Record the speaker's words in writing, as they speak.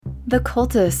The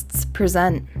Cultists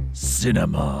present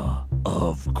Cinema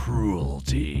of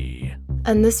Cruelty.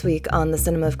 And this week on the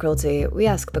Cinema of Cruelty, we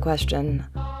ask the question,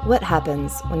 what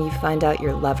happens when you find out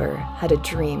your lover had a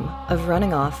dream of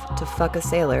running off to fuck a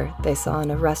sailor they saw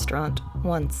in a restaurant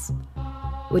once?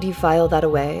 Would you file that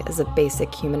away as a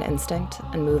basic human instinct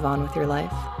and move on with your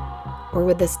life? Or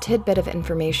would this tidbit of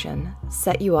information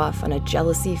set you off on a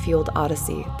jealousy-fueled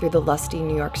odyssey through the lusty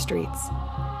New York streets?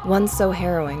 One so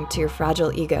harrowing to your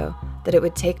fragile ego that it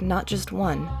would take not just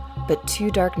one, but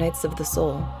 2 dark nights of the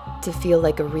soul to feel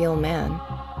like a real man,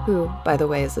 who, by the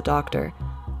way, is a doctor,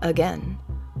 again.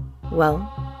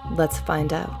 Well, let's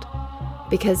find out.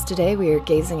 Because today we are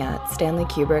gazing at Stanley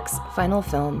Kubrick's final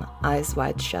film, Eyes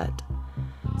Wide Shut.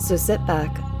 So sit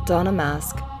back, don a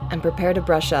mask, and prepare to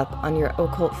brush up on your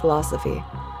occult philosophy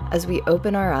as we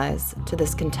open our eyes to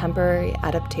this contemporary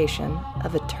adaptation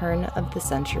of a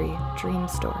turn-of-the-century dream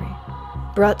story.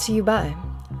 Brought to you by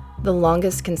the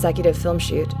longest consecutive film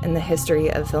shoot in the history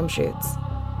of film shoots,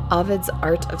 Ovid's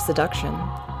Art of Seduction,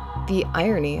 the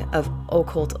irony of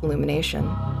occult illumination,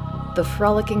 the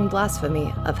frolicking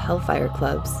blasphemy of hellfire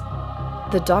clubs,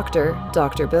 the doctor,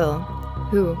 Dr. Bill,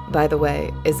 who, by the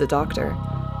way, is a doctor,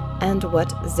 and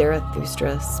what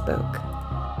Zarathustra spoke.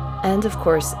 And of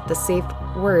course, the safe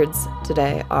words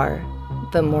today are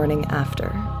the morning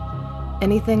after.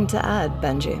 Anything to add,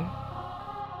 Benji?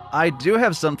 I do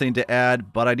have something to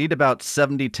add, but I need about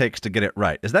 70 takes to get it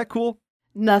right. Is that cool?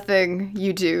 Nothing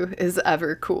you do is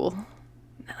ever cool.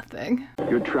 Nothing.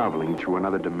 You're traveling through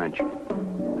another dimension.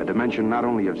 A dimension not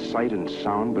only of sight and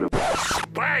sound, but of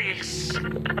space!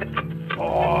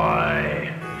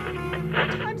 Boy!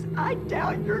 Sometimes I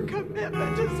doubt your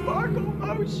commitment to sparkle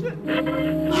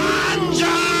motion.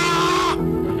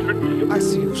 I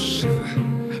see you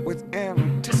shiver with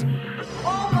anticipation.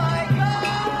 Oh my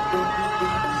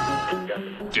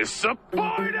God!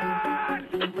 Disappointed!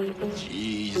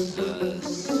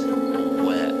 Jesus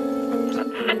wept.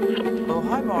 Oh,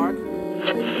 hi, Mark.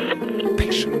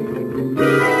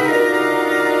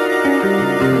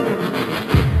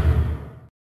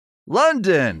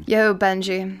 London! Yo,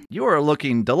 Benji. You are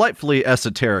looking delightfully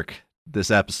esoteric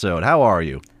this episode. How are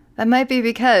you? That might be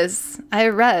because I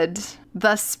read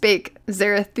Thus Spake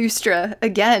Zarathustra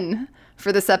again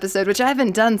for this episode, which I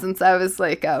haven't done since I was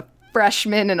like a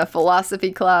freshman in a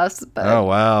philosophy class. But Oh,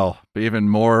 wow. Even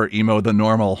more emo than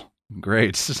normal.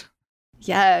 Great.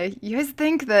 yeah, you guys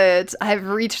think that I've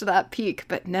reached that peak,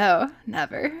 but no,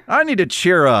 never. I need to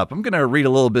cheer up. I'm going to read a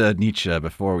little bit of Nietzsche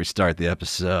before we start the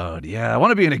episode. Yeah, I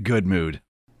want to be in a good mood.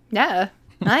 Yeah,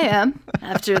 I am.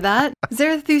 After that,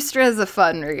 Zarathustra is a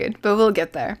fun read, but we'll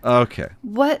get there. Okay.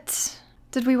 What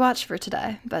did we watch for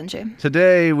today, Benji?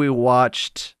 Today we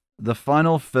watched the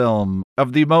final film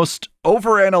of the most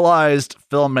overanalyzed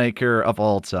filmmaker of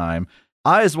all time,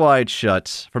 Eyes Wide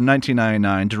Shut, from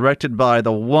 1999, directed by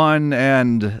the one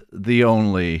and the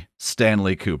only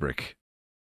Stanley Kubrick.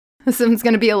 This one's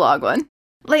going to be a long one.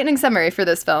 Lightning summary for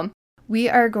this film. We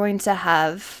are going to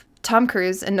have Tom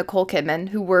Cruise and Nicole Kidman,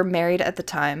 who were married at the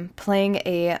time, playing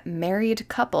a married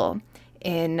couple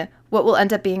in what will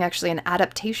end up being actually an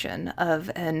adaptation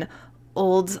of an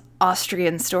old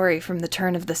Austrian story from the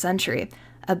turn of the century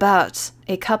about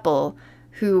a couple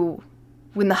who,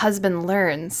 when the husband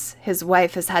learns his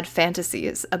wife has had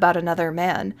fantasies about another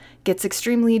man, gets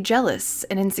extremely jealous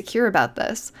and insecure about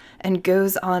this and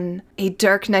goes on a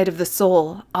dark night of the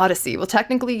soul odyssey. Well,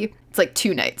 technically, it's like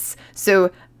 2 nights.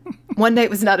 So one night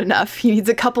was not enough. He needs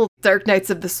a couple dark nights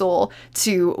of the soul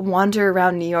to wander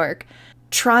around New York,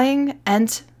 trying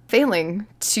and failing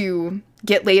to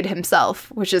get laid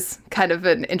himself, which is kind of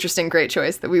an interesting, great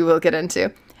choice that we will get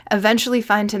into. Eventually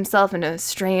find himself in a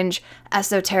strange,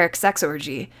 esoteric sex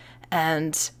orgy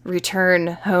and return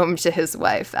home to his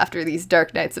wife after these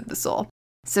dark nights of the soul.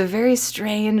 So very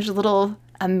strange, little,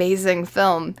 amazing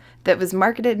film that was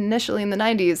marketed initially in the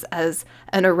 90s as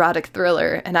an erotic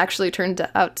thriller and actually turned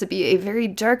out to be a very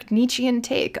dark Nietzschean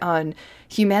take on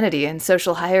humanity and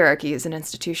social hierarchies and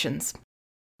institutions.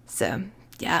 So,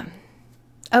 yeah.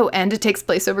 Oh, and it takes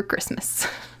place over Christmas.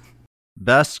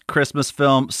 Best Christmas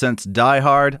film since Die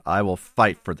Hard. I will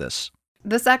fight for this.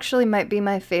 This actually might be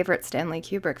my favorite Stanley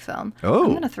Kubrick film. Oh.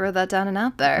 I'm going to throw that down and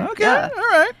out there. Okay, Yeah. all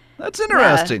right. That's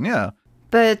interesting, yeah.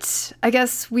 But I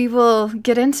guess we will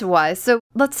get into why. So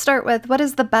let's start with, what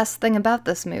is the best thing about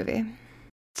this movie?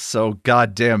 So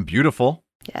goddamn beautiful.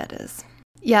 Yeah, it is.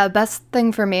 Yeah, best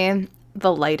thing for me,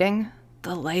 the lighting.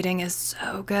 The lighting is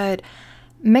so good.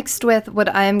 Mixed with what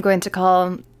I am going to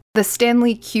call the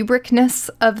Stanley Kubrickness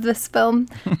of this film.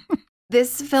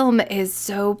 This film is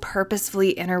so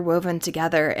purposefully interwoven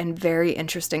together in very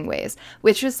interesting ways,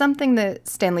 which is something that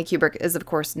Stanley Kubrick is, of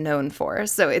course, known for.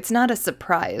 So it's not a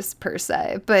surprise per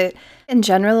se. But in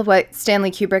general, what Stanley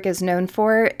Kubrick is known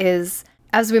for is,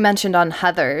 as we mentioned on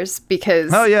Heathers, because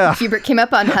Kubrick came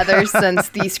up on Heathers since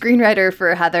the screenwriter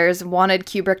for Heathers wanted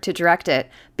Kubrick to direct it,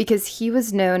 because he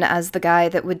was known as the guy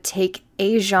that would take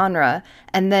a genre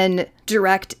and then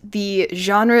direct the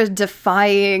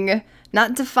genre-defying,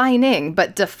 not defining,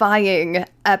 but defying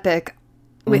epic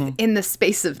within the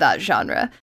space of that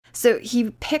genre. So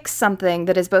he picks something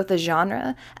that is both a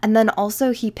genre, and then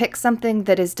also he picks something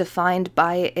that is defined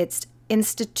by its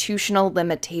institutional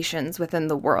limitations within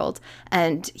the world.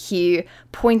 And he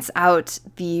points out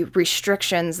the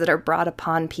restrictions that are brought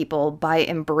upon people by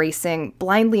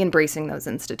blindly embracing those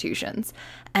institutions.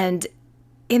 And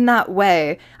in that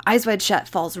way, Eyes Wide Shut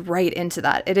falls right into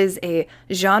that. It is a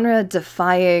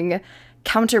genre-defying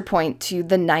counterpoint to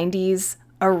the 90s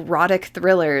erotic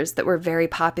thrillers that were very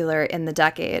popular in the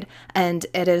decade. And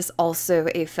it is also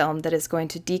a film that is going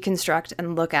to deconstruct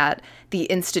and look at the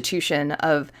institution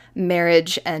of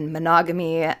marriage and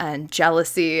monogamy and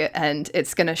jealousy. And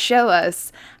it's going to show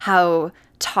us how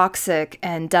toxic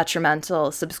and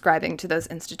detrimental subscribing to those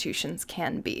institutions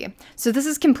can be. So this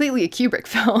is completely a Kubrick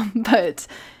film, but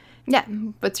yeah,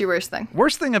 what's your worst thing?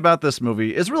 Worst thing about this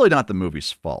movie is really not the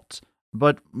movie's fault,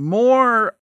 but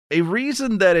more a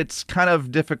reason that it's kind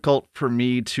of difficult for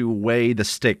me to weigh the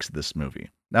stakes of this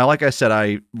movie. Now, like I said,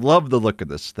 I love the look of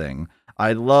this thing.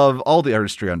 I love all the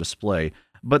artistry on display,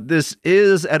 but this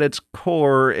is at its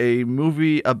core a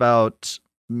movie about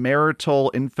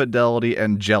marital infidelity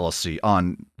and jealousy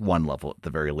on one level at the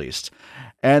very least.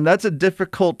 And that's a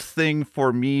difficult thing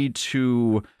for me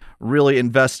to really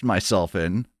invest myself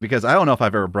in, because I don't know if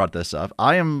I've ever brought this up.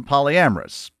 I am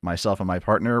polyamorous. Myself and my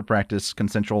partner practice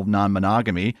consensual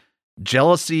non-monogamy.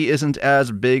 Jealousy isn't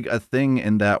as big a thing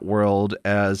in that world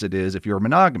as it is if you're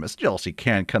monogamous. Jealousy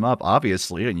can come up,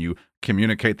 obviously, and you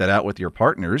communicate that out with your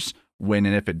partners when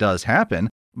and if it does happen.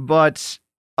 But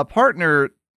a partner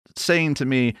saying to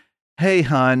me, "Hey,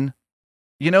 hun,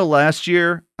 last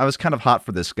year I was kind of hot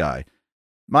for this guy."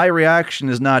 My reaction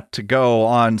is not to go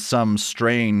on some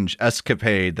strange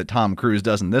escapade that Tom Cruise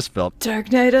does in this film.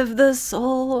 Dark Night of the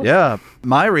Soul. Yeah,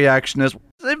 my reaction is,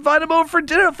 invite him over for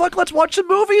dinner. Fuck, let's watch some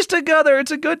movies together.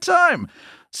 It's a good time.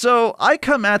 So I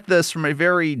come at this from a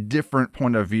very different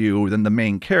point of view than the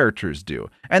main characters do.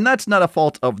 And that's not a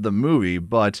fault of the movie,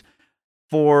 but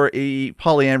for a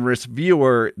polyamorous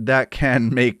viewer, that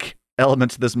can make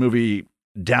elements of this movie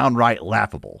downright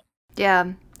laughable.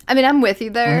 Yeah. I mean, I'm with you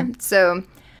there. So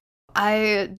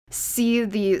I see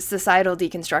the societal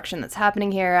deconstruction that's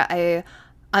happening here. I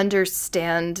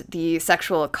understand the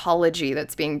sexual ecology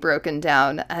that's being broken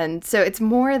down. And so it's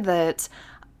more that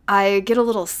I get a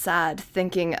little sad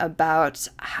thinking about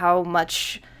how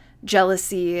much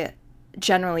jealousy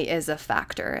generally is a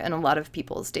factor in a lot of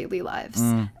people's daily lives.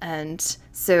 And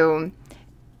so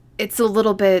it's a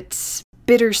little bit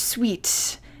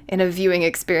bittersweet in a viewing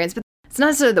experience, but it's not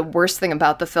necessarily the worst thing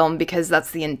about the film because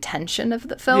that's the intention of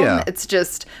the film. Yeah. It's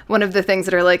just one of the things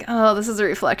that are like, oh, this is a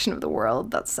reflection of the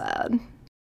world. That's sad.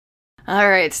 All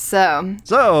right,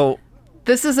 so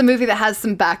this is a movie that has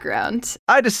some background.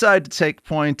 I decided to take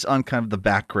point on kind of the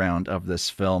background of this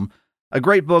film. A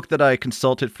great book that I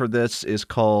consulted for this is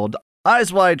called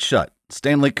Eyes Wide Shut,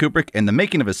 Stanley Kubrick and the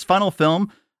Making of His Final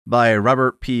Film by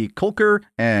Robert P. Kolker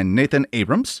and Nathan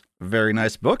Abrams. Very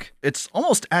nice book. It's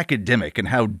almost academic in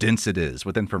how dense it is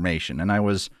with information, and I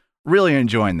was really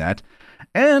enjoying that.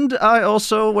 And I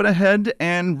also went ahead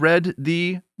and read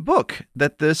the book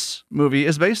that this movie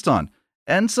is based on.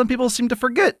 And some people seem to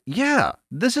forget, yeah,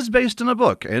 this is based on a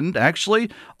book. And actually,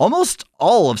 almost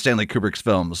all of Stanley Kubrick's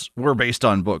films were based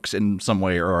on books in some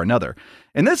way or another.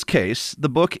 In this case, the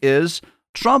book is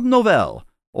Traum Novelle,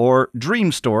 or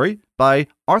Dream Story, by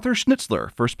Arthur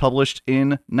Schnitzler, first published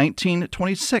in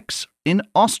 1926 in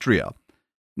Austria.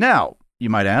 Now, you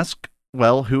might ask,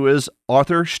 well, who is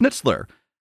Arthur Schnitzler?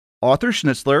 Arthur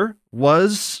Schnitzler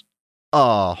was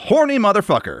a horny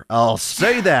motherfucker. I'll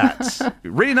say that.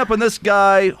 Reading up on this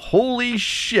guy, holy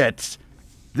shit,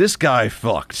 this guy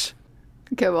fucked.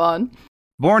 Go on.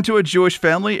 Born to a Jewish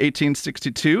family,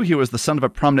 1862, he was the son of a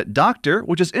prominent doctor,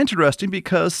 which is interesting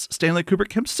because Stanley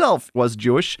Kubrick himself was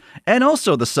Jewish and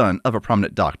also the son of a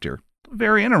prominent doctor.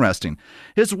 Very interesting.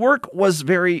 His work was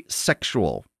very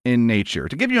sexual in nature.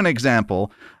 To give you an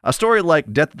example, a story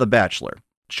like Death of the Bachelor.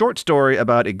 Short story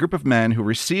about a group of men who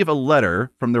receive a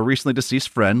letter from their recently deceased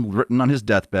friend written on his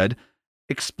deathbed,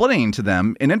 explaining to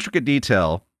them in intricate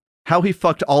detail how he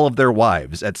fucked all of their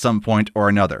wives at some point or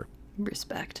another.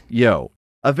 Respect. Yo,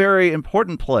 A very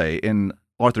important play in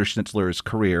Arthur Schnitzler's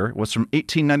career was from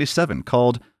 1897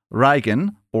 called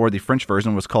Reigen, or the French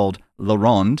version was called La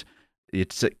Ronde.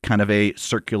 It's kind of a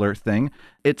circular thing.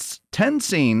 It's 10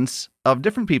 scenes of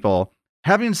different people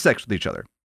having sex with each other.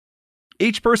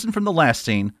 Each person from the last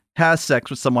scene has sex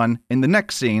with someone in the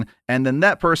next scene, and then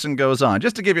that person goes on.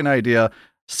 Just to give you an idea,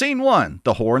 Scene 1,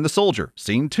 the whore and the soldier.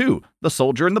 Scene 2, the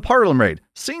soldier and the parlor maid.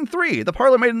 Scene 3, the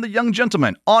parlor maid and the young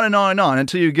gentleman. On and on and on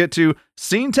until you get to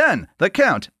Scene 10, the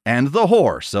count and the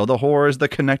whore. So the whore is the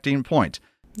connecting point.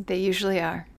 They usually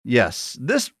are. Yes,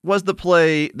 this was the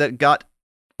play that got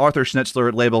Arthur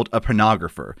Schnitzler labeled a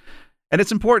pornographer. And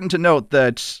it's important to note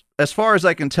that, as far as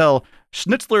I can tell,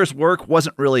 Schnitzler's work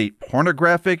wasn't really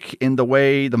pornographic in the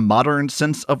way, the modern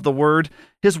sense of the word.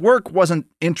 His work wasn't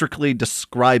intricately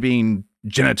describing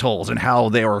genitals and how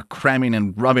they were cramming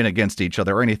and rubbing against each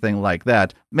other or anything like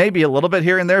that. Maybe a little bit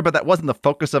here and there, but that wasn't the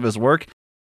focus of his work.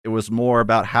 It was more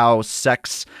about how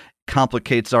sex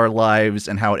complicates our lives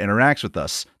and how it interacts with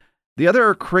us. The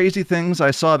other crazy things I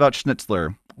saw about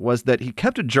Schnitzler was that he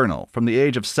kept a journal from the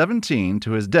age of 17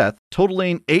 to his death,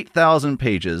 totaling 8,000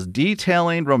 pages,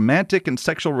 detailing romantic and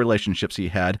sexual relationships he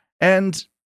had. And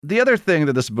the other thing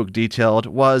that this book detailed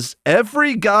was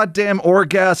every goddamn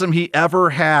orgasm he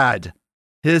ever had.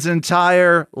 His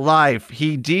entire life,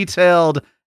 he detailed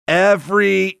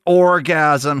every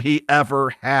orgasm he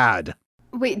ever had.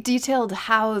 Wait, detailed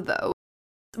how, though?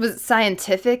 Was it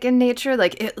scientific in nature?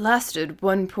 Like, it lasted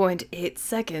 1.8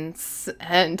 seconds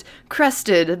and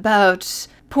crested about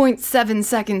 0.7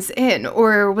 seconds in,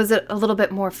 or was it a little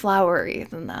bit more flowery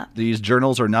than that? These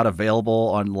journals are not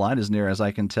available online as near as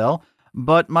I can tell,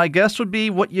 but my guess would be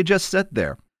what you just said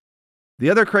there. The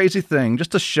other crazy thing,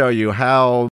 just to show you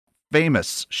how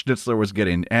famous Schnitzler was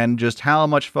getting and just how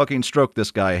much fucking stroke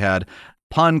this guy had,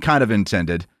 pun kind of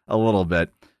intended, a little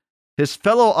bit. His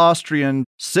fellow Austrian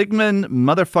Sigmund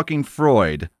motherfucking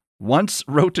Freud once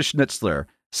wrote to Schnitzler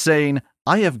saying,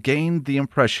 "I have gained the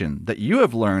impression that you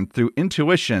have learned through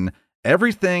intuition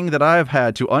everything that I have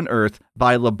had to unearth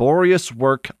by laborious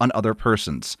work on other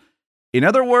persons." In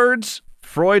other words,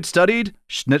 Freud studied,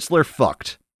 Schnitzler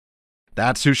fucked.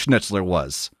 That's who Schnitzler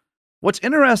was. What's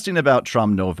interesting about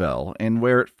Traum Novelle and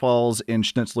where it falls in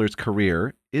Schnitzler's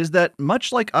career is that,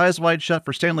 much like Eyes Wide Shut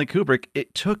for Stanley Kubrick,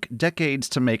 it took decades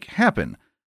to make happen.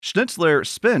 Schnitzler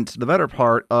spent the better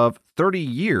part of 30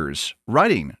 years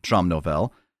writing Traum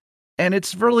Novelle, and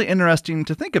it's really interesting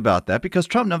to think about that because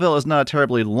Traum Novelle is not a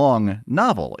terribly long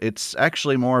novel. It's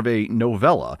actually more of a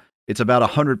novella. It's about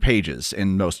 100 pages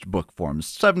in most book forms,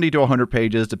 70 to 100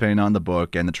 pages depending on the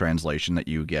book and the translation that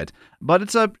you get, but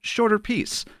it's a shorter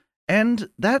piece. And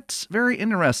that's very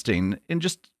interesting in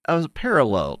just as a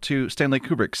parallel to Stanley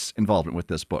Kubrick's involvement with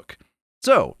this book.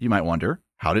 So, you might wonder,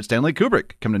 how did Stanley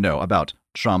Kubrick come to know about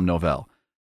Traum Novelle?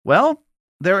 Well,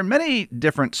 there are many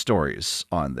different stories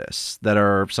on this that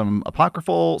are some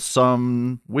apocryphal,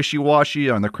 some wishy-washy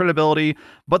on their credibility,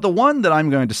 but the one that I'm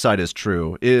going to cite as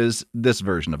true is this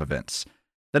version of events.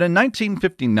 That in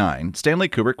 1959, Stanley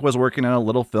Kubrick was working on a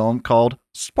little film called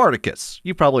Spartacus.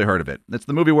 You've probably heard of it. It's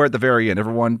the movie where at the very end,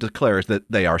 everyone declares that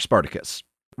they are Spartacus.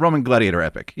 Roman gladiator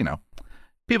epic, you know.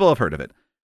 People have heard of it.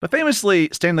 But famously,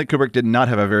 Stanley Kubrick did not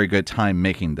have a very good time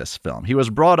making this film. He was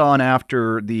brought on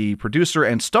after the producer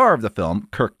and star of the film,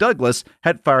 Kirk Douglas,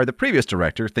 had fired the previous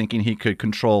director, thinking he could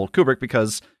control Kubrick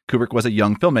because Kubrick was a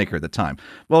young filmmaker at the time.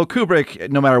 Well, Kubrick,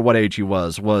 no matter what age he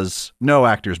was no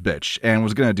actor's bitch and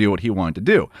was going to do what he wanted to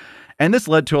do. And this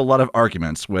led to a lot of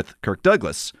arguments with Kirk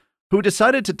Douglas, who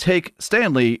decided to take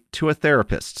Stanley to a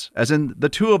therapist, as in the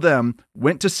two of them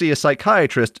went to see a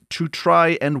psychiatrist to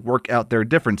try and work out their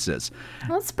differences.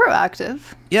 Well, that's proactive.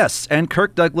 Yes, and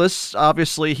Kirk Douglas,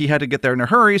 obviously he had to get there in a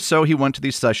hurry, so he went to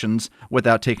these sessions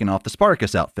without taking off the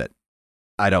Spartacus outfit.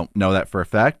 I don't know that for a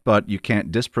fact, but you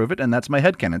can't disprove it, and that's my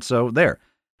headcanon, so there.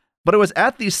 But it was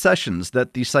at these sessions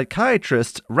that the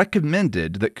psychiatrist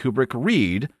recommended that Kubrick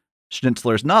read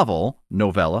Schnitzler's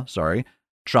novella,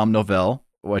 Traum Novelle,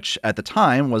 which at the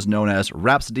time was known as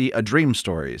Rhapsody of Dream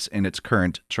Stories in its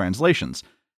current translations.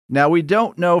 Now, we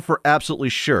don't know for absolutely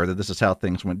sure that this is how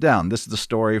things went down. This is the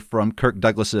story from Kirk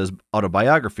Douglas's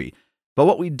autobiography. But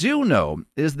what we do know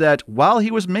is that while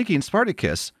he was making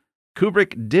Spartacus,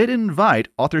 Kubrick did invite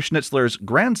Arthur Schnitzler's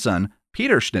grandson,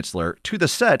 Peter Schnitzler, to the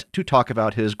set to talk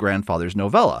about his grandfather's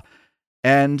novella.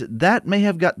 And that may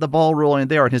have got the ball rolling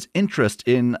there on his interest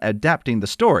in adapting the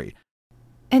story.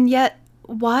 And yet,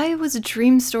 why was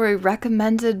Dream Story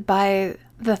recommended by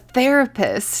the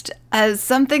therapist as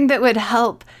something that would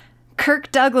help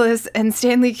Kirk Douglas and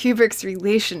Stanley Kubrick's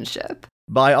relationship?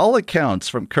 By all accounts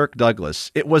from Kirk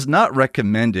Douglas, it was not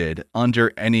recommended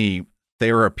under any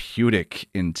therapeutic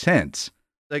intent.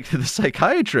 Like, the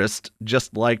psychiatrist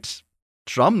just liked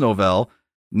Trome Novelle,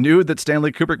 knew that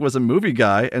Stanley Kubrick was a movie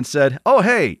guy, and said, oh,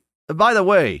 hey, by the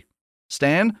way,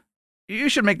 Stan, you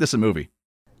should make this a movie.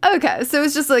 Okay, so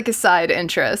it's just like a side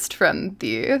interest from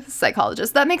the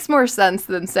psychologist. That makes more sense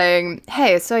than saying,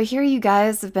 hey, so I hear you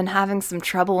guys have been having some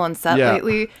trouble on set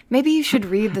lately. Maybe you should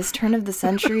read this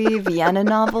turn-of-the-century Vienna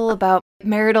novel about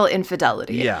marital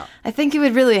infidelity. Yeah. I think it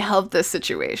would really help this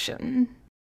situation.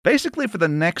 Basically, for the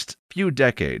next few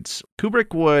decades,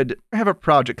 Kubrick would have a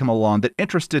project come along that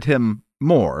interested him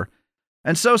more.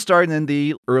 And so, starting in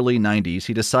the early 90s,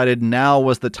 he decided now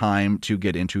was the time to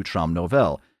get into Trome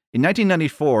Novelle. In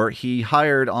 1994, he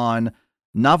hired on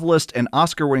novelist and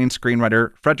Oscar-winning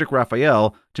screenwriter Frederic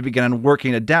Raphael to begin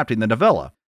working adapting the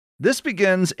novella. This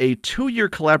begins a 2-year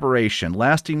collaboration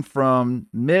lasting from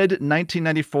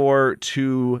mid-1994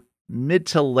 to mid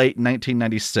to late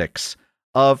 1996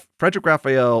 of Frederic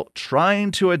Raphael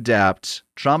trying to adapt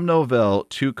Trome Novelle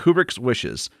to Kubrick's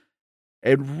wishes.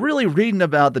 And really reading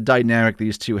about the dynamic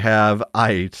these two have,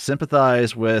 I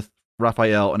sympathize with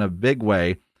Raphael in a big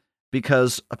way,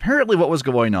 because apparently what was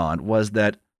going on was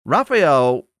that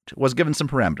Raphael was given some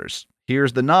parameters.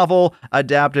 Here's the novel,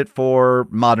 adapt it for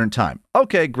modern time.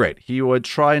 Okay, great. He would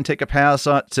try and take a pass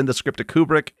on, send the script to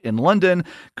Kubrick in London.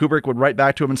 Kubrick would write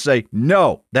back to him and say,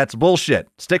 no, that's bullshit.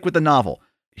 Stick with the novel.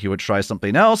 He would try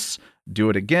something else, do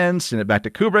it again, send it back to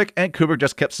Kubrick, and Kubrick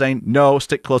just kept saying, no,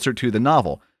 stick closer to the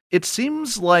novel. It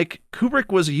seems like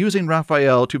Kubrick was using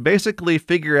Raphael to basically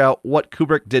figure out what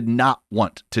Kubrick did not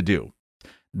want to do.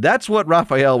 That's what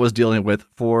Raphael was dealing with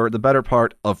for the better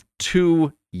part of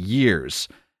 2 years.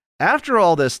 After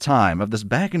all this time of this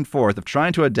back and forth of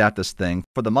trying to adapt this thing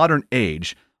for the modern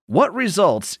age, what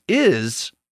results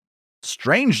is,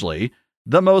 strangely,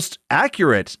 the most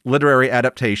accurate literary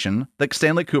adaptation that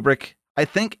Stanley Kubrick, I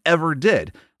think, ever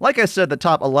did. Like I said at the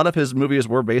top, a lot of his movies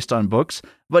were based on books,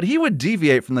 but he would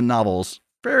deviate from the novels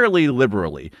fairly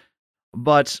liberally.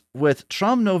 But with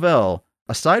Trome Novelle,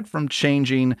 aside from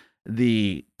changing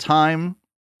the time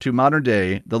to modern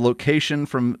day, the location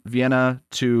from Vienna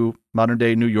to modern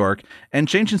day New York, and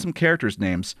changing some characters'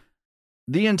 names,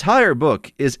 the entire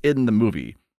book is in the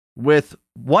movie, with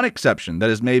one exception that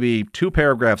is maybe 2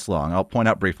 paragraphs long. I'll point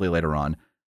out briefly later on.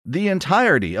 The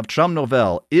entirety of Trome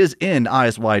Novelle is in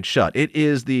Eyes Wide Shut. It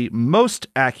is the most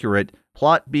accurate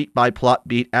plot beat by plot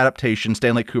beat adaptation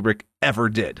Stanley Kubrick ever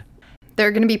did. There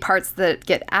are going to be parts that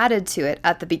get added to it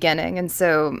at the beginning, and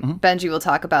so Benji will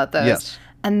talk about those. Yes.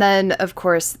 And then, of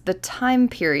course, the time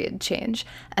period change.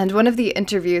 And one of the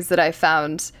interviews that I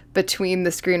found between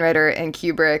the screenwriter and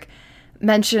Kubrick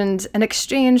mentioned an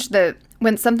exchange that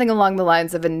went something along the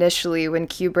lines of initially when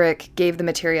Kubrick gave the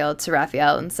material to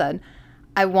Raphael and said,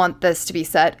 I want this to be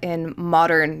set in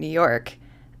modern New York.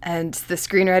 And the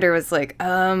screenwriter was like,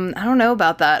 I don't know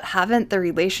about that. Haven't the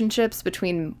relationships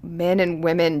between men and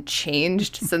women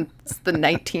changed since the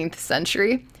 19th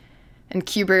century? And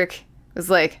Kubrick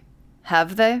was like,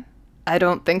 have they? I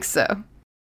don't think so.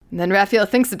 And then Raphael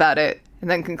thinks about it and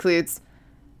then concludes,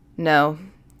 no,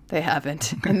 they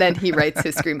haven't. And then he writes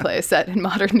his screenplay set in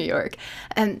modern New York.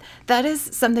 And that is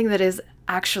something that is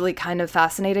actually kind of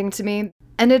fascinating to me.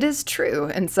 And it is true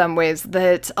in some ways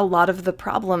that a lot of the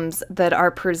problems that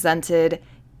are presented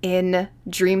in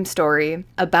Dream Story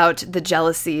about the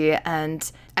jealousy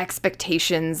and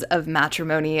expectations of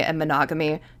matrimony and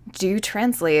monogamy do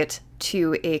translate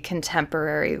to a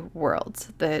contemporary world,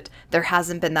 that there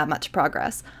hasn't been that much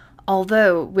progress.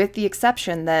 Although, with the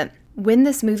exception that when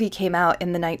this movie came out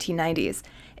in the 1990s,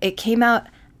 it came out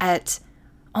at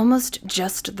almost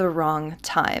just the wrong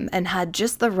time and had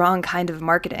just the wrong kind of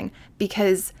marketing,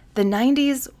 because the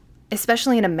 90s,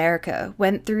 especially in America,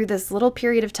 went through this little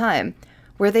period of time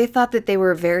where they thought that they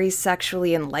were very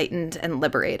sexually enlightened and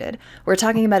liberated. We're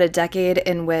talking about a decade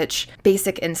in which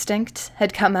Basic Instinct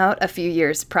had come out a few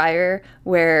years prior,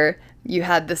 where you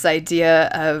had this idea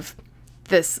of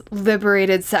this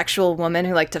liberated sexual woman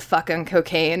who liked to fuck on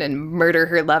cocaine and murder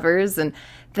her lovers. And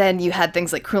then you had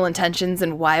things like Cruel Intentions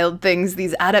and Wild Things,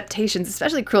 these adaptations,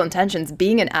 especially Cruel Intentions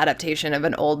being an adaptation of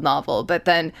an old novel, but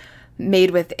then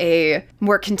made with a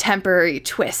more contemporary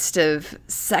twist of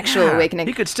sexual awakening.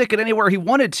 He could stick it anywhere he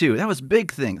wanted to. That was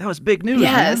big thing. That was big news.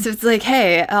 Yeah, so it's like,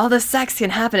 hey, all the sex can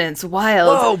happen and it's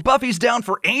wild. Whoa, Buffy's down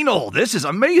for anal. This is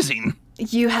amazing.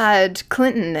 You had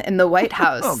Clinton in the White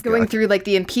House going God. through like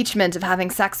the impeachment of having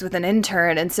sex with an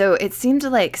intern. And so it seemed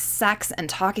like sex and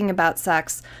talking about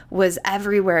sex was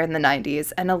everywhere in the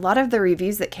 90s. And a lot of the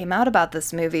reviews that came out about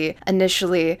this movie,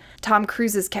 initially, Tom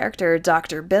Cruise's character,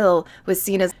 Dr. Bill, was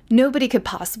seen as nobody could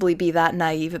possibly be that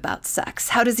naive about sex.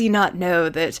 How does he not know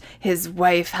that his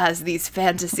wife has these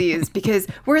fantasies? Because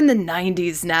we're in the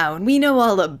 90s now and we know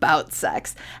all about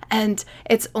sex. And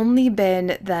it's only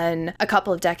been then a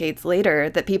couple of decades later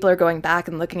that people are going back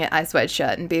and looking at Eyes Wide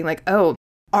Shut and being like, oh,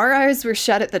 our eyes were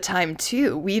shut at the time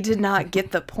too. We did not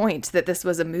get the point that this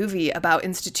was a movie about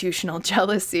institutional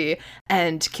jealousy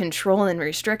and control and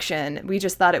restriction. We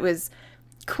just thought it was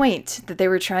quaint that they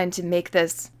were trying to make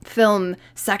this film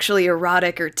sexually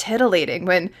erotic or titillating,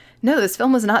 when no, this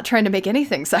film was not trying to make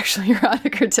anything sexually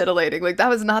erotic or titillating. Like, that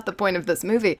was not the point of this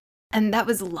movie. And that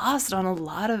was lost on a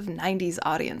lot of 90s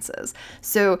audiences.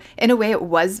 So in a way, it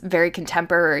was very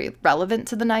contemporary, relevant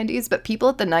to the 90s, but people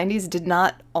at the 90s did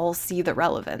not all see the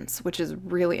relevance, which is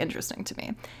really interesting to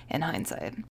me in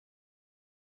hindsight.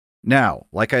 Now,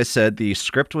 like I said, the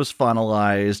script was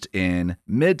finalized in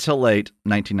mid to late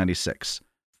 1996.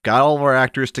 Got all of our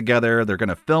actors together. They're going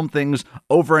to film things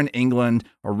over in England.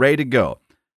 We're ready to go.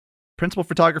 Principal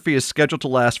photography is scheduled to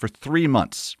last for 3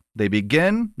 months. They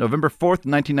begin November 4th,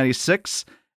 1996,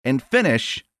 and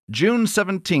finish June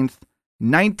 17th,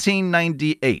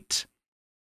 1998.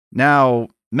 Now,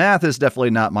 math is definitely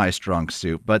not my strong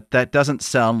suit, but that doesn't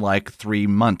sound like 3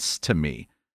 months to me.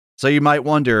 So you might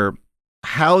wonder,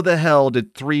 how the hell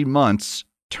did 3 months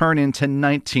turn into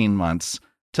 19 months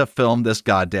to film this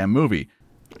goddamn movie?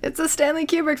 It's a Stanley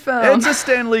Kubrick film. It's a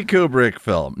Stanley Kubrick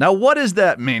film. Now, what does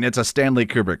that mean? It's a Stanley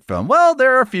Kubrick film. Well,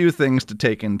 there are a few things to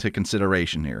take into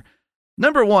consideration here.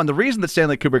 Number one, the reason that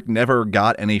Stanley Kubrick never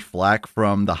got any flack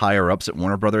from the higher-ups at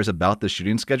Warner Brothers about the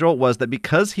shooting schedule was that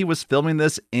because he was filming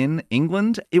this in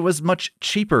England, it was much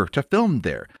cheaper to film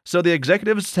there. So the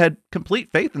executives had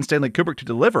complete faith in Stanley Kubrick to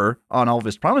deliver on all of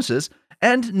his promises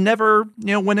and never,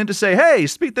 went in to say, hey,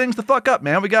 speed things the fuck up,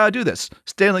 man. We gotta do this.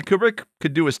 Stanley Kubrick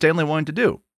could do what Stanley wanted to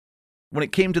do. When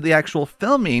it came to the actual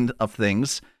filming of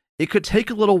things, it could take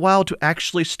a little while to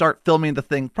actually start filming the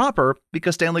thing proper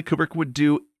because Stanley Kubrick would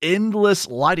do endless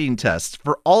lighting tests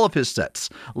for all of his sets,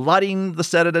 lighting the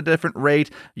set at a different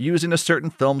rate, using a certain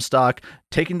film stock,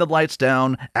 taking the lights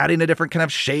down, adding a different kind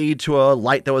of shade to a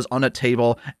light that was on a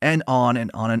table, and on and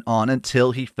on and on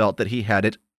until he felt that he had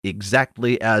it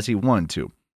exactly as he wanted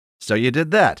to. So you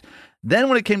did that. Then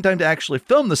when it came time to actually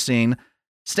film the scene,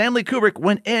 Stanley Kubrick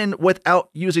went in without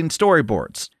using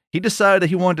storyboards. He decided that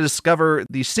he wanted to discover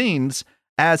these scenes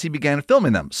as he began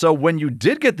filming them. So when you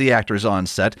did get the actors on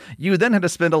set, you then had to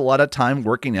spend a lot of time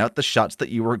working out the shots that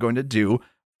you were going to do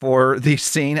for the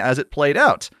scene as it played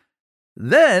out.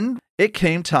 Then it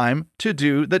came time to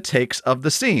do the takes of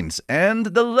the scenes. And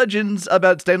the legends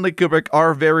about Stanley Kubrick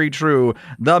are very true.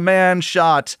 The man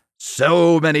shot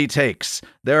so many takes.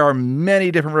 There are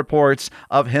many different reports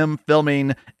of him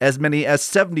filming as many as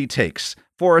 70 takes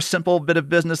for a simple bit of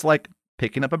business like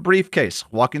picking up a briefcase,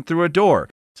 walking through a door.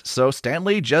 So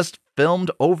Stanley just filmed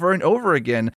over and over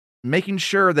again, making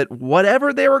sure that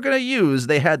whatever they were going to use,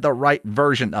 they had the right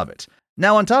version of it.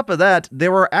 Now, on top of that,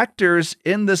 there were actors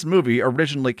in this movie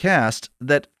originally cast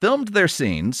that filmed their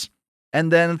scenes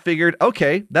and then figured,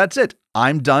 okay, that's it.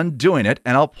 I'm done doing it.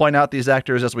 And I'll point out these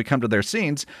actors as we come to their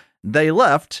scenes. They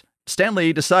left.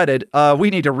 Stanley decided, we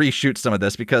need to reshoot some of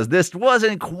this because this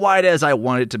wasn't quite as I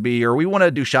wanted it to be, or we want to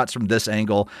do shots from this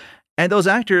angle. And those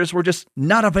actors were just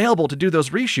not available to do those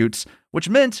reshoots, which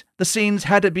meant the scenes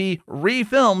had to be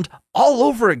refilmed all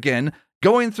over again,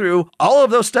 going through all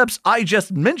of those steps I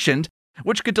just mentioned,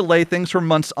 which could delay things for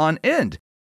months on end.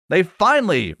 They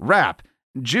finally wrap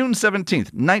June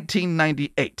 17th,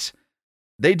 1998.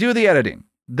 They do the editing.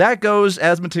 That goes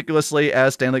as meticulously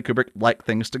as Stanley Kubrick liked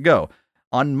things to go.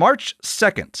 On March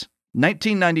 2nd,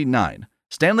 1999,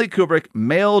 Stanley Kubrick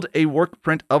mailed a work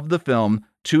print of the film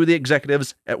to the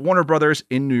executives at Warner Brothers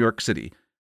in New York City.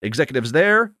 Executives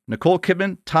there, Nicole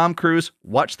Kidman, Tom Cruise,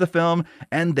 watched the film,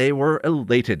 and they were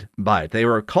elated by it. They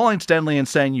were calling Stanley and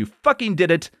saying, you fucking did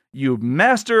it. You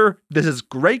master. This is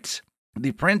great.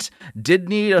 The print did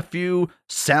need a few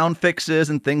sound fixes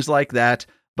and things like that.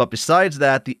 But besides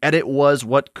that, the edit was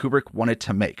what Kubrick wanted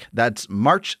to make. That's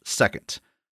March 2nd.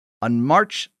 On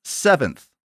March 7th,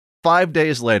 5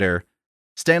 days later,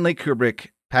 Stanley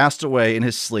Kubrick passed away in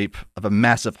his sleep of a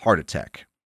massive heart attack.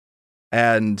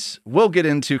 And we'll get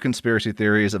into conspiracy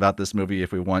theories about this movie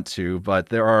if we want to, but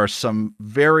there are some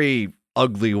very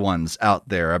ugly ones out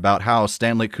there about how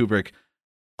Stanley Kubrick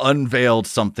unveiled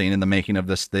something in the making of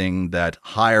this thing that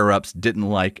higher-ups didn't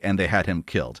like and they had him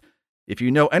killed. If you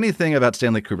know anything about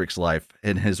Stanley Kubrick's life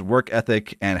and his work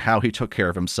ethic and how he took care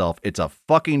of himself, it's a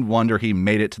fucking wonder he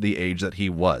made it to the age that he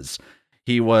was.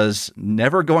 He was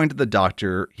never going to the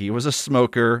doctor. He was a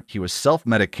smoker. He was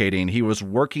self-medicating. He was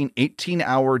working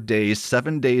 18-hour days,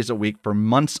 7 days a week for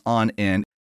months on end.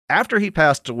 After he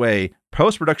passed away,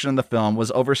 post-production of the film was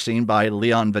overseen by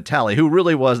Leon Vitali, who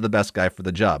really was the best guy for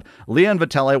the job. Leon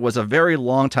Vitali was a very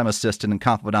long-time assistant and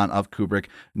confidant of Kubrick,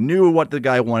 knew what the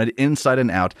guy wanted inside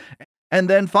and out. And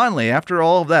then finally, after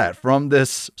all of that, from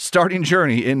this starting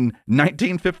journey in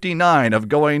 1959 of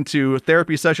going to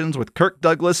therapy sessions with Kirk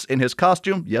Douglas in his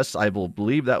costume, yes, I will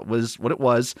believe that was what it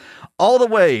was, all the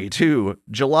way to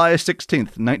July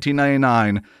 16th,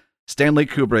 1999, Stanley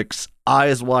Kubrick's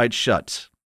Eyes Wide Shut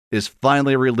is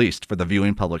finally released for the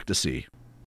viewing public to see.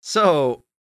 So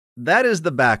that is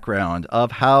the background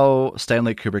of how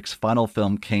Stanley Kubrick's final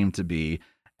film came to be,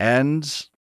 and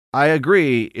I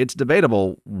agree, it's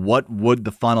debatable what would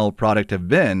the final product have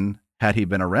been had he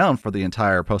been around for the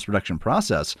entire post-production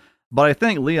process. But I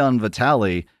think Leon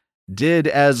Vitali did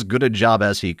as good a job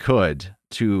as he could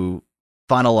to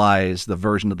finalize the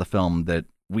version of the film that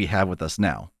we have with us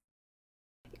now.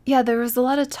 Yeah, there was a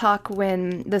lot of talk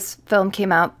when this film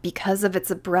came out because of its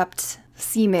abrupt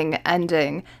seeming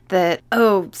ending that,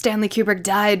 oh, Stanley Kubrick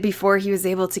died before he was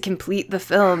able to complete the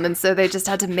film, and so they just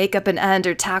had to make up an end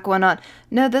or tack one on.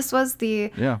 No, this was the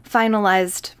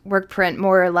finalized work print,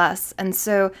 more or less. And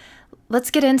so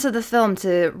let's get into the film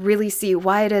to really see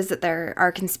why it is that there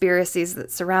are conspiracies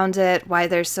that surround it, why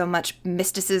there's so much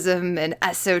mysticism and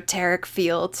esoteric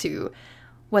feel to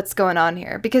what's going on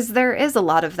here. Because there is a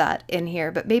lot of that in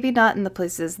here, but maybe not in the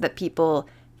places that people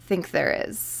think there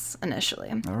is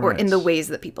initially, or in the ways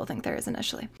that people think there is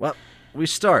initially. Well, we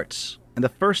start, and the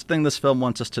first thing this film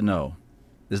wants us to know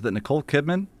is that Nicole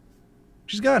Kidman,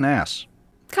 she's got an ass.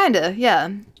 Kinda, yeah.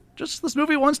 Just this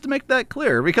movie wants to make that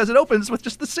clear, because it opens with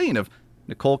just the scene of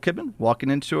Nicole Kidman walking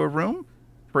into a room,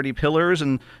 pretty pillars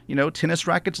and, tennis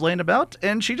rackets laying about,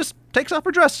 and she just takes off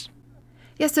her dress.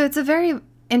 Yeah, so it's a very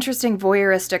interesting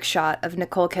voyeuristic shot of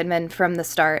Nicole Kidman from the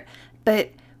start, but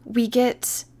we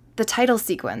get the title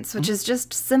sequence, which is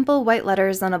just simple white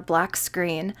letters on a black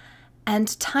screen,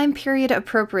 and time period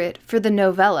appropriate for the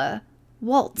novella,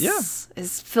 Waltz,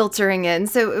 is filtering in.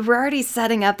 So we're already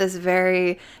setting up this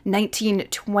very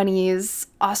 1920s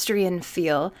Austrian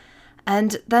feel,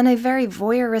 and then a very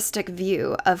voyeuristic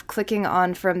view of clicking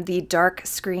on from the dark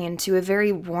screen to a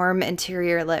very warm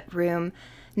interior lit room.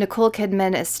 Nicole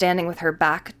Kidman is standing with her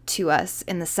back to us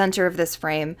in the center of this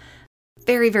frame.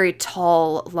 Very, very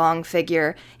tall, long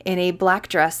figure in a black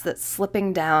dress that's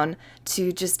slipping down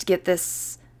to just get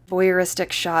this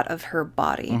voyeuristic shot of her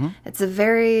body. It's a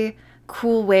very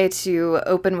cool way to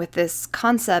open with this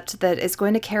concept that is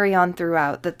going to carry on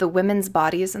throughout, that the women's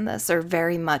bodies in this are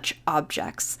very much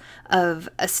objects of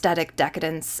aesthetic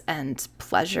decadence and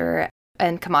pleasure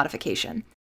and commodification.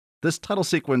 This title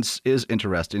sequence is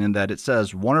interesting in that it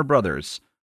says Warner Brothers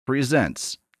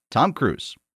presents Tom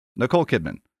Cruise, Nicole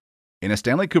Kidman, in a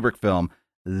Stanley Kubrick film,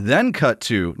 then cut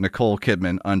to Nicole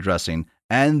Kidman undressing,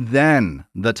 and then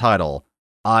the title,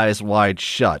 Eyes Wide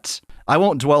Shut. I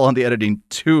won't dwell on the editing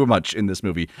too much in this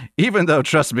movie, even though,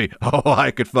 trust me,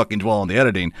 I could fucking dwell on the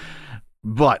editing.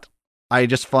 But I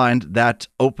just find that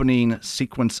opening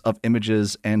sequence of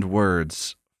images and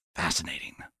words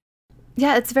fascinating.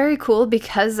 Yeah, it's very cool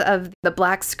because of the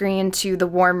black screen to the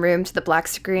warm room to the black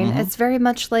screen. It's very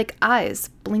much like eyes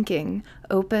blinking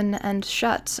open and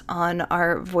shut on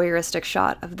our voyeuristic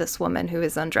shot of this woman who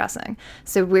is undressing.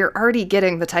 So we're already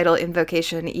getting the title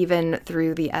invocation even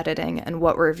through the editing and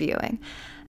what we're viewing.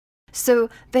 So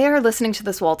they are listening to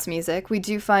this waltz music. We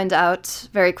do find out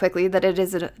very quickly that it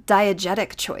is a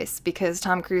diegetic choice because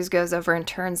Tom Cruise goes over and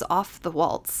turns off the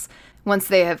waltz once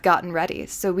they have gotten ready.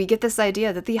 So we get this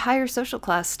idea that the higher social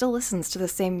class still listens to the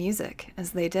same music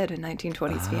as they did in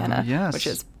 1920s Vienna, which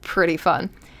is pretty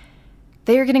fun.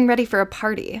 They are getting ready for a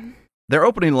party. Their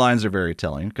opening lines are very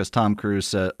telling because Tom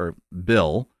Cruise, or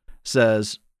Bill,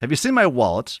 says, "Have you seen my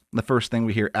wallet?" And the first thing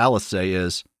we hear Alice say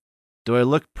is, "Do I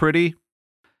look pretty?"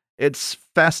 It's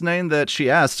fascinating that she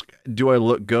asks, "Do I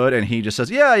look good?" And he just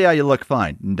says, yeah, you look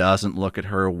fine. Doesn't look at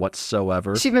her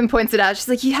whatsoever. She even points it out. She's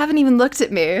like, "You haven't even looked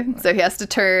at me." So he has to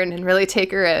turn and really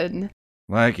take her in.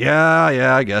 Like,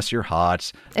 yeah, I guess you're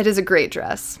hot. It is a great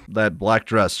dress. That black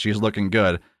dress, she's looking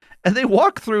good. And they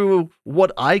walk through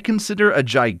what I consider a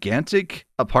gigantic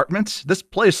apartment. This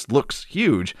place looks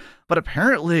huge, but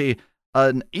apparently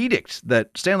an edict that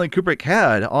Stanley Kubrick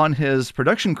had on his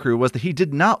production crew was that he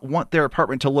did not want their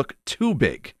apartment to look too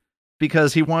big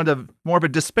because he wanted more of a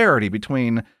disparity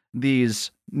between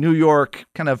these New York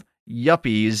kind of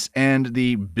yuppies and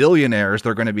the billionaires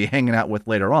they're going to be hanging out with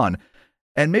later on.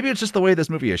 And maybe it's just the way this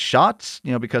movie is shot,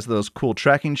 because of those cool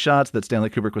tracking shots that Stanley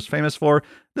Kubrick was famous for.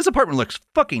 This apartment looks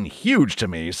fucking huge to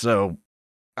me, so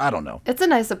I don't know. It's a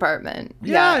nice apartment.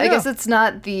 Yeah. I guess it's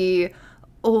not the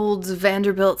old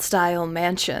Vanderbilt-style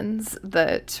mansions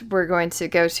that we're going to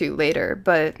go to later,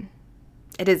 but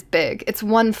it is big. It's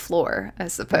one floor, I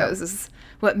suppose, is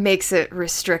what makes it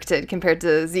restricted compared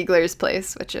to Ziegler's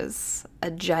place, which is a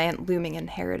giant looming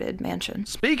inherited mansion.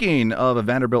 Speaking of a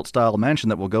Vanderbilt-style mansion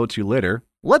that we'll go to later,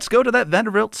 let's go to that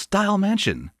Vanderbilt-style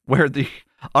mansion where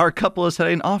our couple is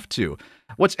heading off to.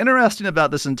 What's interesting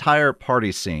about this entire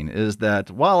party scene is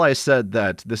that while I said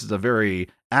that this is a very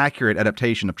accurate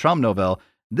adaptation of Traum Novelle,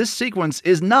 this sequence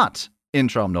is not in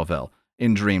Traum Novelle,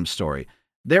 in Dream Story.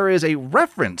 There is a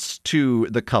reference to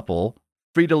the couple,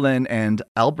 Fridolin and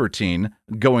Albertine,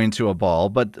 going to a ball,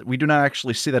 but we do not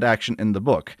actually see that action in the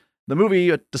book. The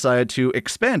movie decided to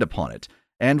expand upon it,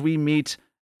 and we meet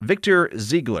Victor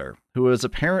Ziegler, who is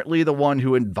apparently the one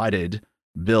who invited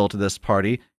Bill to this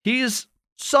party. He's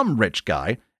some rich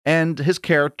guy, and his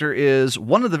character is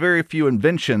one of the very few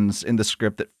inventions in the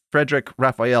script that Frederick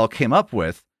Raphael came up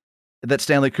with that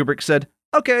Stanley Kubrick said,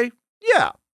 okay,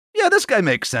 yeah, this guy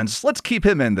makes sense. Let's keep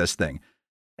him in this thing.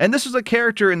 And this was a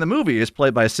character in the movie is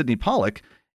played by Sidney Pollack.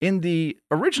 In the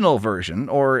original version,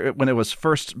 or when it was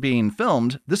first being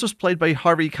filmed, this was played by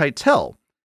Harvey Keitel.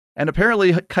 And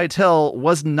apparently Keitel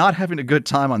was not having a good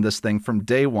time on this thing from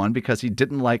day one because he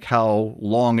didn't like how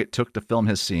long it took to film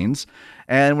his scenes.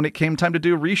 And when it came time to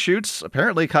do reshoots,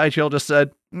 apparently Keitel just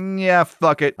said, yeah,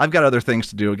 fuck it. I've got other things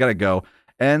to do. I gotta go.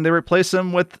 And they replace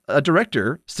him with a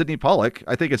director, Sidney Pollack.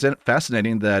 I think it's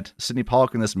fascinating that Sidney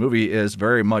Pollack in this movie is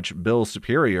very much Bill's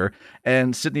superior.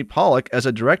 And Sidney Pollack, as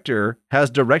a director,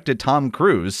 has directed Tom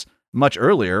Cruise much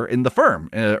earlier in The Firm,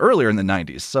 earlier in the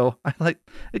 90s. So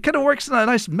it kind of works on a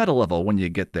nice meta level when you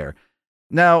get there.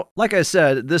 Now, like I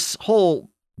said, this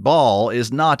whole ball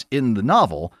is not in the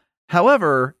novel.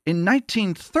 However, in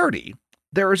 1930,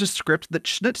 there is a script that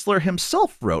Schnitzler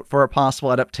himself wrote for a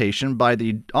possible adaptation by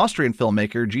the Austrian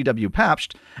filmmaker G.W.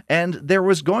 Pabst, and there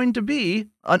was going to be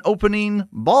an opening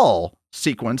ball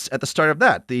sequence at the start of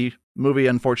that. The movie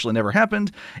unfortunately never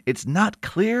happened. It's not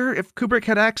clear if Kubrick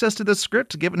had access to the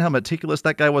script, given how meticulous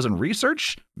that guy was in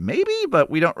research. Maybe, but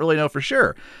we don't really know for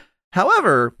sure.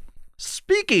 However,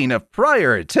 speaking of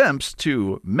prior attempts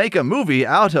to make a movie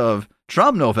out of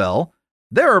Traum Novelle,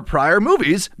 there are prior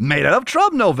movies made out of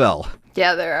Traum Novelle.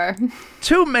 Yeah, there are.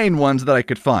 Two main ones that I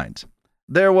could find.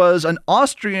 There was an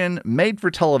Austrian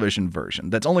made-for-television version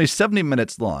that's only 70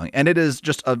 minutes long, and it is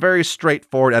just a very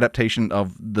straightforward adaptation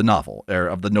of the novel, or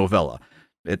of the novella.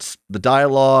 It's the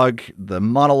dialogue, the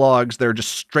monologues, they're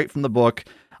just straight from the book.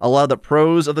 A lot of the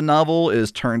prose of the novel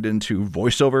is turned into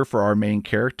voiceover for our main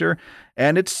character,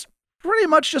 and it's pretty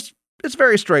much it's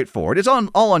very straightforward. It's all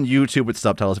on YouTube with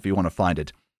subtitles if you want to find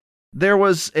it. There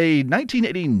was a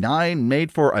 1989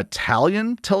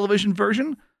 made-for-Italian television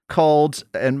version called,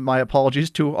 and my apologies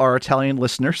to our Italian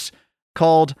listeners,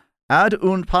 called Ad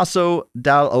un passo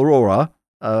dall'aurora,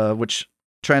 which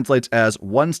translates as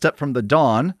One Step from the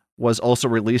Dawn, was also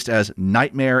released as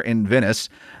Nightmare in Venice.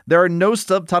 There are no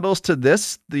subtitles to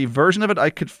this. The version of it I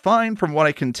could find, from what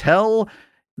I can tell,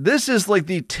 this is like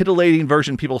the titillating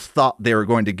version people thought they were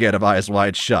going to get of Eyes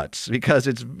Wide Shut, because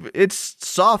it's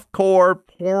softcore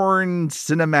porn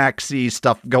Cinemax-y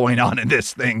stuff going on in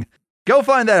this thing. Go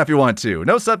find that if you want to.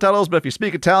 No subtitles, but if you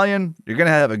speak Italian, you're going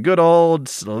to have a good old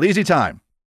sleazy time.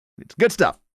 It's good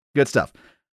stuff. Good stuff.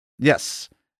 Yes.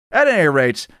 At any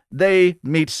rate, they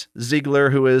meet Ziegler,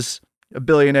 who is a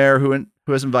billionaire who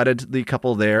has invited the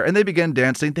couple there, and they begin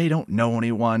dancing. They don't know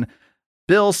anyone.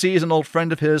 Bill sees an old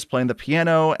friend of his playing the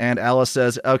piano, and Alice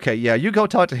says, okay, yeah, you go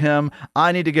talk to him.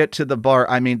 I need to get to the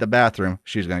bathroom.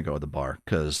 She's going to go to the bar,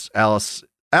 because Alice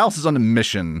is on a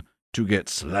mission to get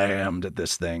slammed at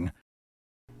this thing.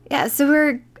 Yeah, so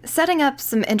we're setting up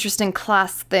some interesting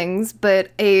class things,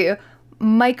 but a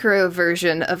micro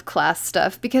version of class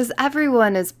stuff, because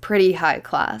everyone is pretty high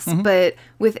class. Mm-hmm. But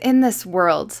within this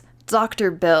world,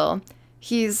 Dr. Bill,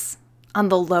 he's on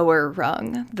the lower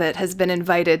rung that has been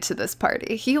invited to this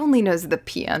party. He only knows the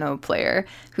piano player,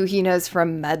 who he knows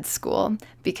from med school,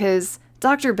 because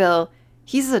Dr. Bill,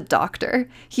 he's a doctor.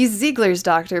 He's Ziegler's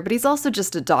doctor, but he's also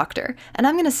just a doctor. And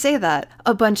I'm going to say that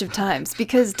a bunch of times,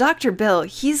 because Dr. Bill,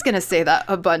 he's going to say that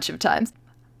a bunch of times.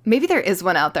 Maybe there is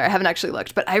one out there. I haven't actually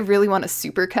looked, but I really want a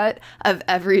supercut of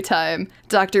every time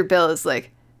Dr. Bill is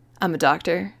like, I'm a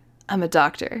doctor. I'm a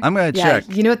doctor. I'm going to check.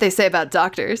 You know what they say about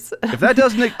doctors. If that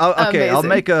doesn't... okay, I'll Amazing.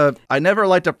 make a... I never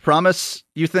like to promise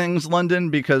you things, London,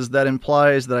 because that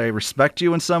implies that I respect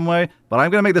you in some way. But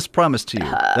I'm going to make this promise to you,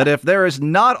 that if there is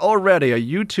not already a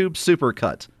YouTube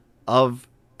supercut of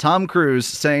Tom Cruise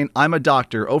saying, I'm a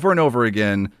doctor, over and over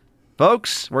again,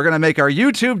 folks, we're going to make our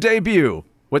YouTube debut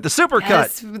with the supercut.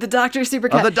 Yes, the Doctor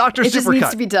Supercut. Of the Dr. It just Supercut. needs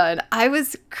to be done. I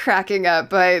was cracking up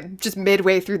by just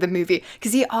midway through the movie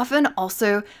because he often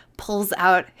also pulls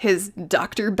out his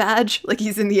doctor badge, like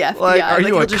he's in the FBI. Like, are you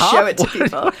he'll a just cop? show it to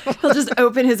people. He'll just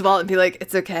open his wallet and be like,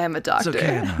 "It's okay, I'm a doctor."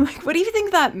 okay, I'm like, what do you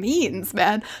think that means,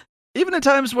 man? Even at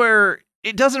times where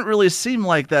it doesn't really seem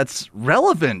like that's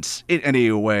relevant in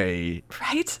any way.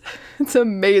 Right? It's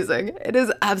amazing. It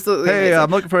is absolutely Hey, amazing.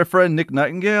 I'm looking for a friend, Nick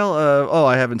Nightingale.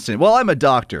 I haven't seen. Well, I'm a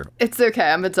doctor. It's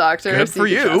okay, I'm a doctor. Good so for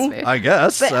you can trust you, me. I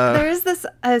guess. But there is this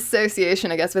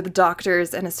association, I guess, with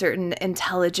doctors and a certain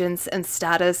intelligence and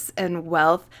status and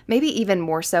wealth, maybe even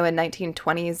more so in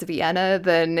 1920s Vienna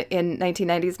than in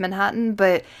 1990s Manhattan.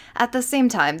 But at the same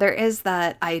time, there is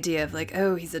that idea of like,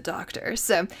 oh, he's a doctor.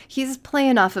 So he's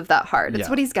playing off of that hard. It's Yeah.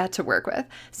 what he's got to work with.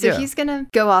 So Yeah. he's going to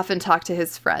go off and talk to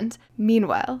his friend.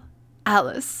 Meanwhile,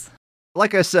 Alice.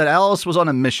 Like I said, Alice was on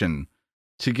a mission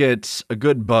to get a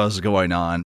good buzz going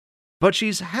on, but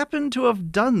she's happened to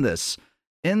have done this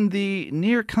in the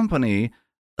near company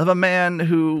of a man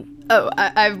who... Oh,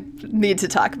 I need to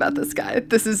talk about this guy.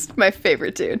 This is my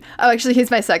favorite dude. Oh, actually,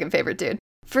 he's my second favorite dude.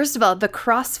 First of all, the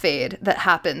crossfade that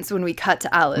happens when we cut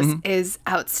to Alice is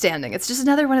outstanding. It's just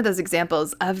another one of those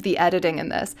examples of the editing in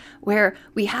this, where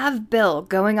we have Bill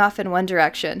going off in one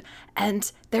direction,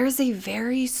 and there's a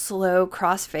very slow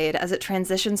crossfade as it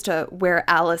transitions to where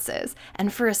Alice is.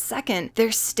 And for a second,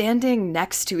 they're standing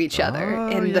next to each other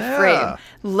in the frame,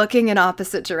 looking in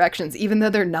opposite directions, even though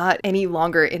they're not any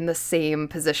longer in the same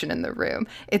position in the room.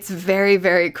 It's very,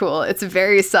 very cool. It's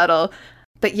very subtle.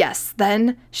 But yes,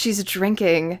 then she's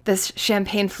drinking this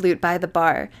champagne flute by the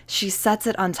bar. She sets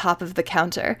it on top of the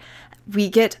counter. We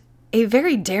get a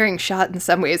very daring shot in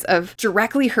some ways of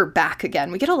directly her back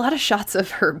again. We get a lot of shots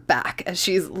of her back as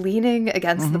she's leaning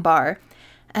against the bar.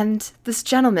 And this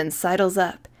gentleman sidles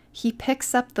up. He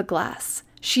picks up the glass.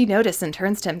 She notices and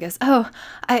turns to him and goes, "Oh,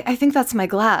 I think that's my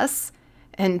glass."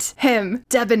 And him,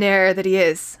 debonair that he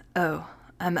is, "Oh,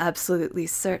 I'm absolutely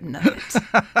certain of it."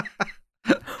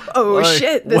 Oh, Like,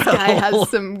 shit, this guy well. has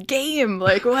some game.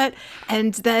 Like, what?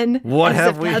 And then, What as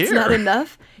have if we that's here? not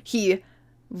enough, he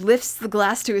lifts the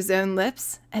glass to his own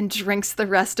lips and drinks the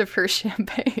rest of her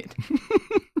champagne.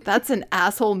 That's an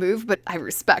asshole move, but I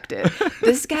respect it.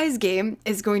 This guy's game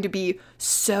is going to be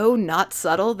so not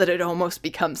subtle that it almost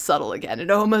becomes subtle again.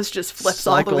 It almost just flips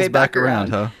all the way back around.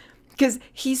 huh? Because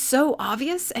he's so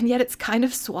obvious, and yet it's kind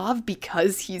of suave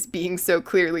because he's being so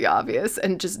clearly obvious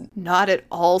and just not at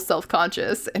all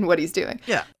self-conscious in what he's doing.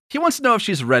 Yeah. He wants to know if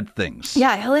she's read things.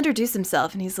 Yeah, he'll introduce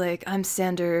himself, and he's like, "I'm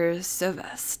Sander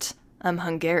Sovest. I'm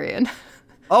Hungarian."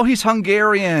 Oh, he's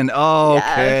Hungarian. Oh,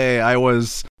 okay. I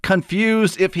was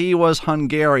confused if he was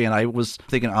Hungarian. I was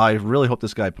thinking, I really hope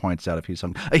this guy points out if he's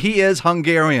He is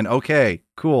Hungarian. Okay,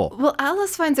 cool. Well,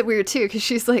 Alice finds it weird, too, because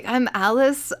she's like, "I'm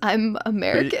Alice. I'm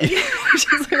American."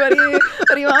 She's like,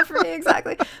 what do you want from me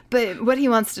exactly? But what he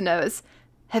wants to know is,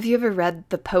 have you ever read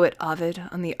the poet Ovid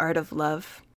on the art of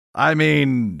love? I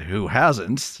mean, who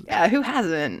hasn't? Yeah, who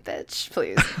hasn't? Bitch,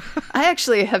 please. I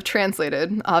actually have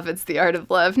translated Ovid's The Art of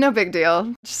Love. No big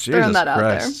deal. Just throwing Jesus that out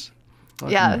Christ.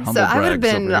 there. Yeah, so I would have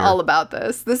been all about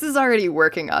this. This is already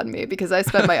working on me because I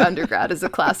spent my undergrad as a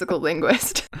classical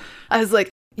linguist. I was like,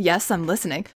 yes, I'm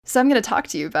listening. So I'm going to talk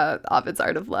to you about Ovid's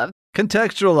Art of Love.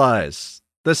 Contextualize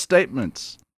the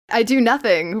statements. I do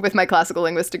nothing with my classical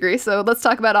linguist degree, so let's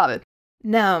talk about Ovid.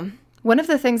 Now, one of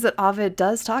the things that Ovid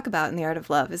does talk about in The Art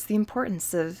of Love is the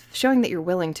importance of showing that you're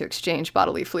willing to exchange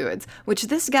bodily fluids, which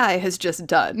this guy has just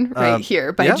done right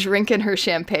here by drinking her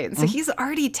champagne. So he's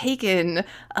already taken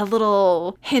a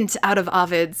little hint out of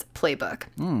Ovid's playbook.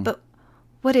 But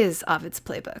what is Ovid's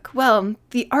playbook? Well,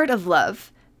 The Art of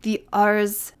Love, the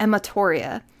Ars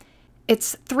Amatoria,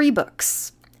 it's 3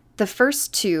 books. The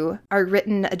first 2 are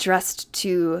written addressed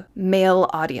to male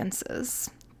audiences.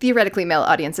 Theoretically male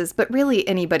audiences, but really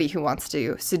anybody who wants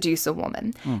to seduce a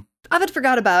woman. Ovid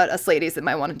forgot about us ladies that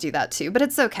might want to do that too, but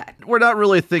it's okay. We're not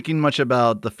really thinking much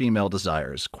about the female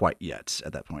desires quite yet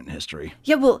at that point in history.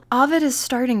 Yeah, well, Ovid is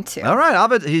starting to. All right,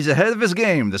 Ovid, he's ahead of his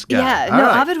game, this guy. Yeah, All no,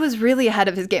 right. Ovid was really ahead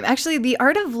of his game. Actually, The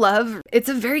Art of Love, it's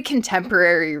a very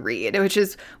contemporary read, which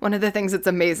is one of the things that's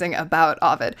amazing about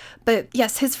Ovid. But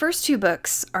yes, his first 2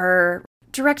 books are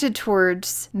directed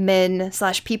towards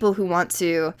men/people who want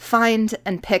to find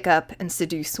and pick up and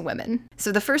seduce women.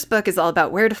 So the first book is all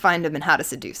about where to find them and how to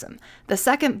seduce them. The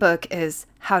second book is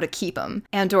how to keep them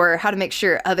and or how to make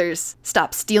sure others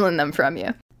stop stealing them from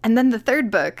you. And then the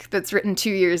third book that's written 2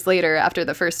 years later after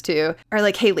the first two are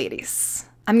like, hey ladies,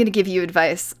 I'm going to give you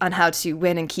advice on how to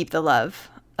win and keep the love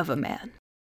of a man.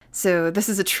 So this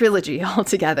is a trilogy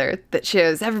altogether that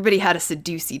shows everybody how to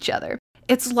seduce each other.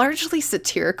 It's largely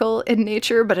satirical in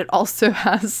nature, but it also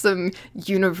has some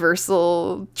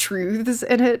universal truths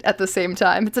in it at the same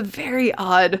time. It's a very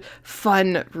odd,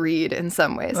 fun read in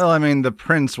some ways. Well, I mean, The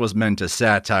Prince was meant as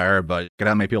satire, but look at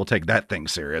how many people take that thing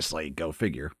seriously. Go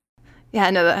figure. Yeah,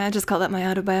 I know that. I just call that my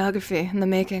autobiography in the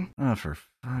making. Oh, for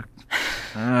fuck.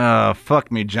 Oh,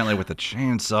 fuck me gently with a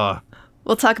chainsaw.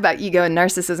 We'll talk about ego and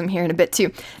narcissism here in a bit,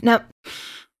 too. Now,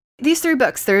 these 3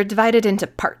 books, they're divided into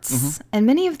parts, and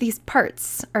many of these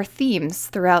parts are themes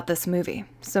throughout this movie,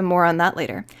 so more on that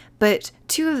later. But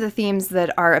 2 of the themes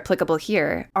that are applicable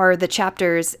here are the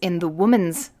chapters in the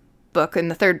woman's book, in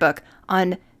the 3rd book,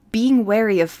 on being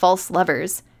wary of false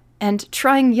lovers and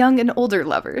trying young and older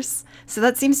lovers. So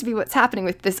that seems to be what's happening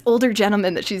with this older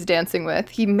gentleman that she's dancing with.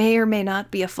 He may or may not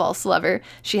be a false lover.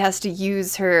 She has to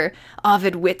use her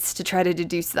Ovid wits to try to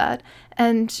deduce that.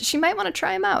 And she might want to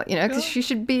try him out, because she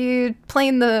should be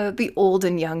playing the old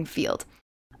and young field.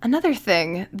 Another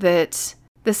thing that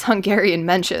this Hungarian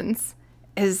mentions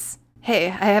is, hey,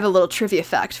 I have a little trivia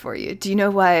fact for you. Do you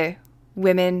know why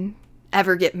women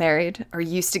ever get married or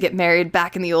used to get married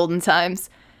back in the olden times?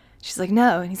 She's like,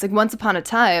 no. And he's like, once upon a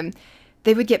time,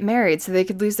 they would get married so they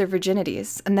could lose their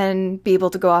virginities and then be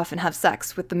able to go off and have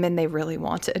sex with the men they really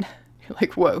wanted. You're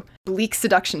like, whoa, bleak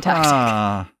seduction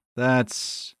tactic.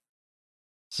 That's...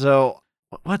 So,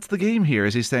 what's the game here?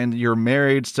 Is he saying you're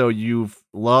married so you've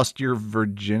lost your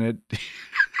virginity?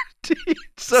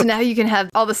 So now you can have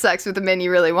all the sex with the men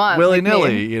you really want.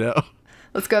 Willy-nilly,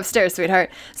 Let's go upstairs, sweetheart.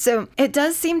 So it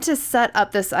does seem to set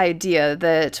up this idea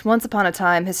that once upon a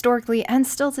time, historically and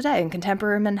still today in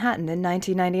contemporary Manhattan in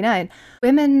 1999,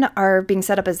 women are being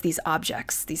set up as these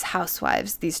objects, these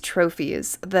housewives, these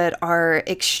trophies that are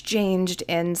exchanged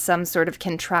in some sort of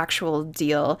contractual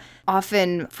deal,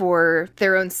 often for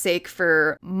their own sake,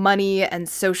 for money and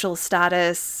social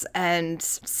status and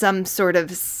some sort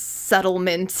of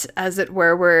settlement, as it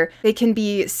were, where they can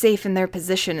be safe in their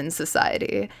position in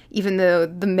society, even though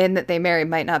the men that they marry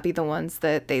might not be the ones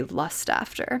that they lust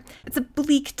after. It's a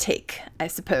bleak take, I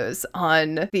suppose,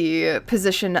 on the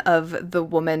position of the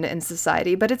woman in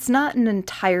society, but it's not an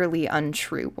entirely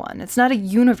untrue one. It's not a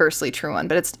universally true one,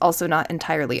 but it's also not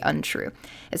entirely untrue.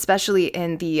 Especially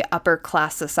in the upper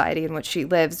class society in which she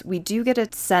lives, we do get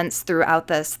a sense throughout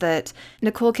this that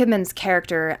Nicole Kidman's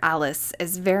character, Alice,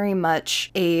 is very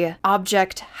much a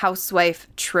object, housewife,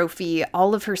 trophy.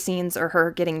 All of her scenes are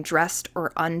her getting dressed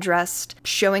or undressed,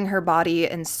 showing her body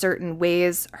in certain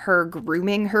ways, her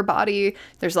grooming her body.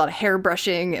 There's a lot of hair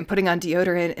brushing and putting on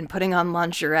deodorant and putting on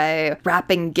lingerie,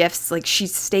 wrapping gifts. Like, she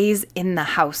stays in the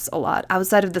house a lot.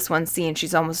 Outside of this one scene,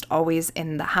 she's almost always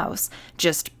in the house,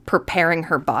 just preparing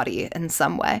her body in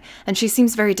some way. And she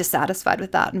seems very dissatisfied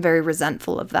with that and very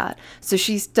resentful of that. So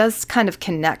she does kind of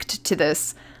connect to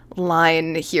this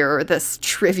line here, or this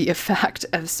trivia fact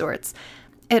of sorts.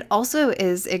 It also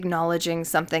is acknowledging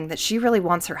something that she really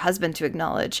wants her husband to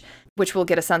acknowledge, which we'll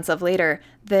get a sense of later,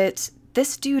 that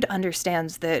this dude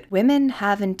understands that women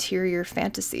have interior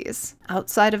fantasies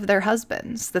outside of their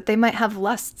husbands, that they might have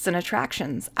lusts and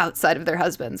attractions outside of their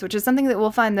husbands, which is something that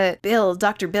we'll find that Bill,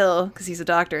 Dr. Bill, because he's a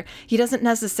doctor, he doesn't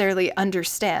necessarily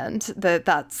understand that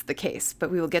that's the case,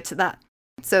 but we will get to that.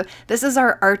 So this is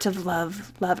our Art of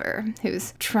Love lover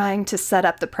who's trying to set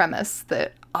up the premise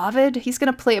that Ovid, he's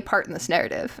going to play a part in this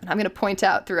narrative. And I'm going to point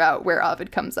out throughout where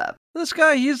Ovid comes up. This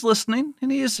guy, he's listening,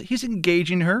 and he's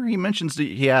engaging her. He mentions,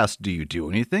 he asks, do you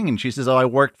do anything? And she says, oh, I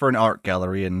worked for an art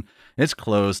gallery, and it's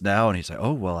closed now. And he's like,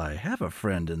 oh, well, I have a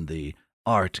friend in the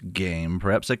art game.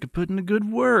 Perhaps I could put in a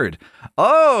good word.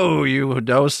 Oh, you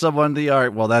know someone in the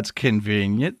art. Well, that's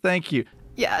convenient. Thank you.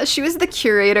 Yeah, she was the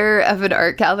curator of an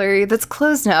art gallery that's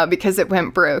closed now because it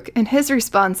went broke. And his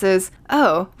response is,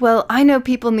 oh, well, I know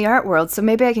people in the art world, so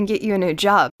maybe I can get you a new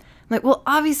job. I'm like, well,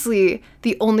 obviously,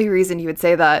 the only reason you would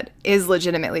say that is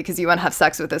legitimately because you want to have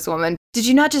sex with this woman. Did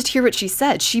you not just hear what she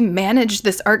said? She managed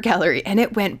this art gallery and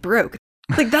it went broke.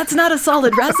 Like, that's not a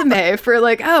solid resume for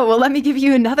like, oh, well, let me give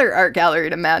you another art gallery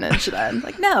to manage then.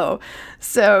 Like, no.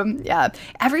 So, yeah,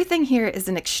 everything here is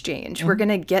an exchange. Mm-hmm. We're going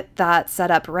to get that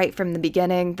set up right from the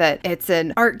beginning, that it's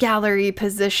an art gallery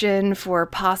position for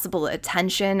possible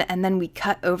attention. And then we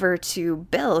cut over to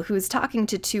Bill, who's talking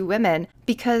to two women,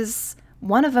 because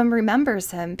one of them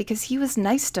remembers him because he was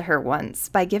nice to her once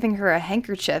by giving her a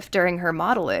handkerchief during her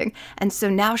modeling. And so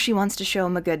now she wants to show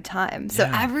him a good time. So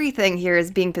everything here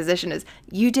is being positioned as,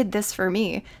 you did this for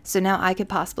me, so now I could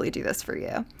possibly do this for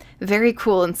you. Very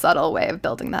cool and subtle way of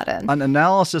building that in. An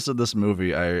analysis of this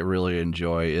movie I really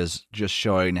enjoy is just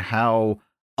showing how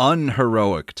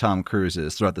unheroic Tom Cruise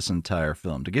is throughout this entire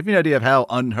film. To give you an idea of how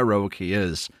unheroic he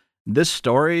is, this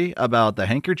story about the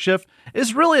handkerchief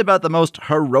is really about the most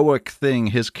heroic thing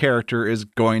his character is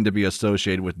going to be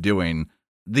associated with doing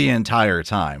the entire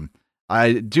time.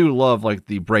 I do love like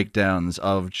the breakdowns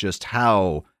of just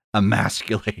how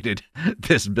emasculated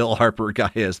this Bill Harper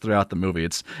guy is throughout the movie.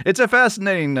 It's a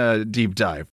fascinating deep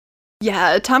dive.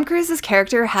 Yeah, Tom Cruise's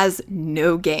character has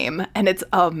no game, and it's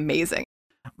amazing.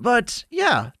 But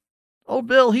yeah, old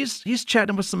Bill, he's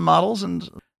chatting with some models, and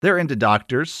they're into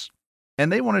doctors.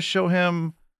 And they want to show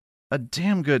him a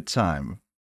damn good time.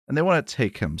 And they want to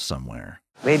take him somewhere.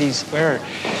 Ladies, where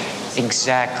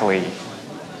exactly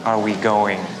are we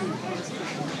going?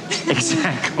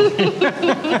 Exactly.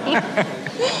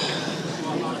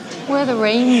 Where the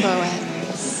rainbow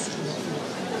ends.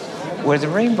 Where the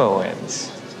rainbow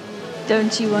ends?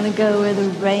 Don't you want to go where the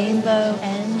rainbow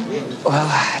ends? Well,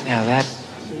 now that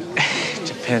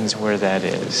depends where that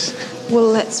is. Well,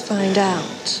 let's find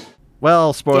out.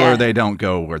 Well, spoiler, Yeah. They don't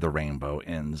go where the rainbow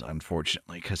ends,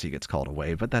 unfortunately, because he gets called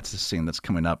away. But that's the scene that's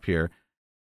coming up here.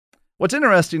 What's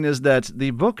interesting is that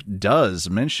the book does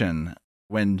mention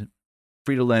when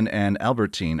Fridolin and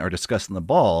Albertine are discussing the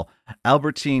ball,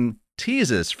 Albertine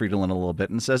teases Fridolin a little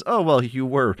bit and says, oh, well, you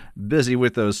were busy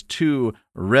with those 2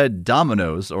 red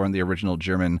dominoes, or in the original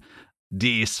German,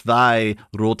 Die zwei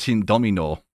roten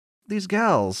Domino. These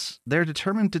gals, they're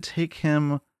determined to take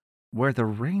him where the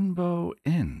rainbow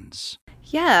ends.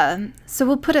 Yeah, so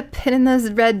we'll put a pin in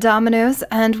those red dominoes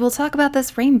and we'll talk about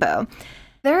this rainbow.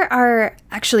 There are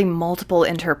actually multiple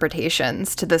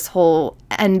interpretations to this whole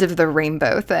end of the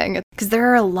rainbow thing, because there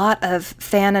are a lot of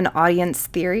fan and audience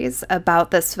theories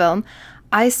about this film.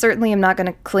 I certainly am not going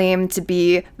to claim to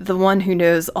be the one who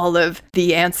knows all of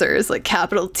the answers, like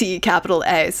capital T, capital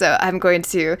A. So I'm going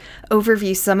to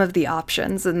overview some of the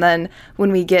options. And then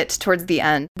when we get towards the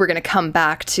end, we're going to come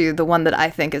back to the one that I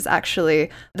think is actually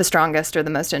the strongest or the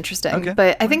most interesting. Okay.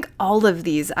 But I think all of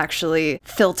these actually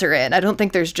filter in. I don't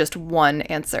think there's just one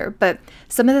answer. But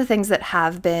some of the things that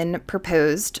have been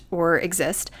proposed or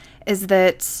exist is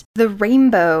that the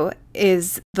rainbow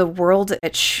is the world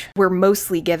which we're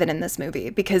mostly given in this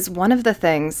movie, because one of the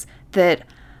things that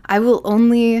I will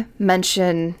only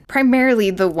mention primarily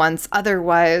the once,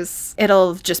 otherwise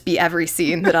it'll just be every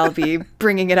scene that I'll be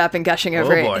bringing it up and gushing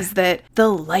over it, is that the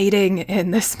lighting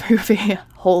in this movie,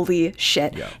 holy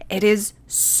shit. Yeah. It is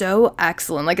so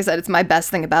excellent. Like I said, it's my best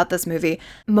thing about this movie.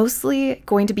 Mostly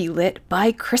going to be lit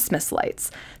by Christmas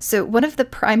lights. So one of the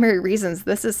primary reasons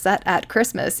this is set at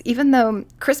Christmas, even though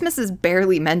Christmas is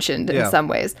barely mentioned in some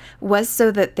ways, was so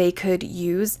that they could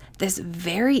use this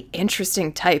very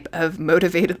interesting type of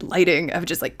motivated lighting of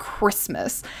just like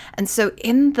Christmas. And so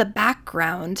in the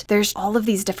background, there's all of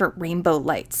these different rainbow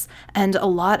lights. And a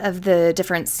lot of the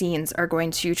different scenes are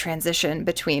going to transition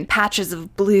between patches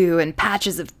of blue and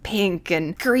patches of pink and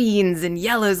greens and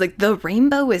yellows. Like the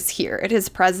rainbow is here. It is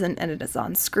present and it is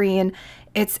on screen.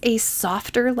 It's a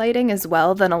softer lighting as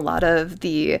well than a lot of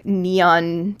the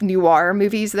neon noir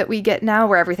movies that we get now,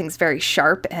 where everything's very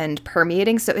sharp and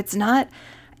permeating. So it's not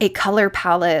a color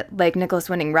palette like Nicholas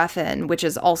Winding Refn, which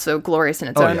is also glorious in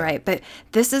its own right. But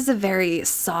this is a very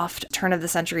soft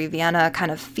turn-of-the-century Vienna kind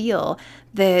of feel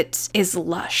that is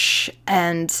lush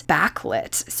and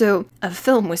backlit. So a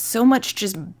film with so much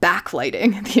just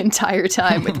backlighting the entire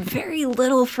time with very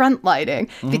little front lighting,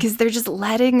 because they're just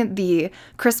letting the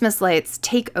Christmas lights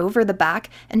take over the back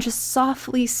and just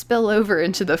softly spill over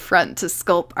into the front to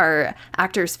sculpt our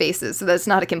actors' faces so that it's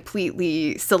not a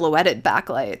completely silhouetted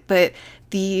backlight. But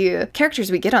the characters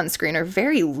we get on screen are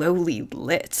very lowly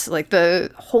lit. Like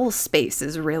the whole space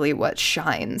is really what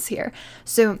shines here.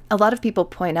 So a lot of people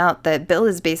point out that Bill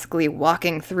is basically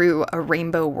walking through a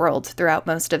rainbow world throughout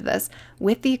most of this,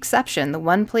 with the exception, the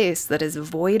one place that is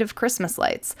void of Christmas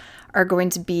lights are going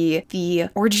to be the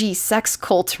orgy sex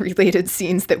cult related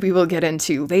scenes that we will get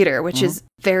into later, which is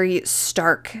very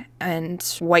stark and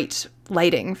white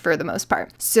lighting for the most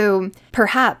part. So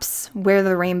perhaps where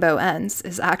the rainbow ends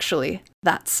is actually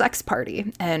that sex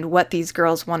party. And what these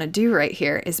girls want to do right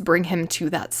here is bring him to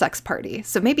that sex party.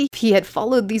 So maybe if he had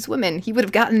followed these women, he would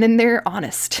have gotten in there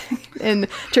honest in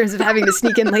terms of having to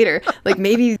sneak in later. Like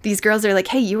maybe these girls are like,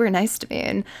 hey, you were nice to me,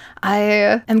 and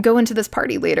I am going to this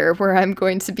party later where I'm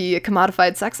going to be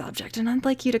commodified sex object, and I'd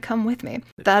like you to come with me.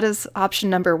 That is option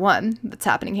number 1 that's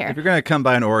happening here. If you're going to come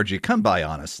by an orgy, come by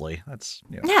honestly. That's,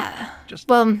 yeah.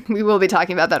 Well, we will be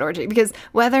talking about that orgy, because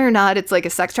whether or not it's like a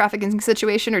sex trafficking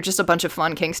situation or just a bunch of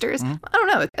fun kinksters, I don't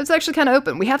know. It's actually kind of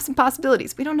open. We have some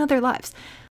possibilities. We don't know their lives.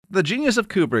 The genius of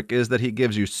Kubrick is that he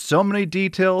gives you so many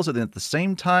details and at the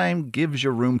same time gives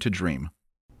you room to dream.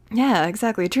 Yeah,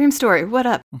 exactly. Dream story. What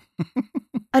up?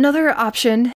 Another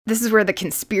option, this is where the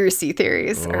conspiracy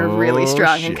theories are really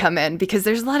strong and come in, because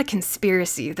there's a lot of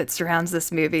conspiracy that surrounds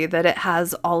this movie, that it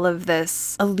has all of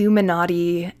this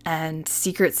Illuminati and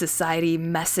secret society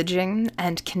messaging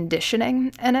and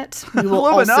conditioning in it. We will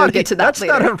also get to that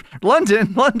later.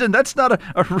 London, that's not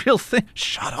a real thing.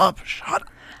 Shut up.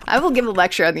 I will give a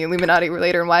lecture on the Illuminati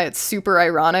later and why it's super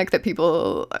ironic that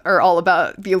people are all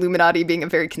about the Illuminati being a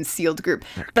very concealed group.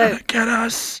 They're gonna get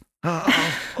us.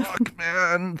 Oh, fuck,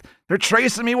 man. They're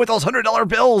tracing me with those $100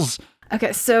 bills.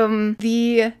 Okay, so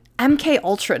the MK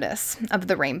Ultra-ness of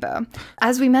the rainbow.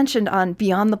 As we mentioned on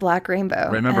Beyond the Black Rainbow.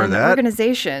 Remember that? An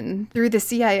organization through the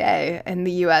CIA in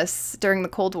the U.S. during the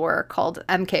Cold War called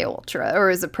MK Ultra, or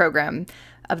is a program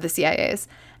of the CIA's.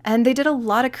 And they did a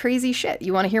lot of crazy shit.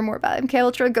 You want to hear more about MK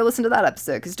Ultra? Go listen to that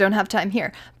episode, because don't have time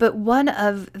here. But one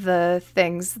of the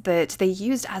things that they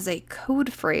used as a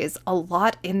code phrase a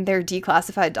lot in their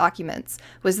declassified documents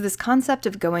was this concept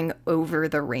of going over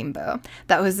the rainbow.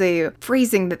 That was a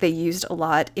phrasing that they used a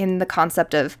lot in the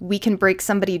concept of, we can break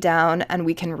somebody down and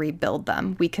we can rebuild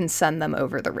them. We can send them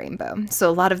over the rainbow. So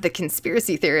a lot of the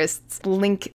conspiracy theorists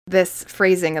link this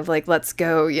phrasing of like, let's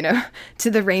go, to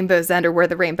the rainbow's end, or where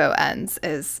the rainbow ends,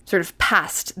 is sort of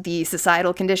past the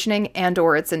societal conditioning, and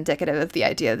or it's indicative of the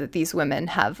idea that these women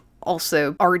have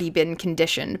also already been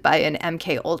conditioned by an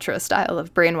MK Ultra style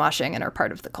of brainwashing and are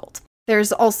part of the cult.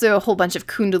 There's also a whole bunch of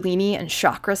Kundalini and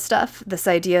chakra stuff. This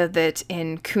idea that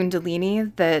in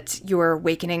Kundalini, that you're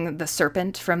awakening the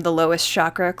serpent from the lowest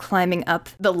chakra, climbing up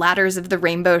the ladders of the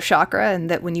rainbow chakra, and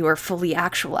that when you are fully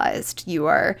actualized, you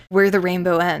are where the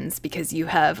rainbow ends because you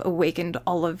have awakened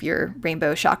all of your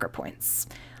rainbow chakra points.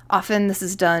 Often this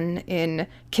is done in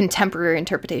contemporary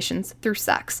interpretations through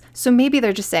sex. So maybe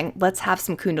they're just saying, let's have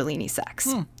some Kundalini sex.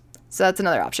 So that's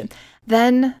another option.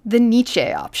 Then the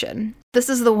Nietzsche option. This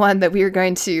is the one that we are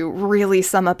going to really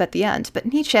sum up at the end. But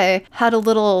Nietzsche had a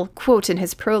little quote in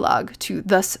his prologue to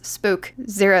Thus Spoke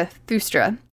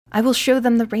Zarathustra. I will show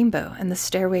them the rainbow and the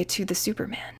stairway to the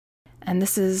Superman. And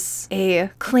this is a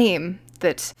claim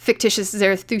that fictitious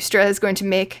Zarathustra is going to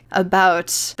make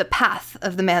about the path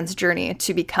of the man's journey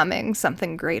to becoming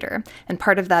something greater. And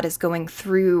part of that is going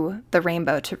through the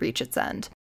rainbow to reach its end.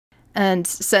 And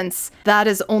since that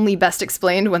is only best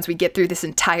explained once we get through this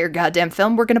entire goddamn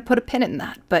film, we're going to put a pin in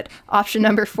that. But option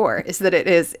number 4 is that it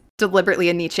is deliberately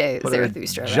a Nietzsche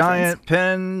Zarathustra reference. Giant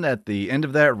pin at the end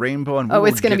of that rainbow. And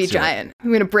it's going to be giant. I'm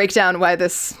going to break down why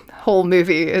this whole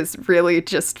movie is really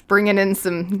just bringing in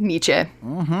some Nietzsche.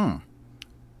 Mm-hmm.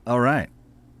 All right.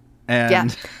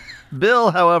 And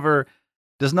Bill, however,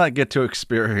 does not get to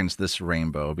experience this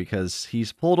rainbow because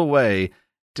he's pulled away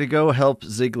to go help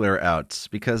Ziegler out,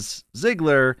 because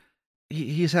Ziegler,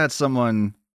 he's had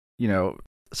someone,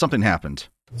 something happened.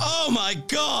 Oh my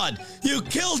God! You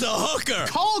killed a hooker!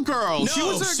 Call girls!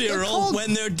 No, Cyril,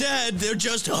 when they're dead, they're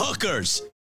just hookers.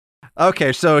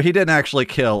 Okay, so he didn't actually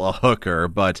kill a hooker,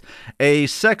 but a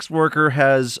sex worker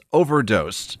has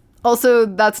overdosed. Also,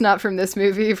 that's not from this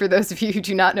movie. For those of you who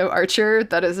do not know Archer,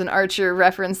 that is an Archer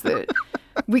reference that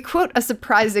we quote a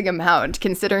surprising amount,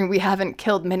 considering we haven't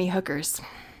killed many hookers.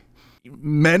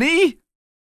 Many?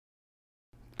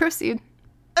 Proceed.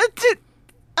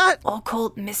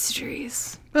 Occult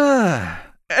mysteries.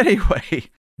 Anyway,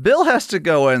 Bill has to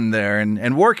go in there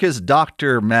and work his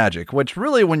doctor magic, which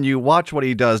really, when you watch what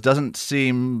he does, doesn't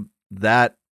seem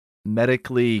that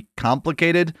medically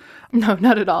complicated. No,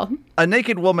 not at all. A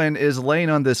naked woman is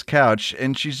laying on this couch,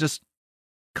 and she's just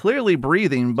clearly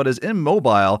breathing, but is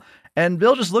immobile. And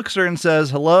Bill just looks at her and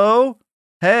says, hello?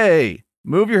 Hey,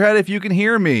 move your head if you can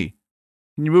hear me.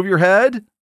 Can you move your head?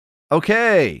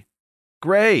 Okay,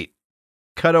 great.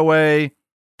 Cut away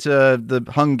to the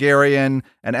Hungarian,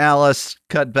 and Alice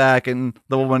cut back, and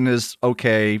the woman is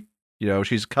okay.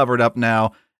 She's covered up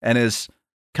now and is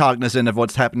cognizant of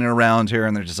what's happening around here.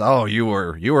 And they're just, oh, you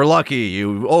were lucky.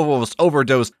 You almost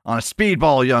overdosed on a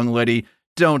speedball, young lady.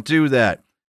 Don't do that.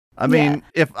 I mean,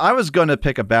 if I was going to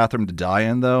pick a bathroom to die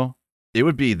in, though, it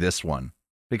would be this one.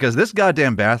 Because this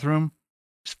goddamn bathroom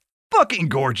is fucking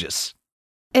gorgeous.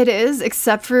 It is,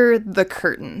 except for the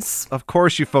curtains. Of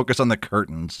course you focus on the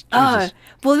curtains. Jesus.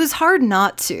 Well, it was hard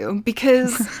not to,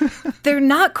 because they're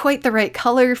not quite the right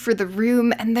color for the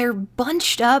room, and they're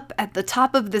bunched up at the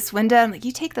top of this window. I'm like,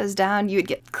 you take those down, you would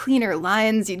get cleaner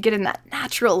lines, you'd get in that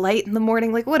natural light in the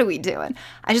morning. Like, what are we doing?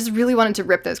 I just really wanted to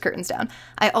rip those curtains down.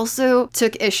 I also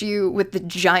took issue with the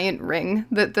giant ring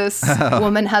that this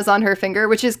woman has on her finger,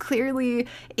 which is clearly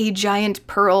a giant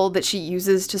pearl that she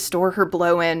uses to store her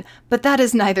blow in, but that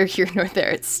is neither here nor there.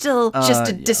 It's still just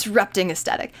a disrupting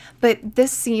aesthetic. But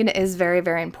this scene is very,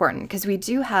 very important because we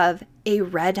do have a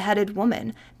red-headed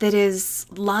woman that is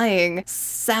lying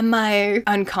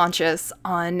semi-unconscious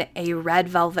on a red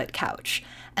velvet couch.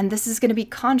 And this is going to be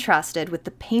contrasted with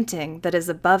the painting that is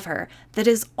above her that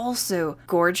is also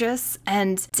gorgeous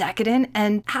and decadent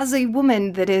and has a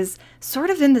woman that is sort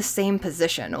of in the same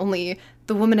position, only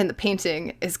the woman in the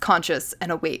painting is conscious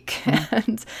and awake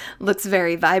and looks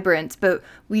very vibrant. But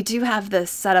we do have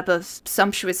this setup of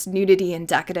sumptuous nudity and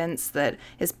decadence that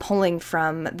is pulling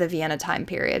from the Vienna time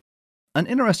period. An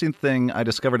interesting thing I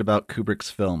discovered about Kubrick's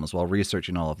films while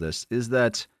researching all of this is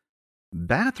that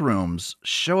bathrooms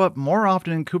show up more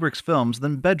often in Kubrick's films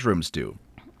than bedrooms do.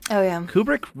 Oh, yeah.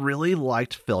 Kubrick really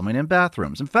liked filming in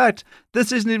bathrooms. In fact,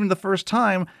 this isn't even the first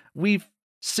time we've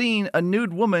seen a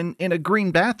nude woman in a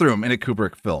green bathroom in a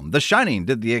Kubrick film. The Shining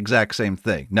did the exact same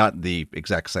thing. Not the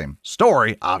exact same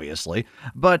story, obviously,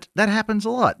 but that happens a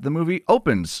lot. The movie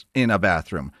opens in a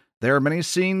bathroom. There are many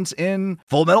scenes in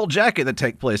Full Metal Jacket that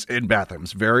take place in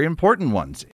bathrooms, very important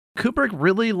ones. Kubrick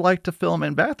really liked to film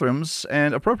in bathrooms,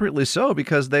 and appropriately so,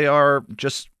 because they are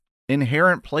just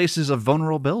inherent places of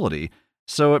vulnerability.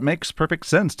 So it makes perfect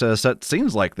sense to set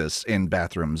scenes like this in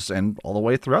bathrooms, and all the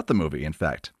way throughout the movie, in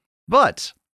fact.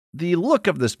 But the look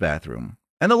of this bathroom,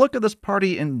 and the look of this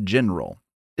party in general,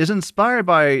 is inspired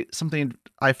by something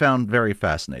I found very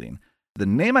fascinating. The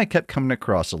name I kept coming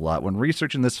across a lot when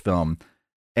researching this film,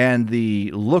 and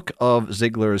the look of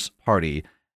Ziegler's party,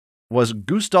 was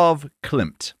Gustav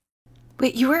Klimt.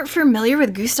 Wait, you weren't familiar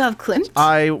with Gustav Klimt?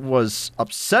 I was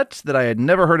upset that I had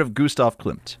never heard of Gustav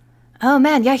Klimt. Oh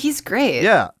man, yeah, he's great.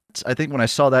 Yeah. I think when I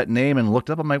saw that name and looked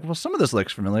up, I'm like, well, some of this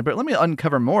looks familiar, but let me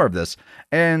uncover more of this.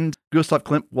 And Gustav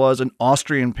Klimt was an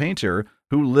Austrian painter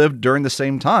who lived during the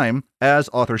same time as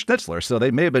Arthur Schnitzler, so they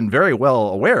may have been very well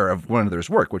aware of one another's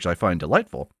work, which I find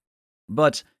delightful.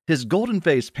 But his Golden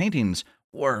Face paintings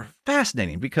were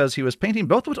fascinating because he was painting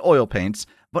both with oil paints,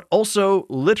 but also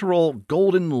literal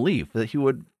golden leaf that he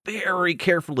would very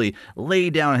carefully lay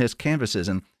down on his canvases,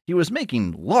 and he was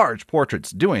making large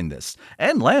portraits doing this,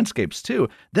 and landscapes too,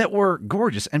 that were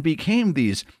gorgeous and became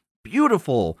these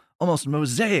beautiful, almost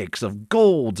mosaics of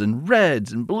golds and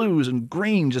reds and blues and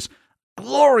greens, just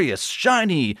glorious,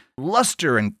 shiny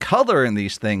luster and color in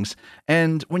these things.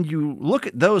 And when you look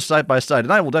at those side by side,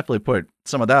 and I will definitely put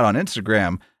some of that on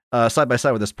Instagram, side by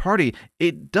side with this party,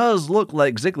 it does look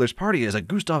like Ziegler's party is a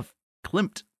Gustav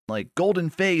Klimt, like Golden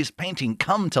Phase painting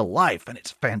come to life, and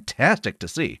it's fantastic to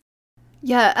see.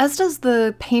 Yeah, as does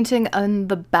the painting in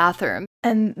the bathroom.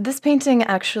 And this painting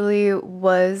actually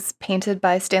was painted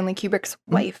by Stanley Kubrick's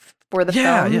wife for the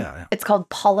film. Yeah. It's called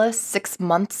Paula 6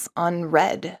 Months on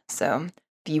Red. So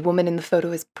the woman in the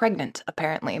photo is pregnant,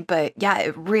 apparently. But yeah,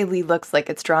 it really looks like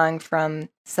it's drawing from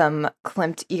some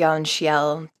Klimt, Egon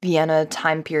Schiele, Vienna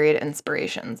time period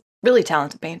inspirations. Really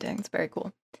talented painting. It's very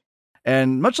cool.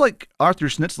 And much like Arthur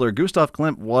Schnitzler, Gustav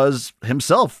Klimt was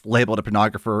himself labeled a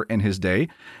pornographer in his day.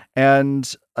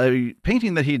 And a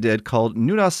painting that he did called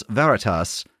Nudus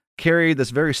Veritas carried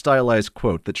this very stylized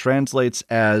quote that translates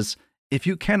as, "If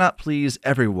you cannot please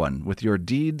everyone with your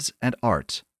deeds and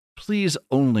art, please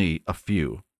only a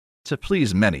few. To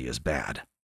please many is bad."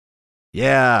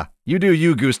 Yeah, you do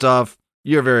you, Gustav.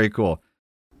 You're very cool.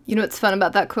 You know what's fun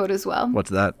about that quote as well? What's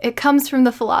that? It comes from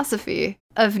the philosophy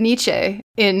of Nietzsche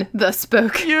in Thus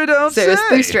Spoke You don't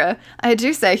Zarathustra. I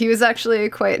do say he was actually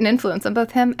quite an influence on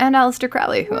both him and Aleister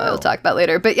Crowley, who I'll talk about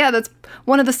later. But yeah, that's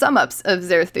one of the sum-ups of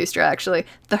Zarathustra, actually.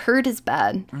 The herd is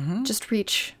bad. Just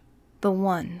reach the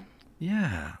one.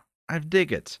 Yeah, I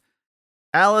dig it.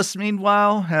 Alice,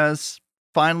 meanwhile, has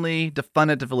finally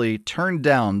definitively turned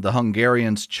down the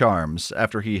Hungarian's charms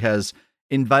after he has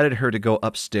invited her to go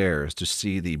upstairs to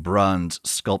see the bronze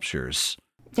sculptures.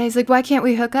 Yeah, he's like, why can't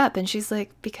we hook up? And she's like,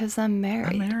 because I'm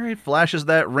married. I'm married. Flashes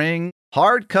that ring.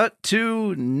 Hard cut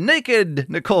to naked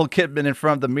Nicole Kidman in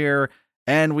front of the mirror.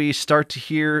 And we start to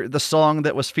hear the song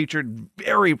that was featured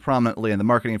very prominently in the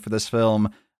marketing for this film,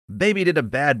 Baby Did a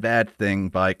Bad, Bad Thing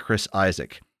by Chris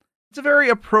Isaak. It's a very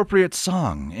appropriate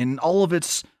song in all of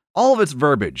its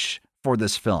verbiage for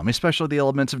this film, especially the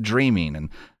elements of dreaming and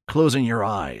closing your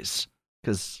eyes.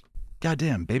 Because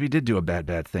goddamn, baby did do a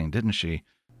bad thing, didn't she?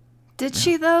 Did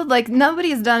she, though? Like,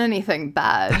 nobody's done anything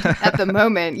bad at the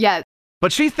moment yet.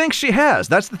 But she thinks she has.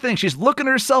 That's the thing. She's looking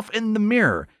at herself in the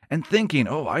mirror and thinking,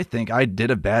 oh, I think I did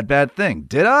a bad thing.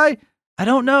 Did I? I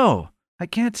don't know. I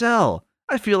can't tell.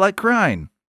 I feel like crying.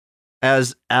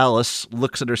 As Alice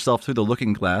looks at herself through the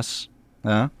looking glass.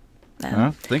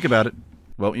 Think about it,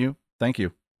 won't you? Thank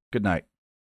you. Good night.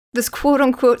 This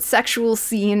quote-unquote sexual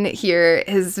scene here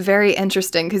is very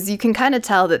interesting because you can kind of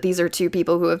tell that these are two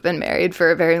people who have been married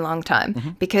for a very long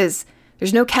time because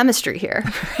there's no chemistry here.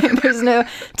 There's no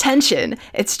tension.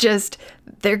 It's just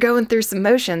they're going through some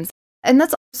motions. And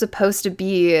that's supposed to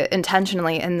be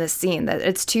intentionally in this scene, that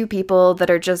it's two people that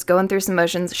are just going through some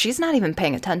motions. She's not even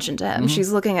paying attention to him.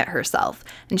 She's looking at herself,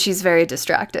 and she's very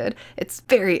distracted. It's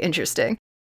very interesting.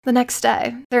 The next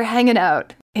day, they're hanging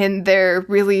out in their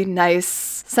really nice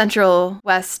Central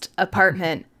West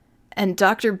apartment, and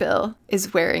Dr. Bill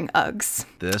is wearing Uggs.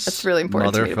 That's really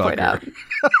important to me to point out.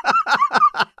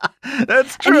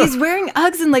 That's true. And he's wearing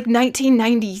Uggs in like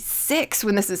 1996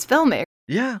 when this is filming.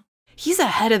 Yeah. He's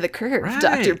ahead of the curve, Right.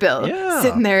 Dr. Bill,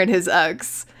 sitting there in his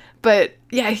Uggs. But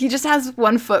yeah, he just has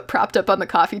one foot propped up on the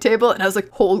coffee table, and I was like,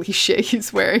 holy shit,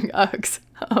 he's wearing Uggs.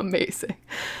 Amazing.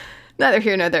 Neither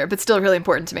here nor there, but still really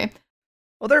important to me.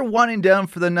 Well, they're winding down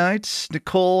for the night.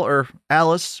 Nicole, or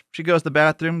Alice, she goes to the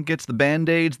bathroom, gets the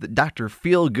Band-Aids that Dr.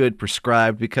 Feelgood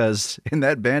prescribed, because in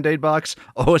that Band-Aid box,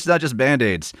 it's not just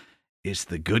Band-Aids. It's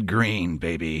the good green,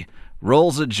 baby.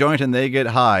 Rolls a joint and they get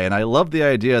high. And I love the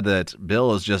idea that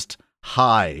Bill is just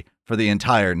high for the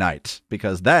entire night,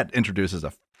 because that introduces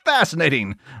a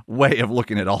fascinating way of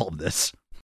looking at all of this.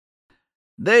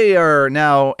 They are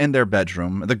now in their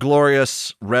bedroom. The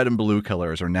glorious red and blue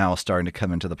colors are now starting to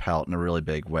come into the palette in a really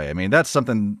big way. I mean, that's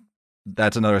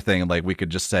another thing, like, we could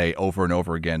just say over and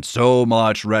over again, so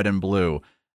much red and blue.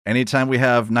 Anytime we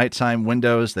have nighttime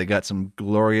windows, they got some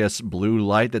glorious blue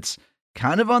light that's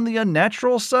kind of on the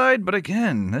unnatural side, but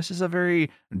again, this is a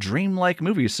very dreamlike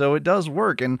movie, so it does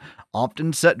work, and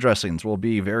often set dressings will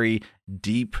be very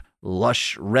deep,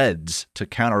 lush reds to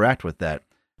counteract with that.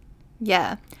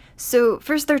 Yeah. So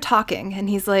first they're talking, and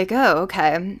he's like, oh,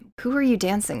 okay, who are you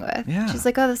dancing with? Yeah. She's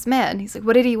like, oh, this man. He's like,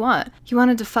 what did he want? He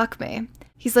wanted to fuck me.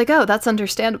 He's like, oh, that's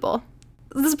understandable.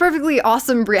 This is a perfectly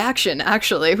awesome reaction,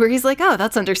 actually, where he's like, oh,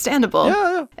 that's understandable.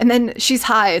 Yeah. And then she's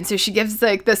high, and so she gives,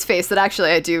 like, this face that actually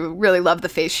I do really love the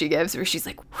face she gives, where she's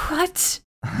like, what?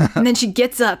 And then she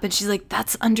gets up, and she's like,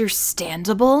 that's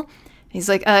understandable? He's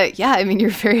like, yeah, I mean, you're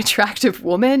a very attractive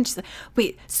woman. She's like,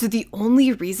 wait, so the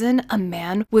only reason a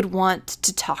man would want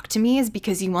to talk to me is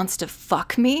because he wants to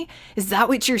fuck me? Is that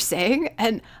what you're saying?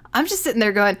 And I'm just sitting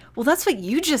there going, well, that's what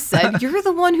you just said. You're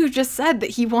the one who just said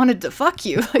that he wanted to fuck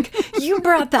you. Like, you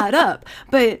brought that up.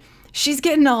 But she's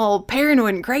getting all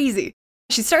paranoid and crazy.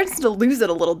 She starts to lose it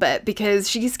a little bit because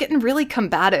she's getting really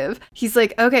combative. He's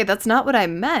like, okay, that's not what I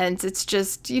meant. It's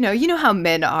just, you know how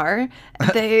men are.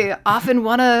 They often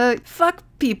want to fuck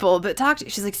people, but talk to you.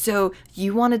 She's like, so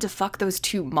you wanted to fuck those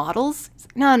two models? He's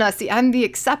like, no, see, I'm the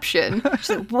exception. She's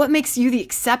like, what makes you the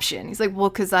exception? He's like, well,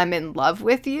 because I'm in love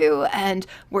with you and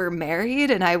we're married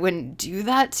and I wouldn't do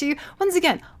that to you. Once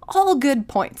again, all good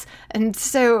points. And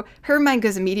so her mind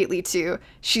goes immediately to,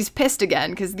 she's pissed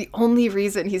again because the only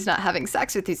reason he's not having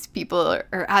sex with these people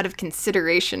are out of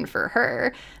consideration for her.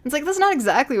 And it's like, that's not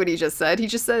exactly what he just said. He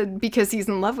just said because he's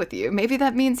in love with you. Maybe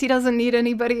that means he doesn't need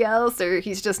anybody else, or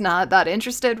he's just not that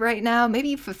interested right now. Maybe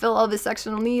you fulfill all of his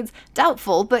sexual needs.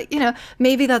 Doubtful, but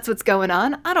maybe that's what's going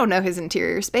on. I don't know his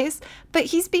interior space, but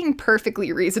he's being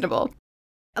perfectly reasonable.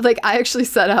 Like, I actually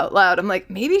said out loud, I'm like,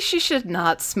 maybe she should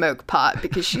not smoke pot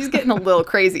because she's getting a little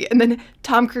crazy. And then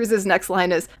Tom Cruise's next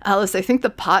line is, Alice, I think the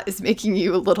pot is making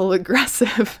you a little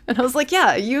aggressive. And I was like,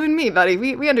 yeah, you and me, buddy,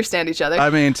 we understand each other. I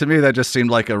mean, to me, that just seemed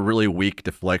like a really weak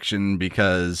deflection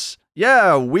because,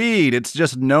 yeah, weed, it's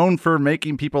just known for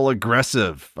making people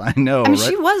aggressive. I know, I mean, right?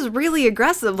 she was really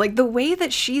aggressive. Like, the way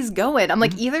that she's going, I'm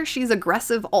like, either she's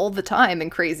aggressive all the time and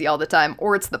crazy all the time,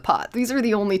 or it's the pot. These are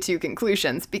the only two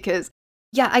conclusions because,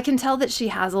 yeah, I can tell that she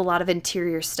has a lot of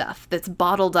interior stuff that's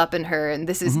bottled up in her, and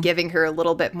this is giving her a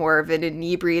little bit more of an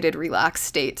inebriated, relaxed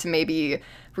state to maybe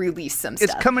release some stuff.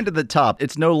 It's coming to the top.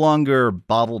 It's no longer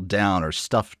bottled down or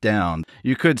stuffed down.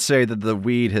 You could say that the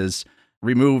weed has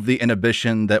removed the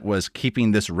inhibition that was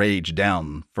keeping this rage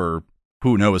down for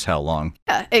who knows how long.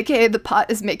 Yeah, aka the pot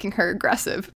is making her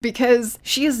aggressive because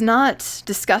she is not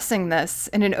discussing this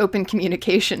in an open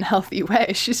communication, healthy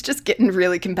way. She's just getting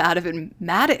really combative and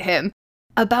mad at him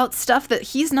about stuff that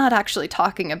he's not actually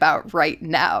talking about right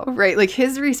now, right? Like,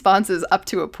 his responses up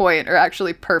to a point are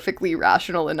actually perfectly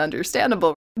rational and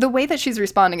understandable. The way that she's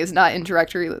responding is not in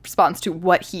direct response to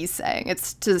what he's saying.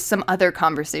 It's to some other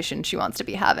conversation she wants to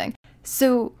be having.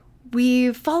 So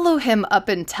we follow him up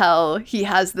until he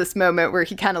has this moment where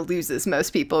he kind of loses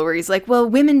most people, where he's like, well,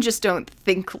 women just don't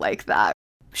think like that.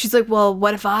 She's like, well,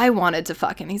 what if I wanted to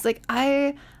fuck him? He's like,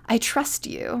 I trust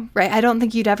you, right? I don't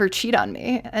think you'd ever cheat on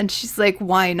me. And she's like,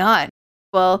 why not?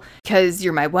 Well, because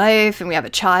you're my wife and we have a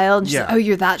child. And she's like, oh,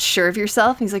 you're that sure of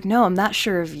yourself? And he's like, no, I'm not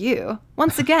sure of you.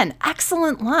 Once again,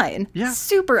 excellent line. Yeah.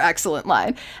 Super excellent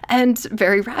line. And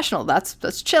very rational.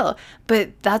 That's chill.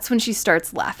 But that's when she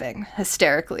starts laughing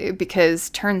hysterically, because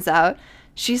turns out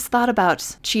she's thought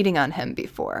about cheating on him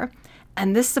before.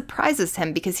 And this surprises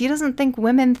him because he doesn't think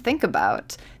women think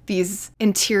about these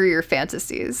interior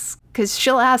fantasies. Because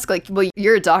she'll ask, like, well,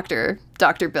 you're a doctor,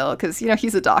 Dr. Bill, because,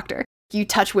 he's a doctor. You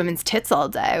touch women's tits all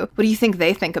day. What do you think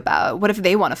they think about? What if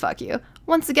they want to fuck you?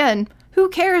 Once again, who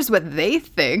cares what they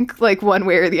think, like, one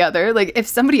way or the other? Like, if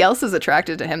somebody else is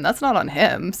attracted to him, that's not on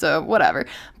him, so whatever.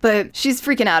 But she's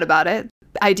freaking out about it,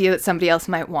 the idea that somebody else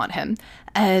might want him.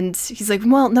 And he's like,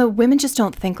 well, no, women just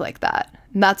don't think like that.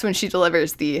 And that's when she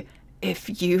delivers the,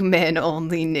 if you men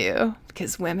only knew.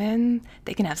 Because women,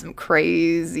 they can have some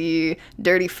crazy,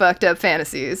 dirty, fucked up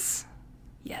fantasies.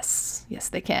 Yes,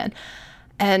 they can.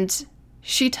 And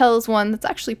she tells one that's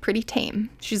actually pretty tame.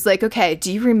 She's like, okay,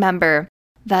 do you remember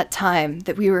that time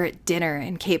that we were at dinner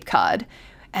in Cape Cod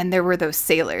and there were those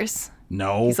sailors?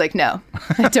 No. He's like, no,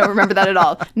 I don't remember that at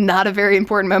all. Not a very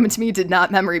important moment to me. Did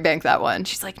not memory bank that one.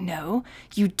 She's like, no,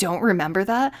 you don't remember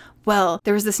that? Well,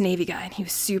 there was this Navy guy and he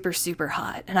was super, super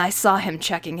hot. And I saw him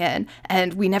checking in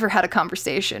and we never had a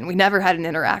conversation. We never had an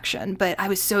interaction. But I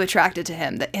was so attracted to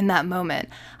him that in that moment,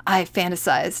 I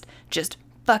fantasized just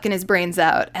fucking his brains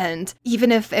out. And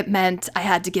even if it meant I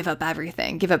had to give up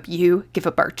everything, give up you, give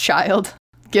up our child,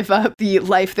 give up the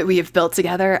life that we have built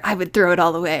together, I would throw it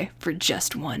all away for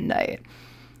just one night.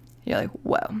 You're like,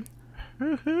 whoa.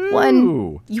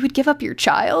 One, you would give up your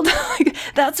child? Like,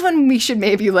 that's when we should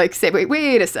maybe say,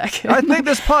 wait a second. I think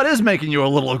this pot is making you a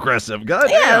little aggressive. Goddamn.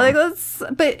 Yeah,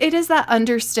 but it is that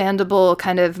understandable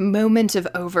kind of moment of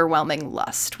overwhelming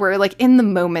lust where in the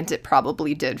moment it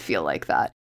probably did feel like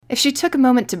that. If she took a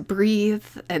moment to breathe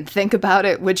and think about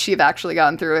it, would she have actually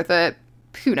gone through with it?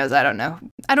 Who knows? I don't know.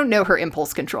 I don't know her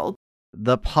impulse control.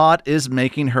 The pot is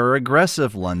making her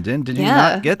aggressive, London. Did you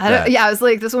not get that? I was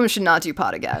like, this woman should not do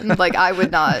pot again. I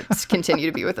would not continue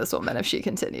to be with this woman if she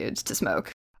continued to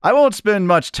smoke. I won't spend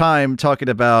much time talking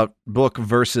about book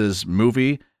versus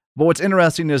movie, but what's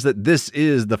interesting is that this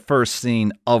is the first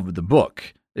scene of the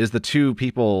book, is the two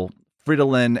people,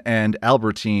 Fridolin and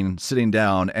Albertine, sitting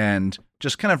down and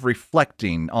just kind of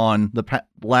reflecting on the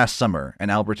last summer.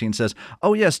 And Albertine says,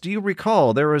 oh yes, do you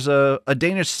recall there was a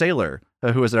Danish sailor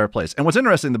who was at our place? And what's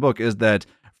interesting in the book is that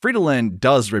Fridolin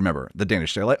does remember the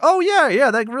Danish sailor. Oh yeah,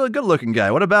 that really good looking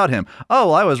guy. What about him?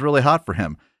 Oh, I was really hot for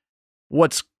him.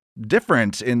 What's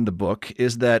different in the book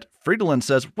is that Fridolin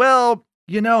says, well,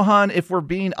 hon, if we're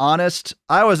being honest,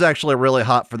 I was actually really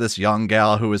hot for this young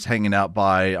gal who was hanging out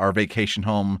by our vacation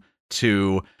home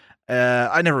too.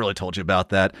 I never really told you about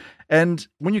that. And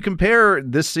when you compare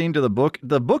this scene to the book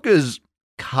is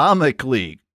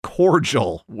comically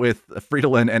cordial with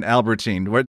Fridolin and Albertine,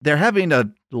 where they're having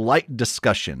a light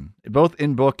discussion, both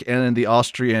in book and in the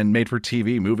Austrian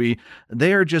made-for-TV movie.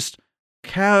 They are just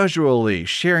casually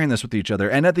sharing this with each other.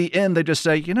 And at the end, they just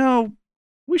say,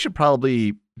 we should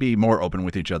probably be more open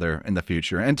with each other in the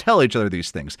future and tell each other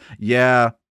these things.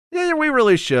 Yeah, we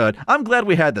really should. I'm glad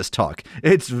we had this talk.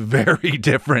 It's very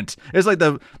different. It's like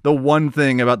the one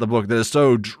thing about the book that is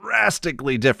so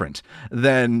drastically different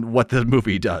than what the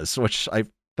movie does, which I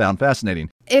found fascinating.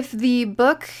 If the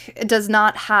book does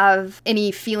not have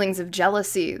any feelings of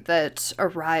jealousy that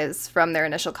arise from their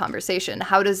initial conversation,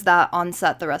 how does that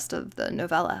onset the rest of the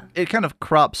novella? It kind of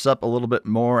crops up a little bit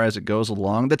more as it goes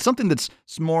along. That's something that's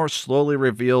more slowly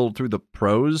revealed through the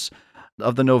prose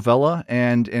of the novella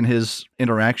and in his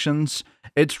interactions.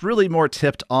 It's really more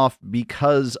tipped off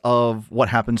because of what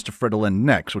happens to Fridolin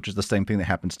next, which is the same thing that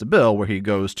happens to Bill, where he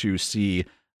goes to see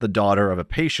the daughter of a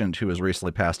patient who has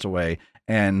recently passed away,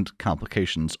 and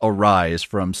complications arise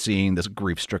from seeing this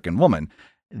grief-stricken woman.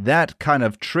 That kind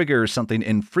of triggers something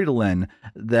in Fridolin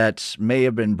that may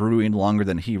have been brewing longer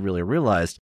than he really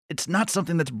realized. It's not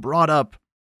something that's brought up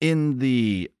in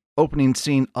the opening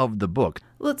scene of the book.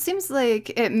 Well, it seems like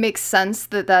it makes sense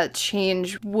that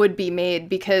change would be made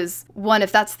because, one,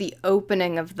 if that's the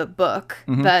opening of the book,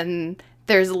 then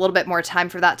there's a little bit more time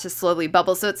for that to slowly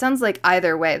bubble. So it sounds like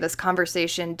either way, this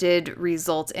conversation did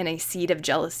result in a seed of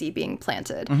jealousy being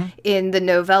planted. In the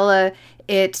novella,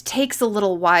 it takes a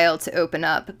little while to open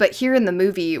up, but here in the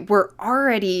movie, we're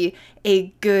already a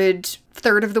good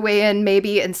third of the way in,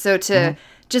 maybe. And so to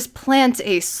just plant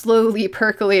a slowly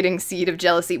percolating seed of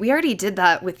jealousy. We already did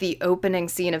that with the opening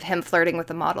scene of him flirting with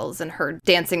the models and her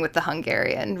dancing with the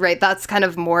Hungarian, right? That's kind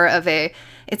of more of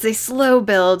it's a slow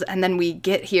build, and then we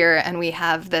get here and we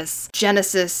have this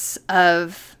genesis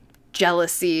of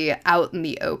jealousy out in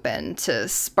the open to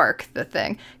spark the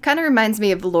thing. Kind of reminds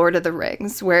me of Lord of the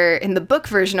Rings, where in the book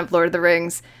version of Lord of the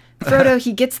Rings, Frodo,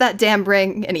 he gets that damn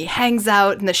ring and he hangs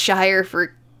out in the Shire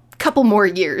for couple more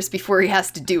years before he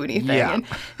has to do anything. Yeah. And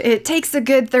it takes a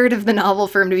good third of the novel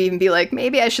for him to even be like,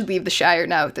 maybe I should leave the Shire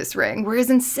now with this ring.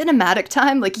 Whereas in cinematic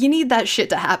time, like, you need that shit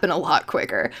to happen a lot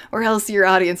quicker, or else your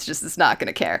audience just is not going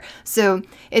to care. So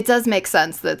it does make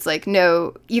sense that it's like,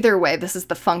 no, either way, this is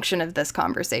the function of this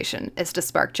conversation, is to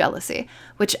spark jealousy,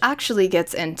 which actually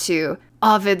gets into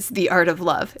Ovid's The Art of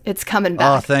Love. It's coming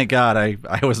back. Oh, thank God.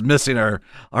 I was missing our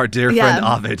dear friend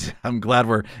Ovid. I'm glad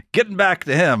we're getting back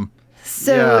to him.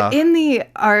 So in the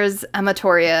Ars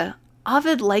Amatoria,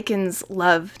 Ovid likens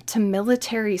love to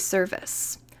military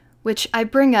service, which I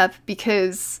bring up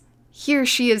because here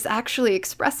she is actually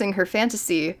expressing her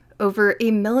fantasy over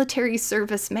a military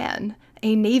service man,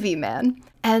 a Navy man.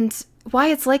 And why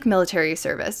it's like military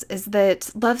service is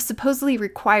that love supposedly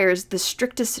requires the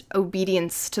strictest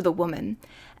obedience to the woman.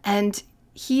 And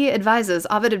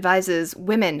Ovid advises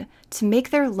women to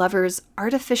make their lovers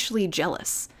artificially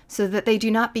jealous, so that they do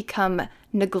not become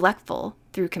neglectful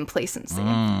through complacency.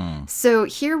 So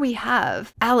here we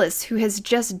have Alice, who has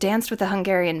just danced with a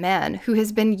Hungarian man, who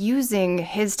has been using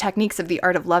his techniques of the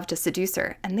art of love to seduce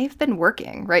her, and they've been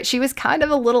working, right? She was kind of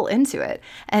a little into it.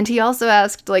 And he also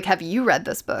asked, like, have you read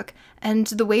this book? And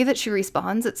the way that she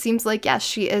responds, it seems like, yes,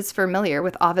 she is familiar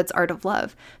with Ovid's Art of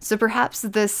Love. So perhaps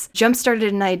this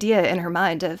jump-started an idea in her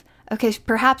mind of, okay,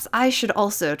 perhaps I should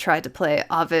also try to play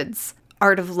Ovid's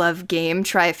Art of Love game,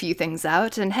 try a few things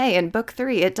out. And hey, in book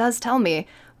 3, it does tell me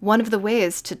one of the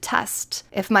ways to test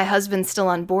if my husband's still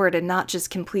on board and not just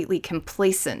completely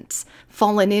complacent,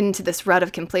 fallen into this rut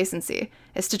of complacency,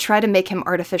 is to try to make him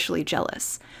artificially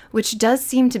jealous, which does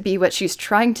seem to be what she's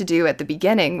trying to do at the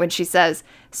beginning when she says,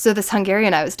 so this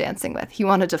Hungarian I was dancing with, he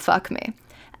wanted to fuck me.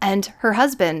 And her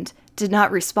husband did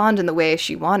not respond in the way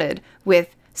she wanted,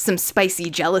 with some spicy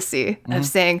jealousy of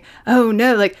saying, oh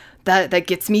no, like, that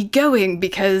gets me going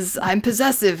because I'm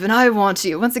possessive and I want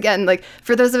you. Once again, like,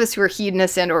 for those of us who are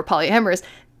hedonists and or polyamorous,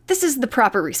 this is the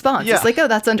proper response. Yeah. It's like, oh,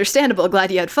 that's understandable.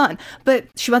 Glad you had fun. But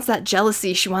she wants that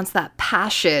jealousy. She wants that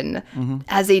passion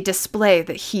as a display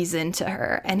that he's into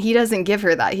her. And he doesn't give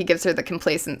her that. He gives her the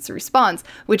complacent response,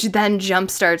 which then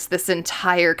jumpstarts this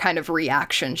entire kind of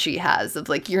reaction she has of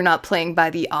like, you're not playing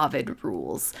by the Ovid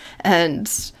rules.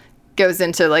 And goes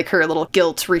into like her little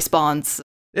guilt response.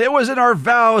 It was in our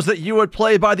vows that you would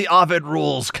play by the Ovid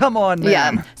rules. Come on,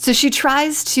 man. Yeah. So she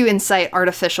tries to incite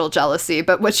artificial jealousy,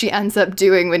 but what she ends up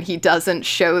doing when he doesn't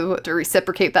show to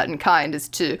reciprocate that in kind is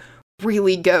to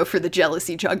really go for the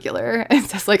jealousy jugular. And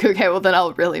it's just like, okay, well then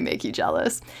I'll really make you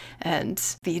jealous. And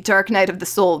the dark night of the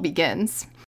soul begins.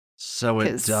 So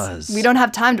it does. We don't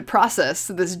have time to process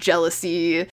this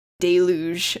jealousy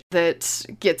deluge that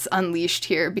gets unleashed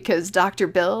here because Dr.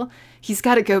 Bill, he's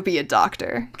got to go be a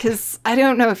doctor. Because I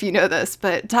don't know if you know this,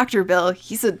 but Dr. Bill,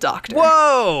 he's a doctor.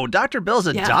 Whoa, Dr. Bill's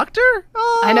a doctor?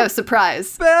 Oh, I know,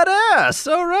 surprise. Badass.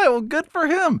 All right, well, good for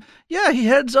him. Yeah, he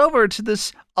heads over to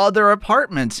this other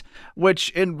apartment, which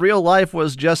in real life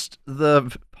was just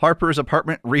the Harper's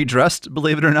apartment redressed,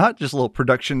 believe it or not. Just a little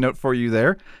production note for you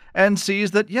there. And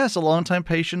sees that, yes, a longtime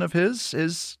patient of his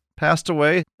is passed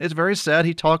away. It's very sad.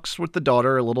 He talks with the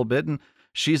daughter a little bit, and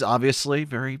she's obviously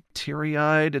very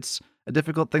teary-eyed. It's a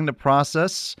difficult thing to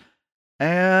process.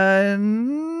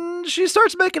 And she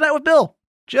starts making out with Bill.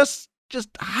 Just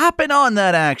hopping on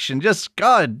that action. Just,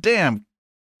 goddamn,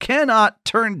 cannot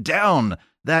turn down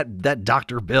that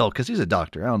Dr. Bill, because he's a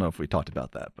doctor. I don't know if we talked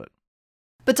about that, but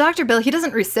Dr. Bill, he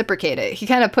doesn't reciprocate it. He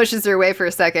kind of pushes her away for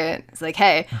a second. He's like,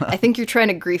 hey, I think you're trying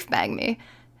to grief bang me.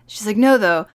 She's like, no,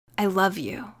 though. I love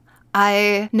you.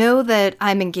 I know that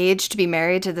I'm engaged to be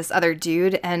married to this other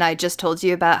dude, and I just told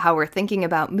you about how we're thinking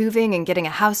about moving and getting a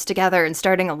house together and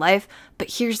starting a life,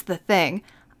 but here's the thing.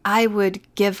 I would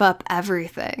give up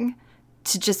everything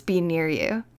to just be near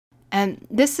you. And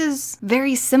this is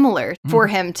very similar for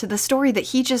him to the story that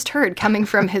he just heard coming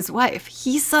from his wife.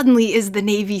 He suddenly is the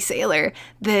Navy sailor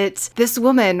that this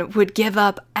woman would give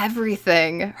up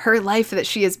everything, her life that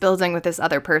she is building with this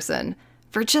other person,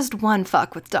 for just one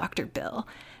fuck with Dr. Bill.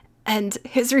 And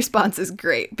his response is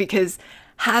great because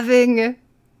having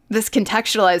this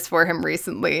contextualized for him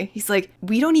recently, he's like,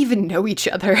 we don't even know each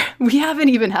other. We haven't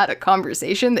even had a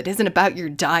conversation that isn't about your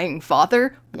dying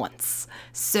father once.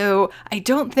 So I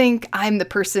don't think I'm the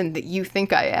person that you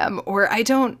think I am, or I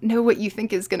don't know what you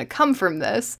think is going to come from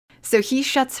this. So he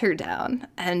shuts her down,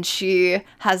 and she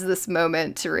has this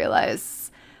moment to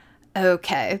realize,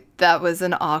 okay, that was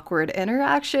an awkward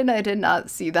interaction. I did not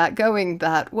see that going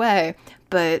that way.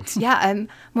 But yeah, I'm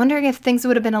wondering if things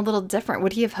would have been a little different.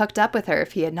 Would he have hooked up with her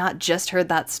if he had not just heard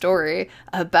that story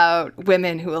about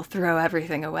women who will throw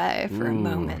everything away for a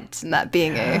moment, and that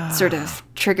being a sort of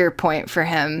trigger point for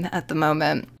him at the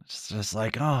moment? It's just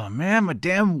like, oh man, my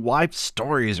damn wife's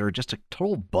stories are just a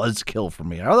total buzzkill for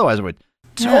me. Otherwise, I would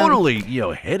totally,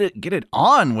 get it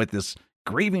on with this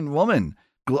grieving woman.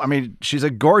 I mean, she's a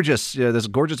gorgeous, this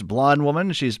gorgeous blonde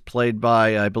woman. She's played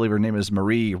by, I believe her name is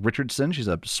Marie Richardson. She's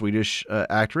a Swedish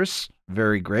actress.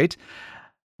 Very great.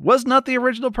 Was not the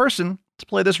original person to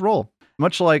play this role.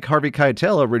 Much like Harvey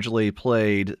Keitel originally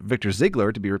played Victor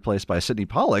Ziegler to be replaced by Sidney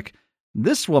Pollack,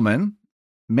 this woman,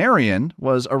 Marion,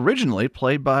 was originally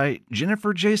played by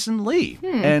Jennifer Jason Leigh.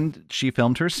 And she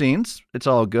filmed her scenes. It's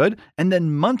all good. And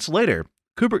then months later,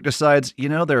 Kubrick decides,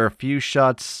 there are a few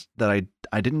shots that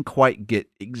I didn't quite get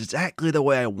exactly the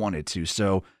way I wanted to,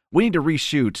 so we need to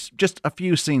reshoot just a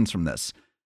few scenes from this.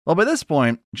 Well, by this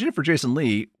point, Jennifer Jason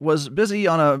Leigh was busy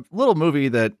on a little movie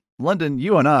that, London,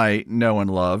 you and I know and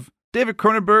love, David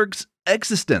Cronenberg's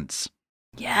Existence.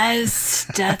 Yes,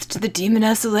 death to the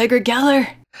demoness Allegra Geller.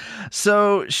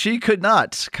 So she could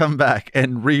not come back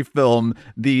and refilm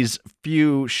these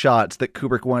few shots that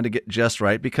Kubrick wanted to get just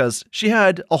right because she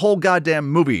had a whole goddamn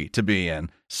movie to be in.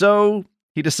 So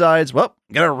he decides, well,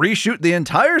 gotta reshoot the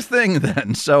entire thing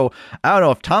then. So I don't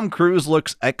know, if Tom Cruise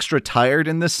looks extra tired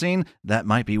in this scene, that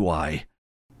might be why.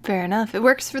 Fair enough. It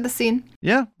works for the scene.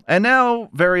 Yeah. And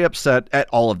now, very upset at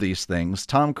all of these things,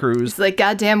 Tom Cruise. It's like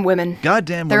goddamn women.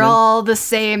 Goddamn women. They're all the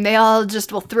same. They all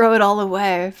just will throw it all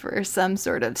away for some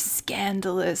sort of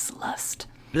scandalous lust.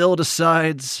 Bill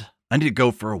decides, I need to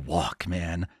go for a walk,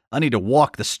 man. I need to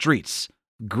walk the streets.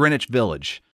 Greenwich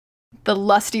Village. The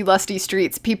lusty, lusty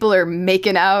streets. People are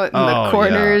making out in the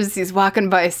corners. Yeah. He's walking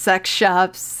by sex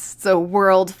shops. It's a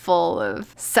world full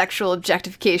of sexual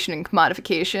objectification and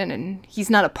commodification, and he's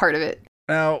not a part of it.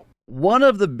 Now, one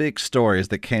of the big stories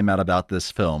that came out about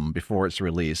this film before its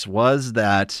release was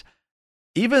that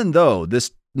even though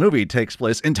this movie takes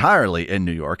place entirely in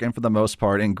New York, and for the most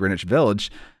part in Greenwich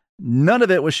Village, none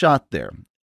of it was shot there.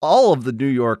 All of the New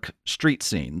York street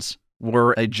scenes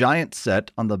were a giant set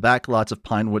on the back lots of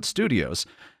Pinewood Studios.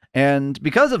 And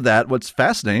because of that, what's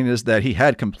fascinating is that he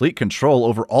had complete control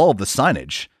over all of the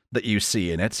signage that you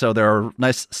see in it. So there are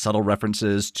nice subtle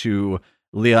references to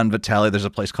Leon Vitali. There's a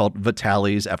place called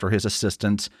Vitali's after his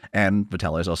assistant, and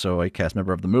Vitali is also a cast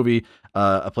member of the movie.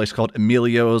 A place called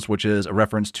Emilio's, which is a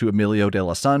reference to Emilio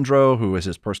D'Alessandro, who is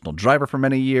his personal driver for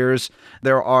many years.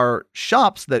 There are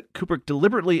shops that Kubrick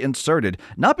deliberately inserted,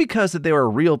 not because that they were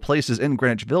real places in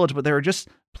Greenwich Village, but they were just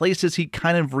places he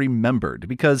kind of remembered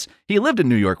because he lived in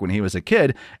New York when he was a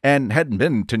kid and hadn't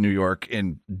been to New York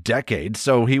in decades.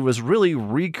 So he was really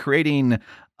recreating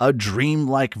a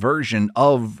dreamlike version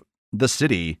of the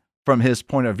city from his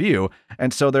point of view.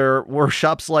 And so there were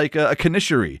shops like a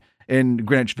Canishary in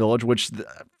Greenwich Village, which,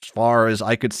 as far as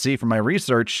I could see from my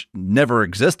research, never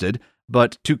existed.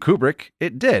 But to Kubrick,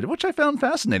 it did, which I found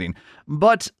fascinating.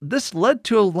 But this led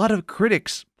to a lot of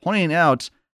critics pointing out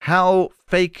how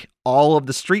fake all of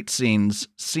the street scenes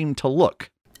seem to look.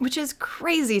 Which is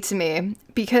crazy to me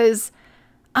because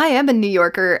I am a New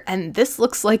Yorker and this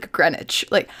looks like Greenwich.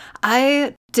 Like,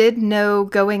 I did know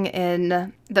going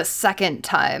in the second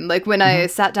time, like when I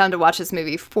sat down to watch this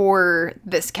movie for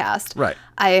this cast, right,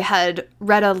 I had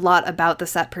read a lot about the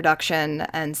set production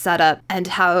and setup and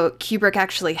how Kubrick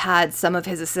actually had some of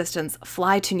his assistants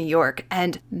fly to New York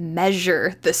and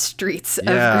measure the streets of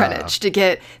Greenwich to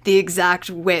get the exact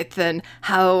width and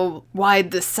how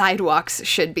wide the sidewalks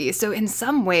should be. So in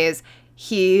some ways,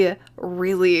 he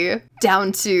really,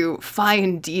 down to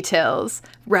fine details,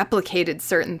 replicated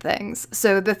certain things.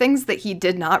 So the things that he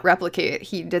did not replicate,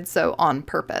 he did so on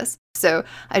purpose. So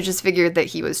I just figured that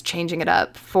he was changing it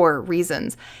up for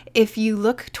reasons. If you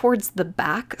look towards the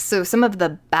back, so some of the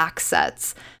back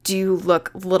sets do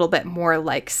look a little bit more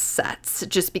like sets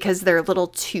just because they're a little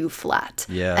too flat.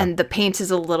 Yeah. And the paint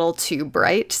is a little too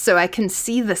bright. So I can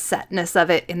see the setness of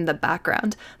it in the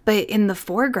background. But in the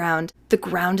foreground, the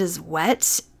ground is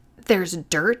wet. There's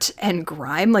dirt and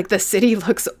grime. Like, the city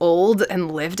looks old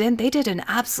and lived in. They did an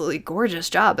absolutely gorgeous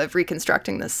job of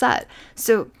reconstructing the set.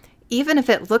 So even if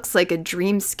it looks like a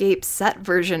dreamscape set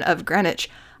version of Greenwich,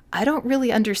 I don't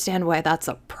really understand why that's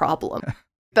a problem.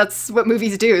 That's what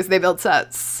movies do, is they build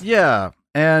sets. Yeah,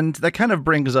 and that kind of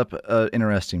brings up an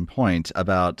interesting point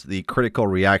about the critical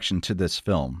reaction to this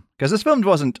film. Because this film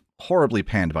wasn't horribly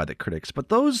panned by the critics, but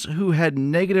those who had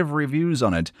negative reviews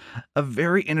on it, a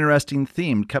very interesting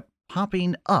theme kept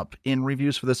popping up in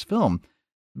reviews for this film.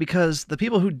 Because the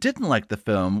people who didn't like the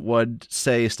film would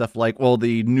say stuff like, well,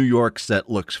 the New York set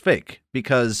looks fake,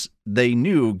 because they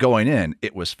knew going in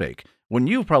it was fake. When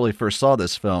you probably first saw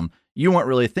this film, you weren't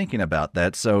really thinking about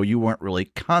that, so you weren't really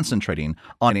concentrating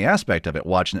on any aspect of it.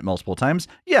 Watching it multiple times,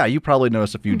 yeah, you probably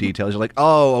noticed a few details. You're like,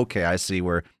 oh, okay, I see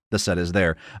where the set is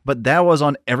there. But that was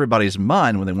on everybody's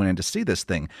mind when they went in to see this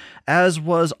thing, as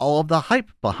was all of the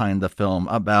hype behind the film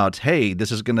about, hey,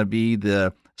 this is going to be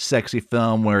the sexy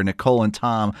film where Nicole and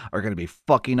Tom are going to be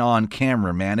fucking on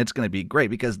camera, man. It's going to be great,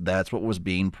 because that's what was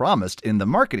being promised in the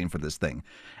marketing for this thing.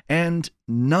 And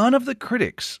none of the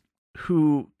critics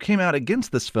who came out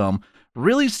against this film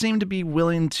really seemed to be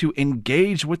willing to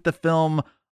engage with the film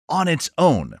on its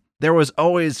own. There was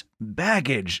always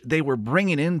baggage they were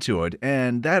bringing into it,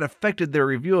 and that affected their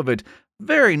review of it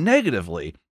very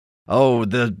negatively. Oh,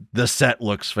 the set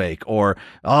looks fake, or,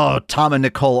 oh, Tom and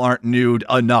Nicole aren't nude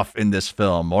enough in this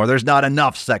film, or there's not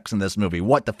enough sex in this movie.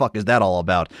 What the fuck is that all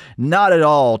about? Not at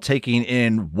all taking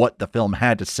in what the film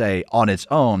had to say on its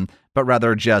own, but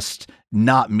rather just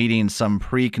not meeting some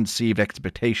preconceived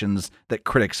expectations that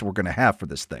critics were going to have for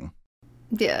this thing.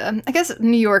 Yeah, I guess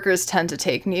New Yorkers tend to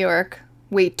take New York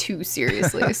way too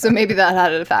seriously, so maybe that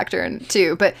had a factor in it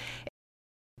too, but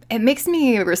it makes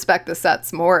me respect the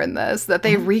sets more in this, that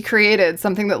they recreated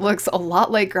something that looks a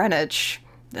lot like Greenwich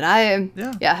that I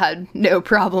had no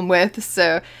problem with,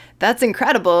 so that's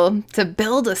incredible to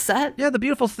build a set. Yeah, the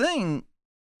beautiful thing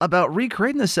about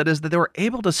recreating the set is that they were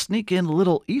able to sneak in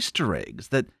little Easter eggs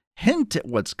that hint at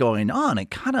what's going on and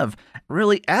kind of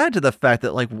really add to the fact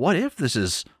that, like, what if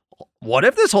this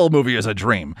whole movie is a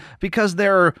dream? Because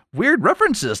there are weird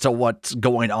references to what's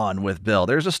going on with Bill.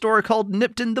 There's a story called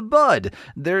Nipped in the Bud.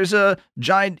 There's a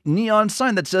giant neon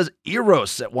sign that says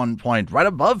Eros at one point right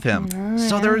above him.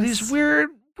 So there are these weird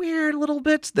little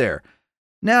bits there.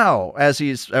 Now, have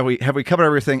we covered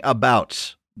everything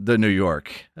about the New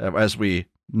York as we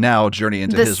now journey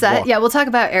into his set? walk? Yeah, we'll talk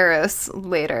about Eros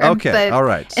later. Okay, but all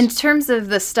right. In terms of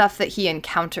the stuff that he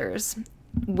encounters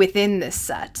within this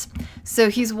set, so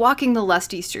he's walking the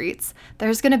lusty streets.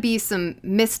 There's going to be some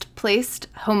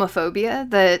misplaced homophobia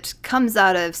that comes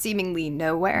out of seemingly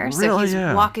nowhere. Really? So he's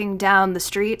Yeah. walking down the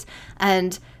street,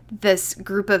 and this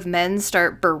group of men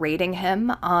start berating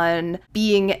him on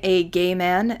being a gay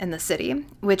man in the city,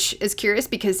 which is curious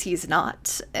because he's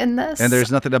not in this. And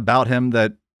there's nothing about him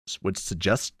that would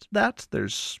suggest that.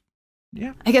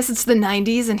 I guess it's the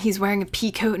 90s and he's wearing a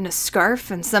pea coat and a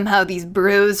scarf, and somehow these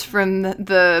bros from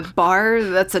the bar,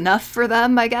 that's enough for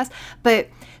them, I guess. But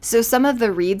so some of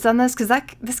the reads on this, because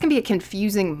this can be a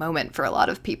confusing moment for a lot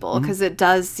of people, because it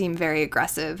does seem very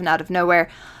aggressive and out of nowhere.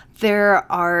 There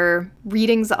are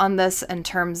readings on this in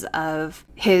terms of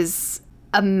his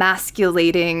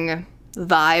emasculating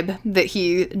vibe that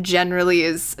he generally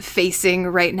is facing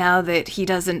right now, that he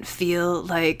doesn't feel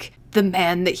like the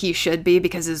man that he should be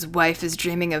because his wife is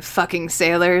dreaming of fucking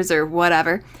sailors or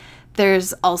whatever.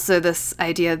 There's also this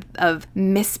idea of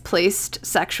misplaced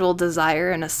sexual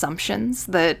desire and assumptions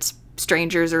that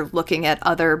strangers are looking at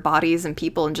other bodies and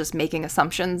people and just making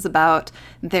assumptions about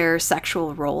their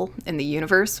sexual role in the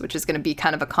universe, which is going to be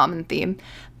kind of a common theme.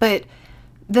 But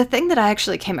the thing that I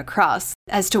actually came across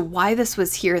as to why this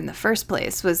was here in the first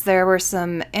place was there were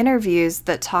some interviews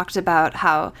that talked about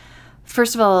how,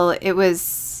 first of all,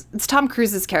 it's Tom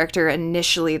Cruise's character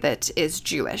initially that is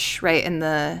Jewish, right, in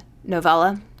the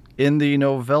novella? In the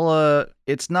novella,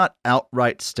 it's not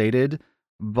outright stated,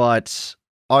 but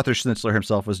Arthur Schnitzler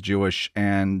himself was Jewish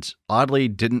and oddly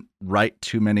didn't write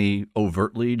too many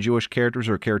overtly Jewish characters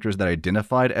or characters that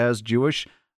identified as Jewish.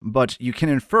 But you can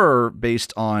infer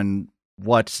based on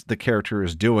what the character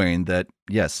is doing that,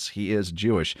 yes, he is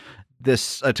Jewish.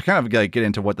 This, to kind of get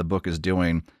into what the book is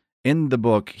doing, in the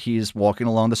book, he's walking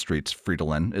along the streets.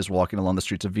 Fridolin is walking along the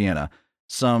streets of Vienna.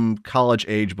 Some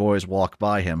college-age boys walk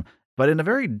by him, but in a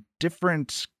very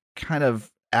different kind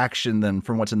of action than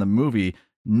from what's in the movie.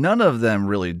 None of them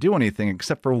really do anything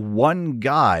except for one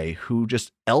guy who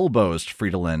just elbows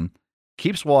Fridolin,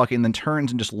 keeps walking, then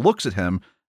turns and just looks at him.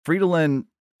 Fridolin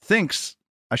thinks,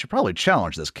 I should probably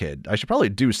challenge this kid. I should probably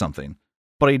do something.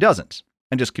 But he doesn't,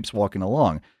 and just keeps walking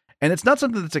along. And it's not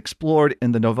something that's explored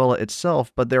in the novella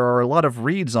itself, but there are a lot of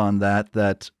reads on that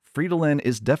Fridolin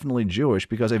is definitely Jewish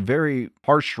because a very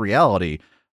harsh reality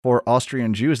for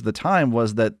Austrian Jews at the time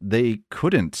was that they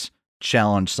couldn't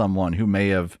challenge someone who may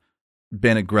have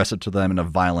been aggressive to them in a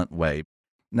violent way.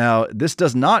 Now, this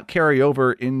does not carry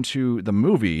over into the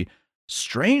movie,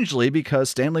 strangely, because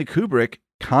Stanley Kubrick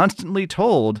constantly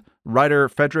told writer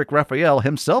Frederick Raphael,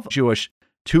 himself Jewish,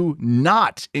 to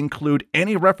not include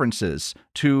any references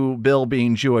to Bill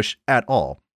being Jewish at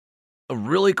all. A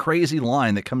really crazy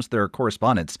line that comes to their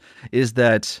correspondence is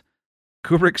that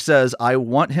Kubrick says, I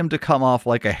want him to come off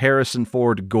like a Harrison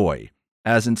Ford goy,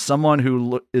 as in someone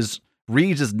who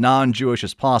reads as non-Jewish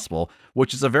as possible,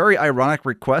 which is a very ironic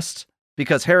request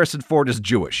because Harrison Ford is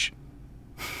Jewish.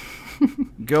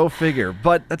 Go figure.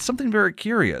 But that's something very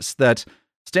curious, that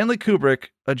Stanley Kubrick,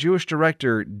 a Jewish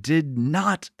director, did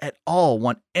not at all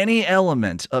want any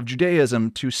element of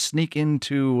Judaism to sneak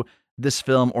into this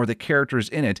film or the characters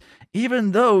in it,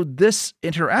 even though this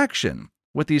interaction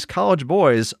with these college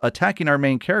boys attacking our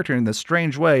main character in this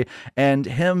strange way and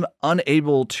him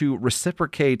unable to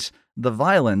reciprocate the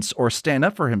violence or stand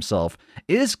up for himself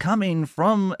is coming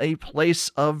from a place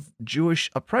of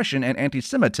Jewish oppression and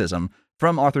anti-Semitism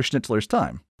from Arthur Schnitzler's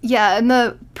time. Yeah, and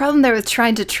the problem there with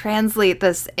trying to translate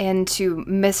this into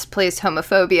misplaced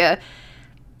homophobia,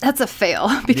 that's a fail,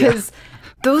 because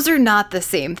those are not the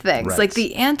same things. Right. Like,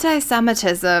 the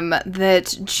anti-Semitism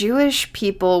that Jewish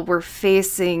people were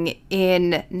facing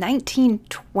in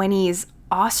 1920s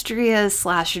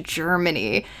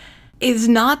Austria/Germany is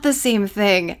not the same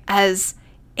thing as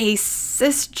a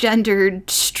cisgendered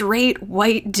straight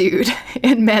white dude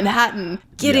in Manhattan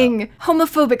getting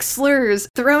homophobic slurs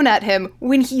thrown at him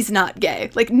when he's not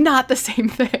gay. Like, not the same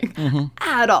thing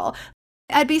at all.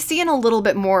 I'd be seeing a little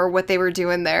bit more what they were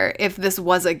doing there if this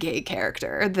was a gay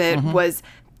character that was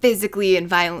physically and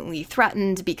violently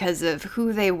threatened because of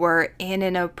who they were in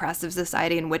an oppressive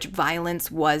society in which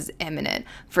violence was imminent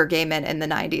for gay men in the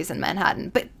 90s in Manhattan.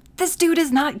 But this dude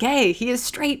is not gay. He is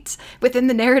straight within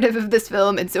the narrative of this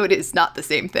film, and so it is not the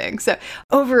same thing. So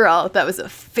overall, that was a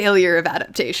failure of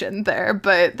adaptation there,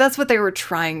 but that's what they were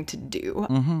trying to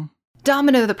do.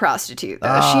 Domino the prostitute,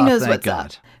 though, she knows what's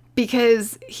up.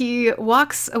 Because he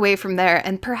walks away from there,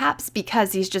 and perhaps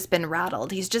because he's just been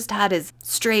rattled, he's just had his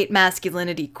straight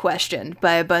masculinity questioned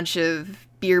by a bunch of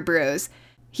beer bros.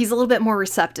 He's a little bit more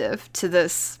receptive to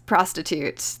this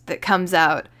prostitute that comes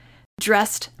out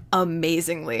dressed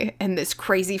amazingly in this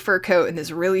crazy fur coat and this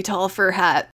really tall fur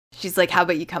hat. She's like, how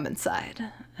about you come inside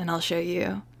and I'll show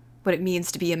you what it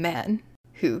means to be a man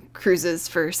who cruises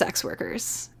for sex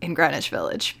workers in Greenwich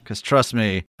Village. Because trust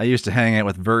me, I used to hang out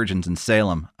with virgins in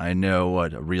Salem. I know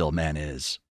what a real man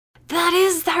is. That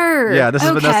is her. Yeah, this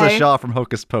is Vanessa Shaw from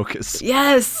Hocus Pocus.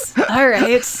 Yes. All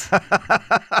right.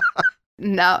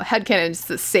 Now, headcanon's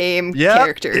the same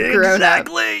character grown up.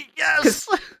 Exactly. Yes.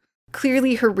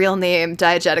 Clearly her real name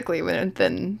diegetically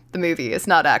within the movie is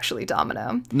not actually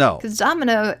Domino. No. Because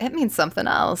Domino, it means something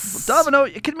else. Domino,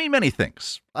 it can mean many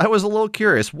things. I was a little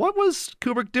curious. What was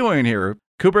Kubrick doing here?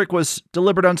 Kubrick was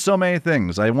deliberate on so many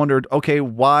things. I wondered, okay,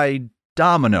 why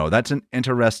Domino? That's an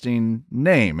interesting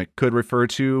name. It could refer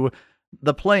to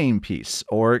the playing piece,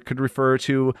 or it could refer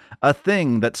to a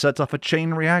thing that sets off a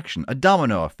chain reaction, a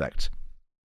domino effect.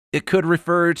 It could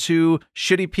refer to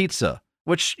shitty pizza.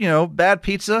 Which, you know, bad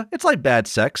pizza, it's like bad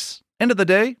sex. End of the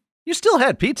day, you still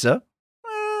had pizza.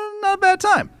 Not a bad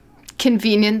time.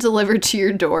 Convenient delivered to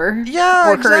your door.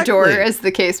 Yeah, or exactly. her door, as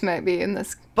the case might be in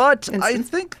this But instance. I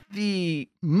think the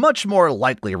much more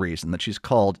likely reason that she's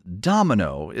called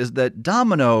Domino is that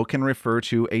domino can refer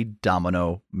to a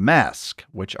domino mask,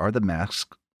 which are the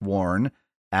masks worn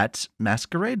at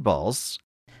masquerade balls.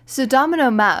 So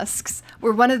domino masks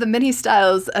were one of the many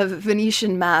styles of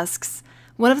Venetian masks.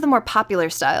 One of the more popular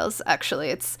styles, actually.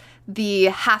 It's the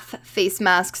half-face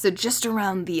mask, so just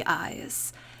around the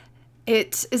eyes.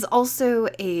 It is also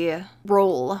a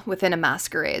role within a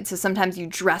masquerade, so sometimes you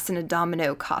dress in a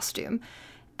domino costume.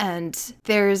 And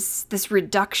there's this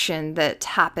reduction that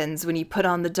happens when you put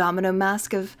on the domino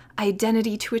mask of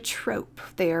identity to a trope.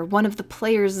 They are one of the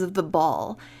players of the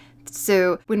ball.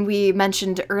 So when we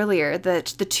mentioned earlier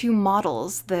that the two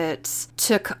models that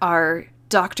took our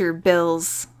Dr.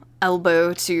 Bill's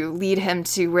elbow to lead him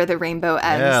to where the rainbow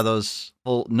ends. Yeah, those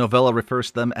whole novella refers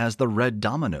to them as the red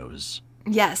dominoes.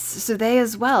 Yes, so they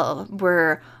as well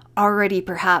were already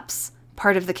perhaps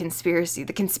part of the conspiracy.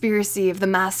 The conspiracy of the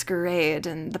masquerade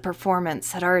and the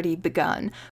performance had already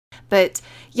begun. But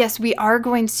yes, we are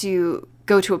going to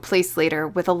go to a place later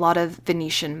with a lot of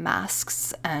Venetian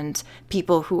masks and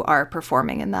people who are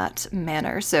performing in that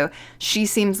manner. So she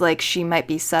seems like she might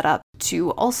be set up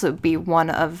to also be one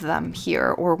of them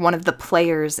here, or one of the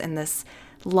players in this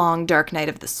long dark night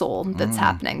of the soul that's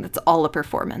happening. That's all a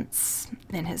performance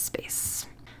in his space.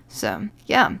 So,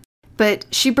 yeah. But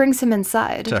she brings him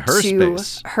inside to her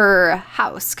space, her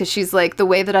house, because she's like, the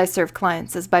way that I serve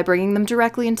clients is by bringing them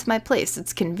directly into my place.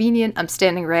 It's convenient. I'm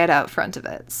standing right out front of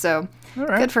it. So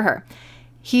good for her.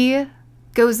 He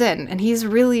goes in, and he's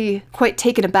really quite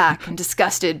taken aback and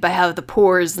disgusted by how the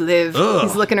poors live. Ugh.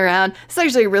 He's looking around. It's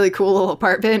actually a really cool little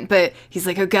apartment, but he's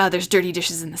like, oh God, there's dirty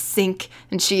dishes in the sink.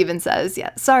 And she even says,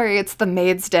 yeah, sorry, it's the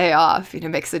maid's day off,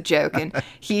 makes a joke. And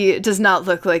he does not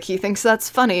look like he thinks that's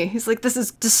funny. He's like, this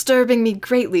is disturbing me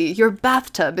greatly. Your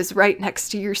bathtub is right next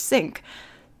to your sink.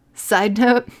 Side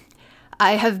note,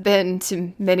 I have been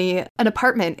to an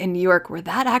apartment in New York where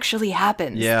that actually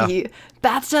happens. Yeah. The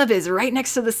bathtub is right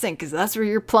next to the sink because that's where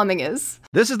your plumbing is.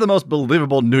 This is the most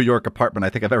believable New York apartment I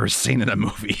think I've ever seen in a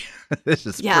movie. This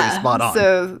is pretty spot on.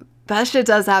 So that shit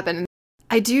does happen.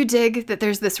 I do dig that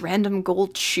there's this random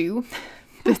gold shoe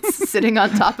that's sitting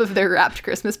on top of their wrapped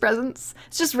Christmas presents.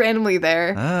 It's just randomly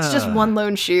there. It's just one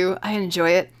lone shoe. I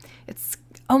enjoy it. It's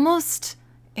almost,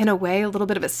 in a way, a little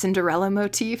bit of a Cinderella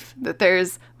motif, that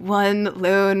there's one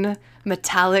lone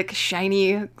metallic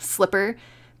shiny slipper,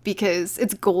 because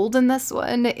it's gold in this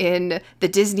one. In the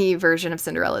Disney version of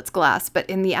Cinderella, it's glass, but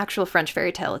in the actual French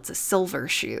fairy tale, it's a silver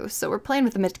shoe. So we're playing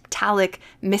with a metallic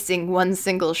missing one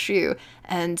single shoe.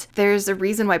 And there's a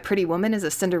reason why Pretty Woman is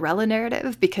a Cinderella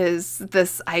narrative, because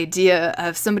this idea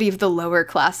of somebody of the lower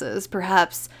classes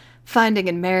perhaps finding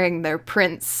and marrying their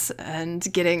prince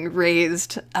and getting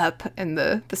raised up in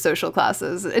the social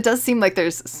classes. It does seem like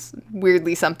there's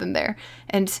weirdly something there.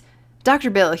 And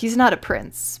Dr. Bill, he's not a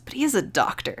prince, but he is a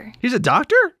doctor. He's a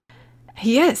doctor?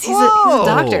 He is. He's a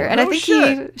doctor. And I think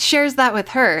he shares that with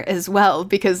her as well,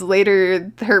 because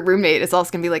later her roommate is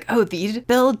also going to be like, oh, the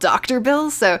Bill, Dr.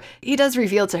 Bill? So he does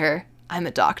reveal to her, I'm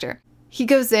a doctor. He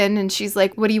goes in and she's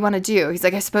like, what do you want to do? He's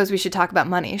like, I suppose we should talk about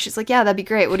money. She's like, yeah, that'd be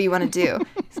great. What do you want to do?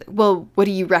 He's like, well, what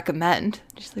do you recommend?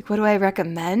 She's like, what do I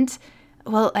recommend?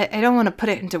 Well, I don't want to put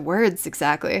it into words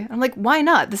exactly. I'm like, why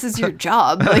not? This is your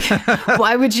job. Like,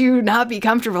 why would you not be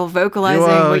comfortable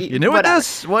vocalizing? You knew what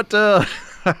this? What,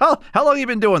 how long have you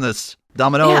been doing this,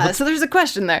 Domino? Yeah, so there's a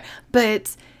question there.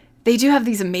 But they do have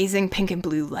these amazing pink and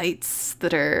blue lights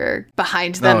that are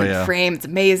behind them in frame. It's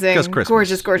amazing.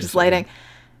 Gorgeous lighting.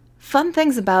 Fun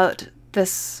things about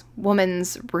this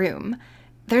woman's room.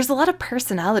 There's a lot of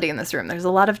personality in this room. There's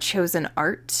a lot of chosen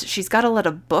art. She's got a lot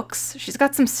of books. She's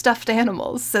got some stuffed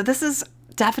animals. So this is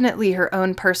definitely her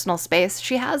own personal space.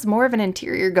 She has more of an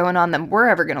interior going on than we're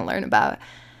ever going to learn about.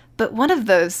 But one of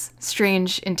those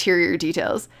strange interior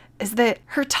details is that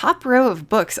her top row of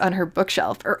books on her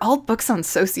bookshelf are all books on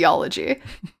sociology.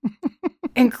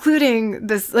 Including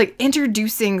this, like,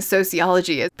 introducing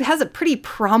sociology. It has a pretty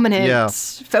prominent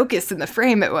focus in the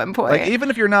frame at one point. Like, even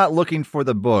if you're not looking for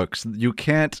the books, you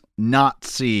can't not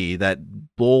see that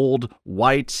bold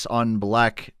white on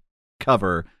black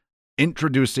cover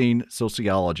introducing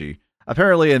sociology.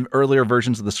 Apparently, in earlier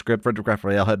versions of the script, Frederick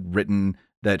Raphael had written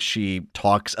that she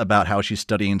talks about how she's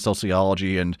studying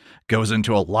sociology and goes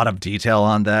into a lot of detail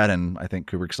on that. And I think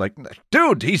Kubrick's like,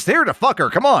 dude, he's there to fuck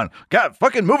her. Come on. God,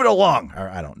 fucking move it along. Or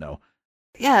I don't know.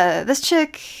 Yeah, this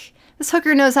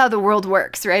hooker knows how the world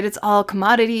works, right? It's all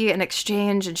commodity and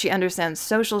exchange, and she understands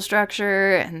social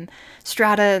structure and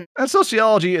strata. And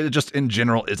sociology, just in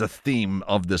general, is a theme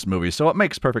of this movie. So it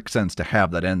makes perfect sense to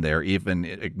have that in there, even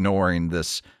ignoring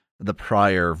the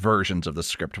prior versions of the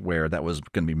script where that was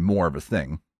going to be more of a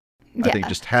thing. Yeah. I think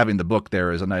just having the book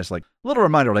there is a nice, like, little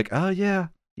reminder, like, oh, yeah.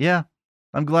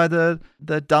 I'm glad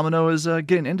that Domino is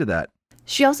getting into that.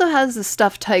 She also has a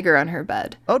stuffed tiger on her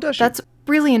bed. Oh, does she? That's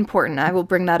really important. I will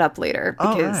bring that up later,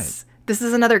 because this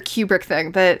is another Kubrick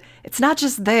thing, but it's not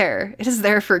just there. It is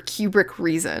there for a Kubrick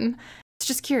reason. It's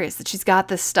just curious that she's got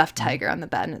this stuffed tiger on the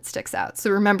bed and it sticks out.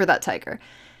 So remember that tiger.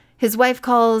 His wife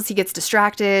calls, he gets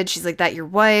distracted. She's like, that your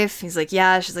wife? He's like,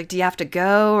 yeah. She's like, do you have to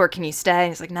go or can you stay? And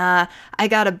he's like, nah, I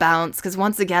gotta bounce. Because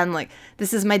once again, like,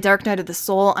 this is my dark night of the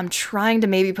soul. I'm trying to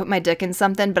maybe put my dick in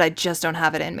something, but I just don't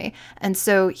have it in me. And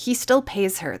so he still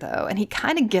pays her, though. And he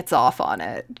kind of gets off on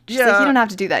it. She's like, you don't have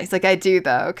to do that. He's like, I do,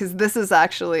 though. Because this is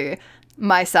actually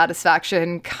my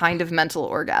satisfaction kind of mental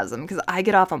orgasm, because I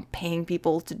get off on paying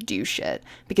people to do shit,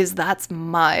 because that's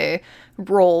my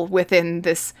role within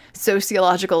this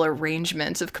sociological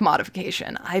arrangement of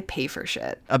commodification. I pay for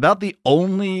shit. About the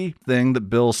only thing that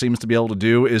Bill seems to be able to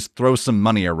do is throw some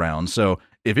money around. So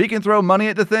if he can throw money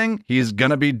at the thing, he's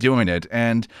gonna be doing it.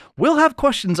 And we'll have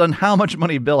questions on how much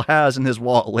money Bill has in his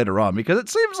wallet later on, because it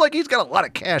seems like he's got a lot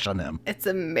of cash on him. It's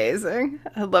amazing.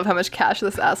 I love how much cash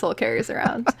this asshole carries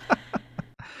around.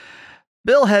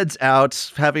 Bill heads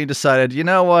out, having decided, you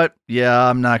know what? Yeah,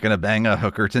 I'm not going to bang a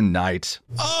hooker tonight.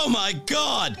 Oh my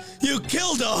God! You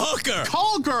killed a hooker!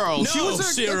 Call girl. She No, was a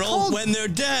Cyril. call- When they're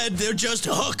dead, they're just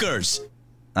hookers.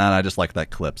 And I just like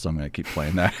that clip, so I'm going to keep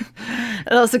playing that.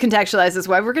 It also contextualizes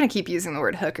why we're going to keep using the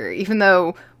word hooker, even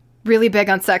though really big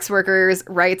on sex workers'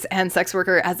 rights and sex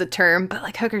worker as a term, but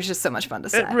like hooker's just so much fun to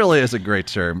say. It really is a great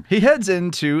term. He heads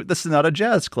into the Sonata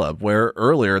Jazz Club, where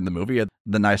earlier in the movie, at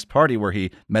the nice party where he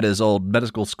met his old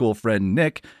medical school friend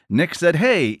Nick said,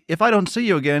 hey, if I don't see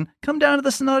you again, come down to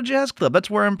the Sonata Jazz Club. That's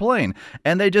where I'm playing.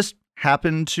 And they just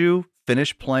happen to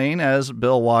finish playing as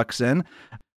Bill walks in.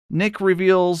 Nick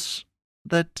reveals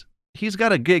that he's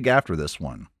got a gig after this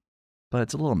one, but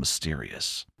it's a little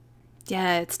mysterious.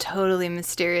 Yeah, it's totally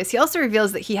mysterious. He also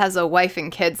reveals that he has a wife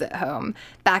and kids at home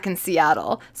back in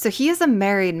Seattle. So he is a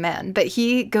married man, but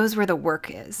he goes where the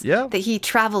work is. Yeah. That he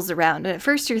travels around. And at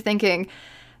first you're thinking,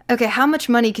 okay, how much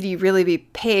money could you really be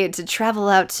paid to travel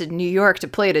out to New York to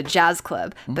play at a jazz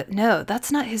club? But no,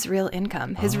 that's not his real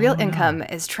income. His real income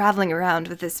is traveling around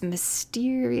with this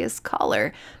mysterious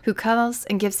caller who calls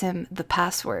and gives him the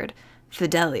password,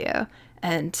 Fidelio.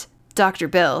 And Dr.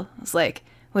 Bill is like,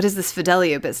 what is this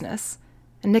Fidelio business?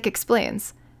 And Nick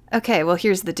explains, okay, well,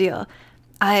 here's the deal.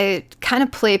 I kind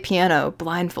of play piano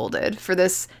blindfolded for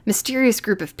this mysterious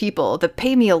group of people that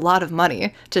pay me a lot of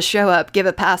money to show up, give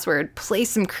a password, play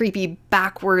some creepy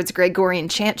backwards Gregorian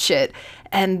chant shit,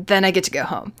 and then I get to go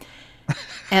home.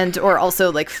 Or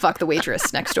also like fuck the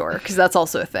waitress next door, because that's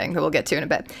also a thing that we'll get to in a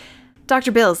bit.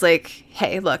 Dr. Bill's like,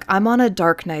 hey, look, I'm on a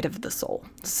dark night of the soul,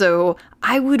 so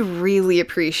I would really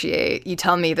appreciate you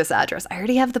telling me this address. I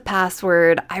already have the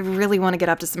password. I really want to get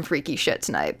up to some freaky shit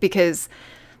tonight because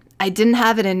I didn't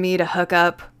have it in me to hook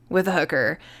up with a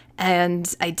hooker,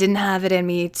 and I didn't have it in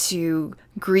me to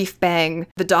grief bang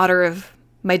the daughter of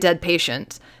my dead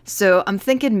patient. So I'm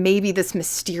thinking maybe this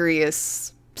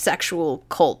mysterious sexual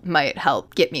cult might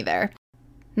help get me there.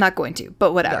 Not going to,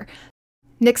 but whatever. Yeah.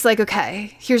 Nick's like,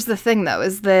 okay, here's the thing though,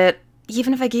 is that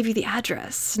even if I gave you the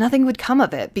address, nothing would come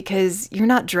of it because you're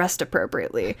not dressed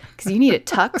appropriately. Because you need a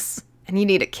tux, and you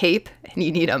need a cape, and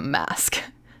you need a mask.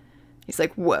 He's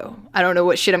like, whoa, I don't know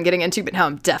what shit I'm getting into, but now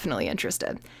I'm definitely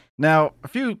interested. Now, a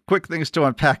few quick things to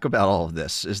unpack about all of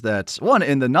this is that, one,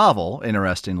 in the novel,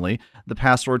 interestingly, the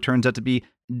password turns out to be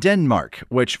Denmark,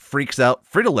 which freaks out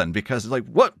Fridolin because it's like,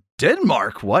 what?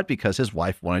 Denmark? What? Because his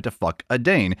wife wanted to fuck a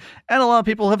Dane. And a lot of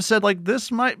people have said, like, this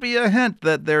might be a hint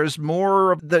that there's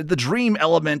more of the dream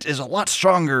element is a lot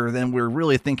stronger than we're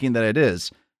really thinking that it is.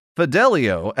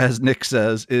 Fidelio, as Nick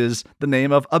says, is the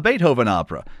name of a Beethoven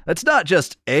opera. It's not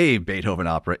just a Beethoven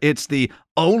opera. It's the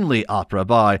only opera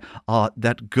by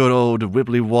that good old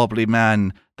wibbly-wobbly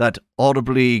man, that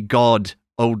audibly god,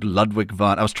 old Ludwig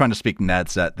van... I was trying to speak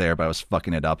Nadsat there, but I was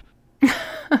fucking it up.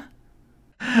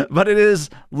 But it is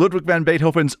Ludwig van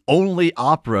Beethoven's only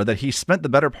opera that he spent the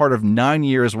better part of 9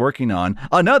 years working on.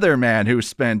 Another man who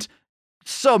spent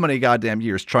so many goddamn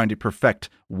years trying to perfect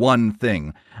one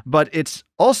thing. But it's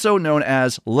also known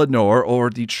as Lenore,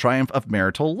 or the Triumph of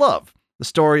Marital Love. The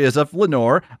story is of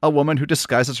Lenore, a woman who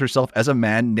disguises herself as a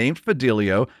man named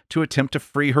Fidelio to attempt to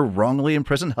free her wrongly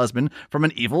imprisoned husband from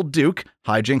an evil duke.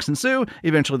 Hijinks ensue.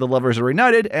 Eventually the lovers are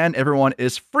reunited and everyone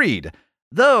is freed.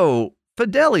 Though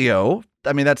Fidelio,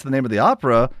 I mean, that's the name of the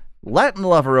opera, Latin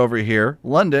lover over here,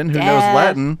 London, who knows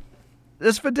Latin.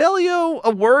 Is Fidelio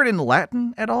a word in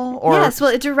Latin at all? Or? Yes, well,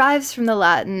 it derives from the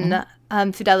Latin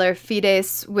fidelere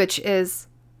fides, which is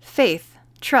faith,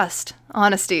 trust,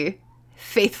 honesty,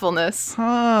 faithfulness.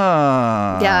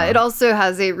 Yeah, it also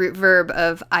has a root verb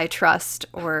of I trust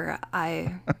or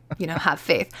I, have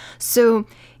faith. So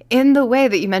in the way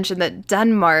that you mentioned that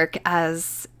Denmark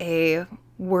as a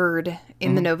word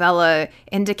in the novella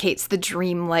indicates the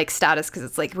dream-like status, because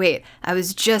it's like, wait, I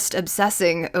was just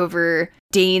obsessing over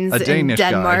Danes in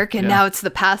Denmark, and now it's the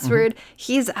password.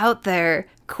 He's out there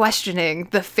questioning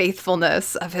the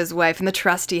faithfulness of his wife and the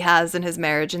trust he has in his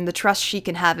marriage and the trust she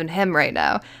can have in him right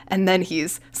now. And then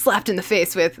he's slapped in the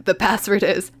face with the password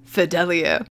is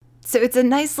Fidelio. So it's a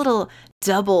nice little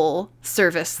double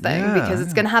service thing because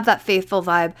it's going to have that faithful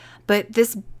vibe. But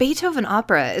this Beethoven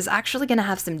opera is actually going to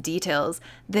have some details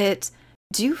that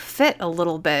do fit a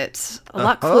little bit, a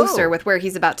lot closer with where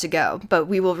he's about to go. But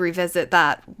we will revisit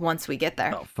that once we get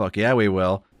there. Oh, fuck yeah, we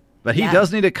will. But he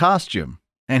does need a costume,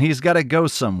 and he's got to go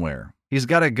somewhere. He's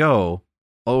got to go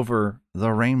over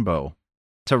the rainbow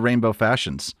to Rainbow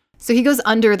Fashions. So he goes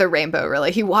under the rainbow,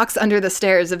 really. He walks under the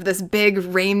stairs of this big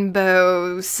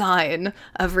rainbow sign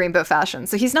of Rainbow Fashion.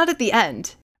 So he's not at the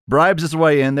end. Bribes his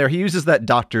way in there. He uses that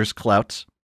doctor's clout.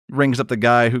 rings up the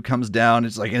guy who comes down.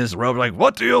 It's like in his robe, like,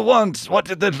 what do you want? What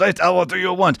did the late hour do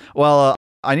you want? Well,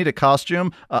 I need a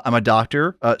costume. I'm a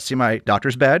doctor. See my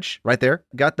doctor's badge right there.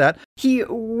 Got that. He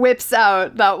whips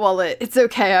out that wallet. It's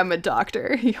okay, I'm a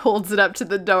doctor. He holds it up to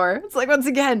the door. It's like, once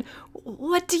again,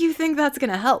 what do you think that's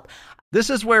going to help? This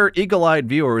is where eagle-eyed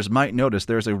viewers might notice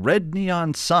there's a red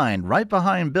neon sign right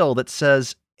behind Bill that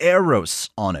says Eros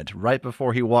on it right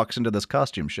before he walks into this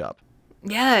costume shop.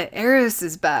 Yeah, Eros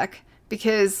is back.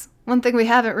 Because one thing we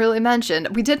haven't really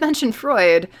mentioned, we did mention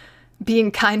Freud being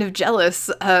kind of jealous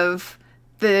of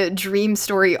the dream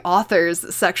story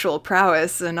author's sexual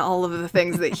prowess and all of the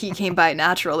things that he came by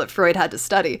natural that Freud had to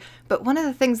study. But one of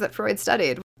the things that Freud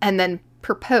studied and then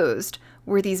proposed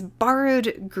were these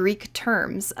borrowed Greek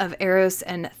terms of Eros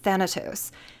and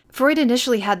Thanatos. Freud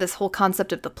initially had this whole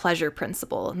concept of the pleasure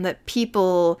principle, and that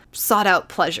people sought out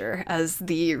pleasure as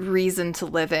the reason to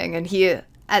living. And he,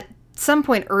 at some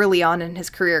point early on in his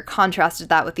career, contrasted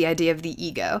that with the idea of the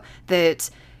ego, that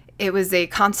it was a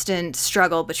constant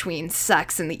struggle between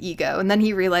sex and the ego. And then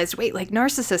he realized, wait, like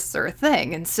narcissists are a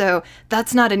thing. And so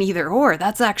that's not an either or,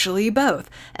 that's actually both.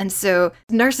 And so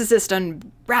narcissist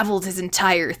unraveled his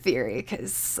entire theory,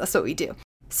 because that's what we do.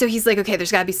 So he's like, okay,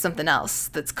 there's got to be something else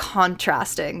that's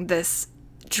contrasting this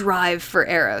drive for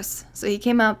Eros. So he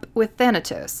came up with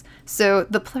Thanatos. So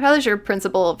the pleasure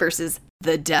principle versus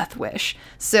the death wish.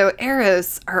 So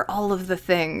Eros are all of the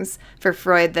things for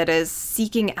Freud that is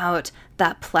seeking out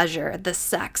that pleasure, the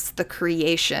sex, the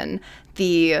creation,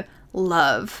 the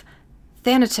love.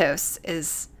 Thanatos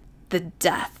is the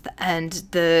death and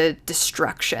the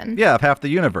destruction. Yeah, of half the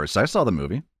universe. I saw the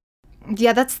movie.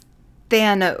 Yeah, that's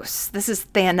Thanos. This is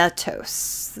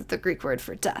Thanatos, the Greek word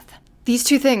for death. These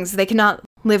two things, they cannot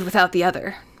live without the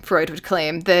other. Freud would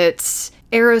claim that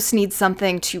Eros needs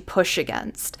something to push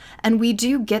against. And we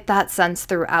do get that sense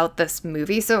throughout this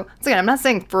movie. So, once again, I'm not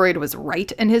saying Freud was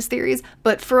right in his theories,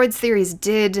 but Freud's theories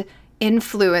did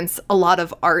influence a lot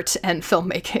of art and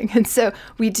filmmaking. And so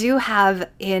we do have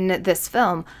in this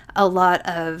film a lot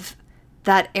of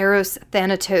that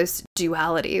Eros-Thanatos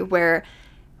duality, where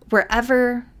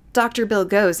wherever Dr. Bill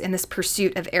goes in this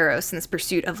pursuit of Eros and this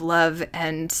pursuit of love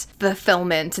and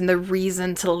fulfillment and the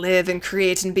reason to live and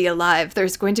create and be alive,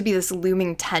 there's going to be this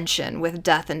looming tension with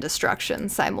death and destruction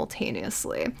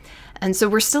simultaneously. And so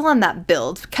we're still on that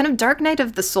build. Kind of Dark Night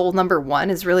of the Soul #1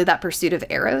 is really that pursuit of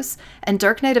Eros, and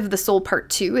Dark Night of the Soul Part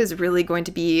 2 is really going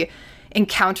to be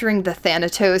encountering the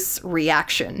Thanatos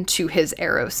reaction to his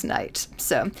Eros night.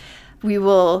 So we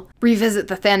will revisit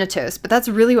the Thanatos, but that's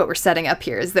really what we're setting up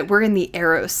here, is that we're in the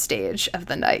Eros stage of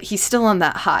the night. He's still on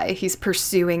that high. He's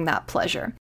pursuing that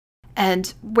pleasure.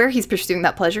 And where he's pursuing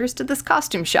that pleasure is to this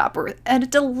costume shop, where a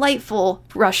delightful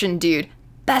Russian dude,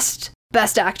 best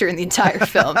actor in the entire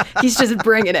film, he's just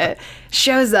bringing it,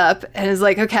 shows up and is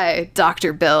like, okay,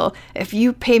 Dr. Bill, if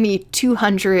you pay me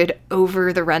 $200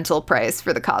 over the rental price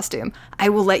for the costume, I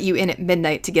will let you in at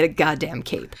midnight to get a goddamn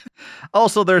cape.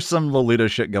 Also, there's some Lolita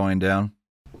shit going down.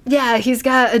 Yeah, he's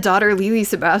got a daughter, Lily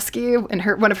Sabowski, in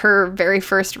one of her very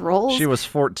first roles. She was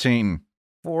 14.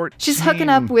 She's hooking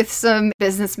up with some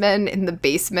businessmen in the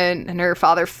basement, and her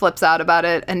father flips out about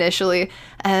it initially,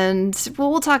 and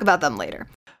we'll talk about them later.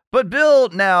 But Bill,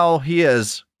 now, he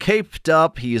is caped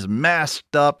up, he's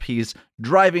masked up, he's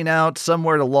driving out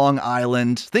somewhere to Long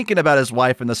Island, thinking about his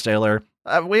wife and the sailor.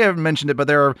 We haven't mentioned it, but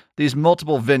there are these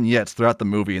multiple vignettes throughout the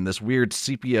movie in this weird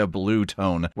sepia blue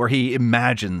tone where he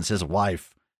imagines his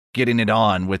wife getting it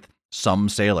on with some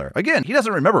sailor. Again, he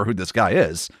doesn't remember who this guy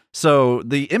is. So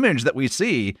the image that we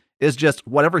see is just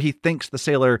whatever he thinks the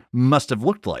sailor must have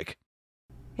looked like.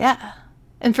 Yeah.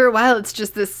 And for a while, it's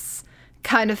just this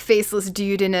kind of faceless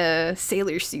dude in a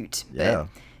sailor suit. Yeah. But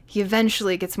he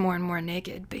eventually gets more and more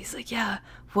naked. But he's like, yeah,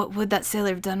 what would that sailor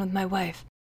have done with my wife?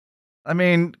 I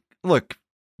mean, look,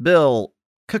 Bill,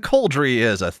 cuckoldry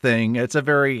is a thing. It's a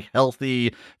very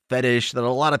healthy fetish that a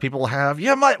lot of people have.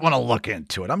 You might want to look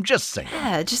into it. I'm just saying.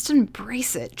 Yeah, just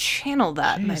embrace it. Channel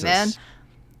that, Jesus. my man.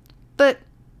 But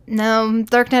no,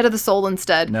 Dark Night of the Soul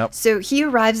instead. Nope. So he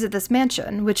arrives at this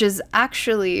mansion, which is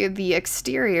actually, the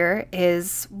exterior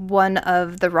is one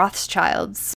of the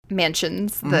Rothschilds'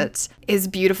 mansions that is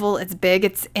beautiful. It's big.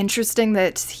 It's interesting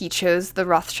that he chose the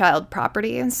Rothschild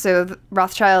property. So the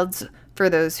Rothschilds, for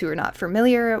those who are not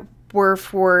familiar, were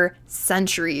for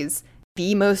centuries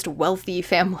the most wealthy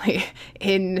family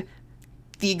in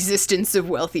the existence of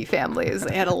wealthy families.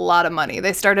 They had a lot of money.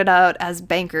 They started out as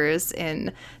bankers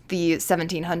in the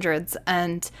 1700s,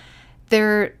 and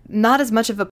they're not as much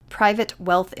of a private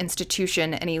wealth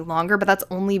institution any longer, but that's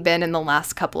only been in the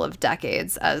last couple of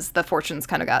decades as the fortunes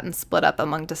kind of gotten split up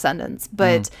among descendants.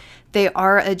 But they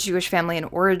are a Jewish family in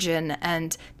origin,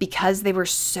 and because they were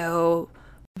so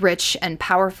rich and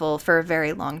powerful for a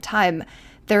very long time,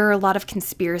 there are a lot of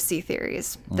conspiracy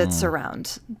theories that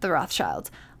surround the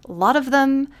Rothschilds. A lot of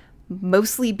them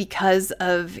mostly because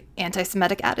of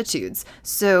anti-Semitic attitudes.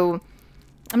 So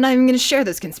I'm not even going to share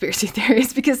those conspiracy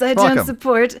theories because I don't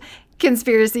support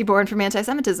conspiracy born from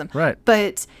anti-Semitism. Right.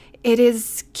 But it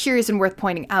is curious and worth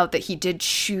pointing out that he did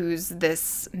choose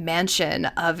this mansion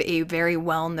of a very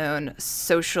well-known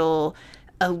social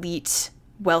elite,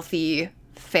 wealthy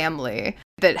family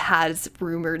that has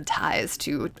rumored ties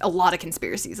to a lot of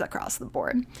conspiracies across the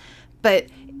board. But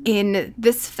in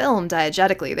this film,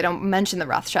 diegetically, they don't mention the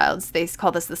Rothschilds. They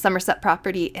call this the Somerset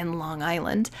property in Long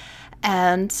Island.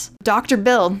 And Dr.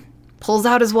 Bill pulls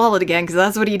out his wallet again, because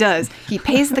that's what he does. He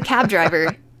pays the cab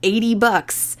driver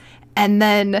 $80 and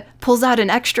then pulls out an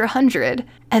extra $100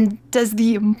 and does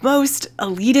the most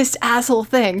elitist asshole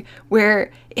thing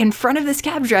where in front of this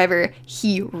cab driver,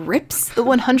 he rips the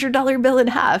 $100 bill in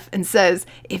half and says,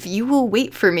 if you will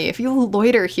wait for me, if you will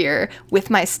loiter here with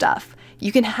my stuff,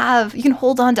 you can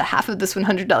hold on to half of this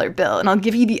 $100 bill and I'll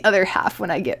give you the other half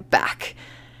when I get back.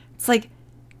 It's like,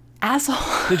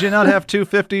 asshole. Did you not have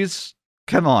 250s?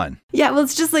 Come on. Yeah, well,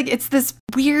 it's just like, it's this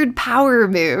weird power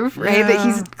move, right? That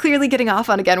he's clearly getting off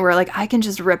on again, where like, I can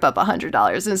just rip up $100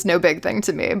 and it's no big thing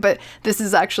to me. But this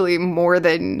is actually more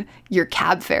than your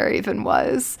cab fare even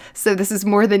was. So this is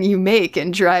more than you make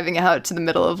in driving out to the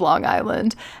middle of Long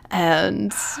Island.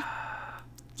 And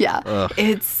yeah,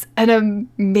 it's an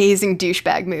amazing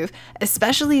douchebag move,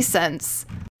 especially since,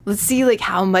 let's see like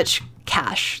how much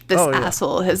cash this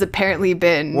asshole has apparently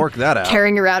been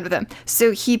carrying around with him.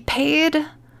 So he paid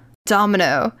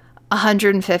Domino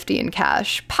 $150 in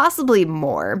cash, possibly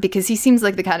more, because he seems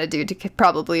like the kind of dude to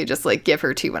probably just like give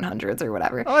her 2 100s or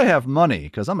whatever. I have money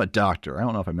because I'm a doctor. I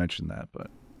don't know if I mentioned that, but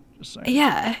just saying.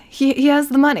 Yeah, he has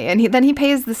the money, and then he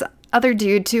pays this other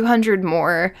dude $200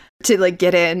 more to like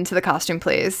get into the costume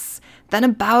place. Then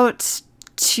about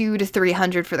 $200 to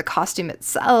 $300 for the costume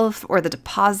itself or the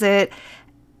deposit.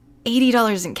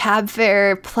 $80 in cab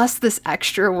fare, plus this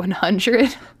extra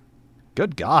 $100.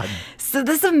 Good God. So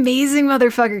this amazing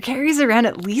motherfucker carries around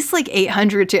at least like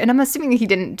 $800 too. And I'm assuming he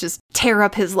didn't just tear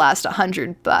up his last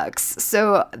 $100.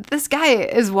 So this guy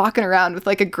is walking around with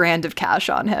like $1,000 of cash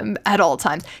on him at all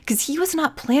times because he was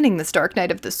not planning this Dark Night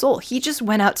of the Soul. He just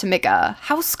went out to make a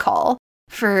house call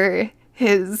for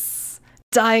his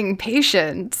dying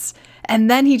patient. And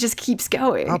then he just keeps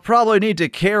going. I'll probably need to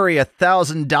carry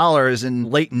 $1,000 in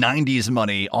late 90s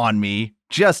money on me,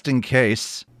 just in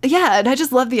case. Yeah, and I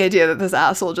just love the idea that this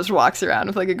asshole just walks around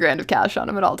with like $1,000 of cash on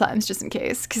him at all times, just in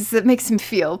case, because it makes him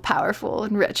feel powerful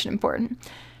and rich and important.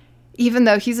 Even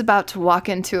though he's about to walk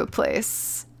into a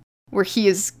place where he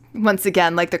is, once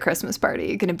again, like the Christmas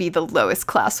party, going to be the lowest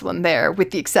class one there,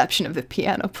 with the exception of the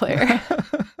piano player.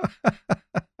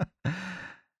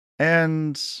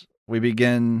 And we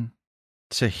begin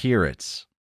to hear it.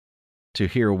 To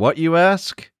hear what, you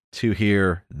ask? To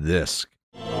hear this.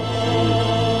 So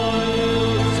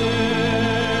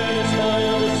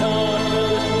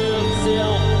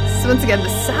once again, the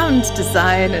sound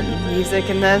design and music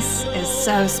in this is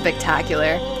so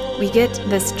spectacular. We get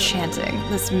this chanting,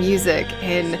 this music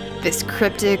in this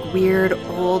cryptic, weird,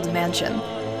 old mansion.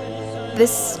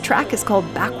 This track is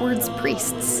called Backwards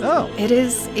Priests. Oh. It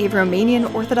is a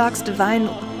Romanian Orthodox divine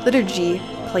liturgy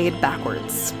played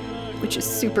backwards, which is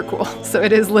super cool. So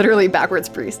it is literally Backwards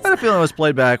Priests. I had a feeling it was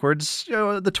played backwards. You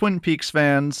know, the Twin Peaks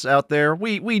fans out there,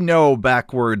 we know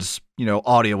backwards,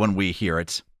 audio when we hear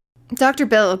it. Dr.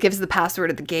 Bill gives the password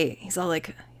at the gate. He's all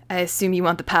like, I assume you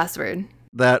want the password.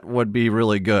 That would be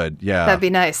really good, yeah. That'd be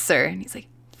nice, sir. And he's like,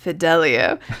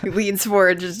 Fidelio. He leans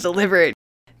forward to just deliver it.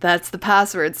 That's the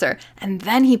password, sir. And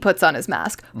then he puts on his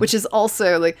mask, which is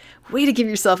also like, way to give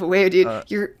yourself away, dude.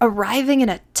 You're arriving in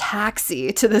a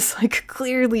taxi to this like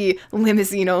clearly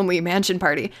limousine only mansion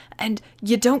party, and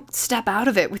you don't step out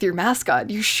of it with your mask on.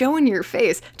 You're showing your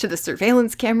face to the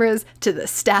surveillance cameras, to the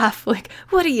staff. Like,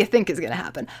 what do you think is going to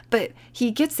happen? But he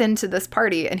gets into this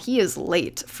party and he is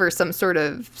late for some sort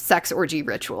of sex orgy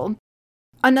ritual.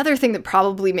 Another thing that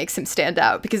probably makes him stand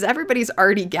out, because everybody's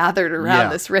already gathered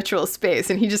around this ritual space,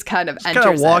 and he just kind of enters.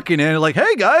 Kind of walking in, like,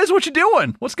 "Hey guys, what you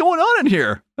doing? What's going on in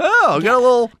here?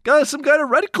 Oh, got some kind of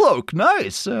red cloak.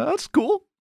 Nice, that's cool."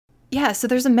 Yeah, so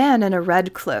there's a man in a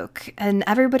red cloak, and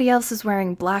everybody else is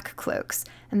wearing black cloaks,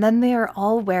 and then they are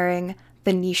all wearing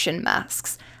Venetian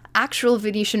masks. actual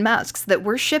Venetian masks that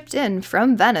were shipped in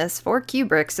from Venice for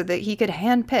Kubrick so that he could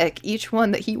handpick each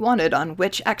one that he wanted on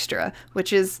which extra,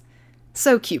 which is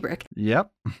so Kubrick.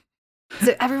 Yep.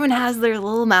 So everyone has their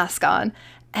little mask on,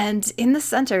 and in the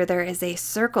center there is a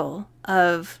circle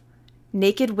of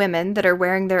naked women that are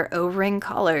wearing their O-ring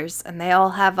collars, and they all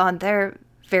have on their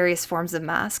various forms of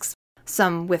masks,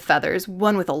 some with feathers,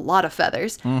 one with a lot of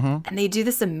feathers, and they do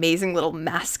this amazing little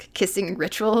mask kissing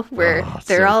ritual where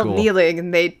they're all kneeling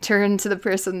and they turn to the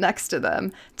person next to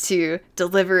them to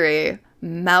deliver a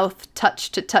mouth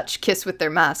touch-to-touch kiss with their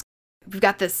mask. We've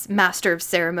got this master of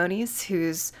ceremonies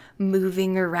who's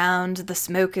moving around the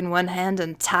smoke in one hand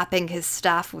and tapping his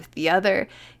staff with the other.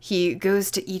 He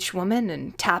goes to each woman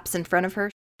and taps in front of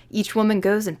her. Each woman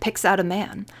goes and picks out a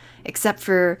man, except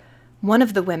for one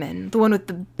of the women, the one with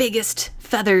the biggest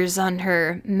feathers on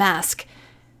her mask,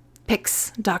 picks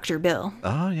Dr. Bill.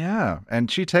 Oh, yeah. And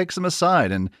she takes him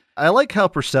aside. And I like how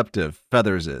perceptive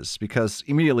Feathers is, because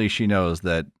immediately she knows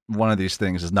that one of these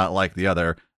things is not like the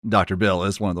other. Dr. Bill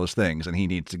is one of those things, and he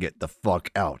needs to get the fuck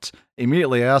out.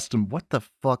 Immediately asked him, what the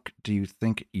fuck do you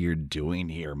think you're doing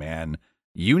here, man?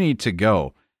 You need to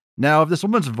go. Now, if this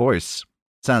woman's voice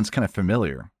sounds kind of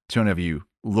familiar to any of you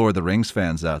Lord of the Rings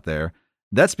fans out there,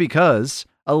 that's because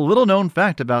a little known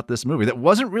fact about this movie that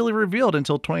wasn't really revealed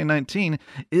until 2019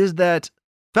 is that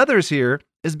Feathers here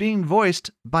is being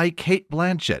voiced by Cate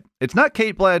Blanchett. It's not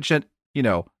Cate Blanchett,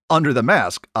 under the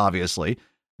mask, obviously,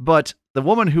 but the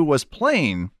woman who was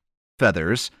playing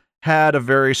Feathers had a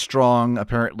very strong,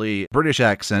 apparently, British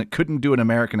accent, couldn't do an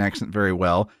American accent very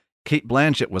well. Cate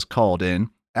Blanchett was called in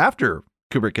after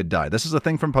Kubrick had died. This is a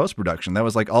thing from post-production. That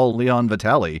was like all Leon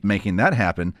Vitali making that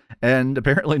happen. And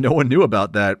apparently no one knew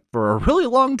about that for a really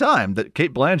long time, that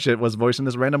Cate Blanchett was voicing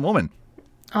this random woman.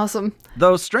 Awesome.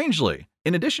 Though, strangely,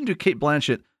 in addition to Cate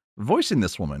Blanchett voicing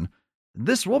this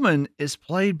woman is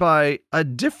played by a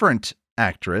different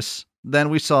actress than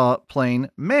we saw playing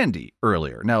Mandy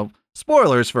earlier. Now,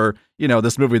 spoilers for,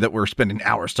 this movie that we're spending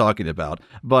hours talking about,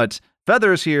 but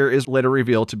Feathers here is later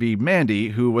revealed to be Mandy,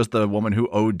 who was the woman who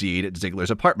OD'd at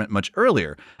Ziegler's apartment much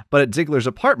earlier. But at Ziegler's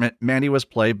apartment, Mandy was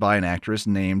played by an actress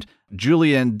named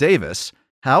Julianne Davis.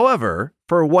 However,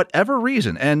 for whatever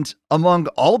reason, and among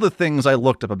all the things I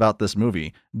looked up about this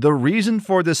movie, the reason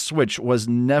for this switch was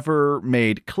never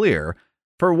made clear.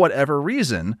 For whatever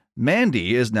reason,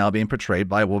 Mandy is now being portrayed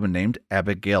by a woman named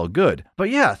Abigail Good. But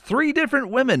yeah, 3 different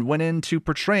women went into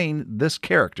portraying this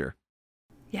character.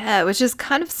 Yeah, which is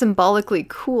kind of symbolically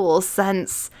cool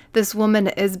since this woman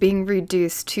is being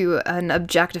reduced to an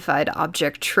objectified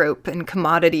object trope and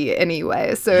commodity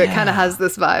anyway. So it kind of has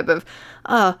this vibe of,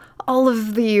 all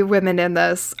of the women in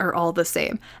this are all the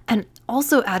same. And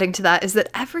also adding to that is that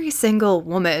every single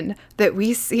woman that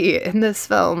we see in this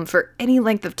film for any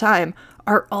length of time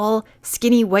are all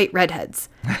skinny white redheads.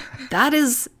 That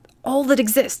is all that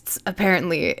exists,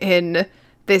 apparently, in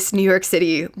this New York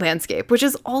City landscape, which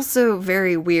is also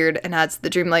very weird and adds to the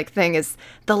dreamlike thing, is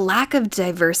the lack of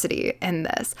diversity in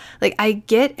this. Like, I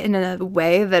get in a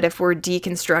way that if we're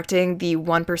deconstructing the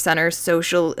 1%er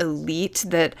social elite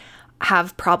that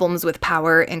have problems with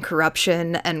power and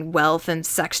corruption and wealth and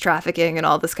sex trafficking and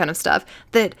all this kind of stuff,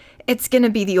 that it's going to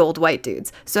be the old white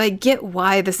dudes. So I get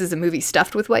why this is a movie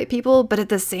stuffed with white people, but at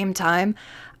the same time,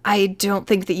 I don't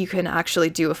think that you can actually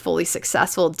do a fully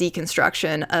successful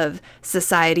deconstruction of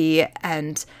society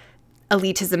and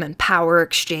elitism and power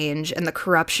exchange and the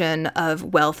corruption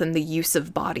of wealth and the use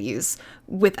of bodies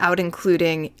without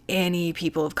including any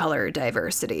people of color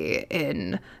diversity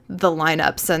in the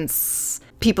lineup, since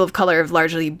people of color have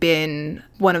largely been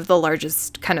one of the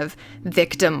largest kind of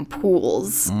victim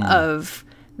pools of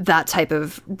that type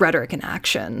of rhetoric and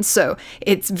action. So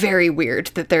it's very weird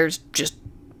that there's just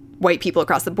white people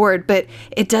across the board, but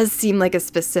it does seem like a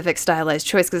specific stylized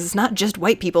choice because it's not just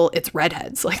white people, it's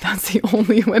redheads. Like, that's the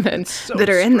only women that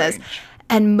are in this.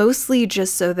 And mostly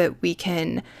just so that we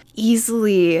can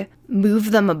easily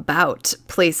move them about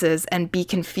places and be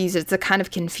confused. It's a kind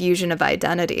of confusion of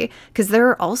identity, because there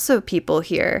are also people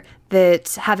here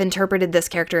that have interpreted this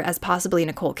character as possibly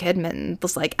Nicole Kidman,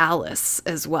 just like Alice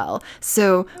as well.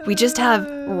 So we just have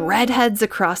redheads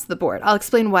across the board. I'll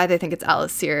explain why they think it's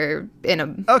Alice here in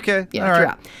a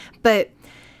throughout. But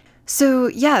so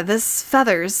yeah, this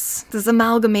Feathers, this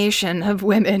amalgamation of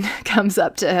women comes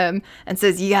up to him and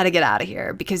says, you got to get out of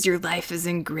here because your life is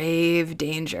in grave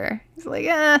danger. He's like,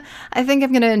 I think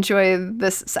I'm going to enjoy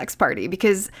this sex party,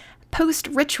 because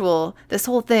post-ritual, this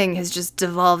whole thing has just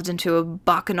devolved into a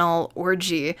bacchanal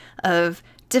orgy of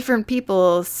different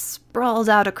people sprawled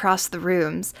out across the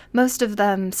rooms, most of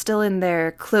them still in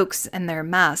their cloaks and their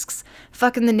masks,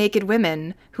 fucking the naked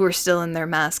women who are still in their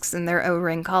masks and their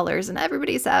O-ring collars, and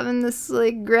everybody's having this,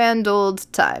 like, grand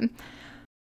old time.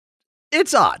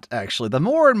 It's odd, actually. The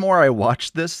more and more I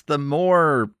watched this, the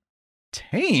more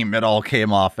tame it all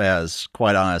came off as,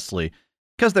 quite honestly.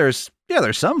 Because there's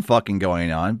some fucking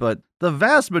going on, but the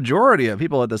vast majority of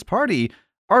people at this party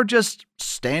are just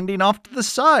standing off to the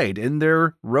side in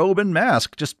their robe and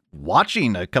mask, just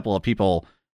watching a couple of people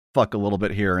fuck a little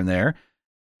bit here and there.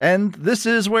 And this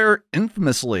is where,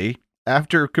 infamously,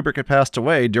 after Kubrick had passed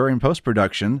away during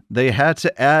post-production, they had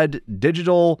to add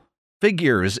digital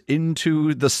figures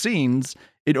into the scenes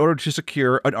in order to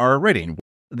secure an R rating.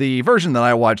 The version that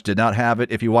I watched did not have it.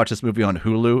 If you watch this movie on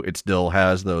Hulu, it still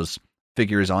has those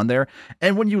figures on there.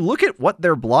 And when you look at what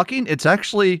they're blocking, it's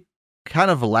actually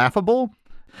kind of laughable.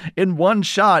 In one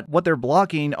shot, what they're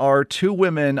blocking are two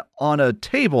women on a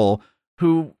table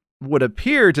who would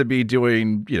appear to be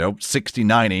doing,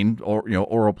 69ing or,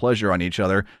 oral pleasure on each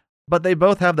other, but they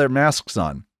both have their masks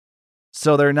on.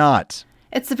 So they're not.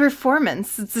 It's a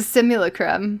performance. It's a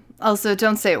simulacrum. Also,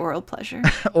 don't say oral pleasure.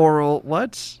 Oral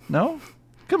what? No?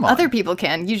 Come on. Other people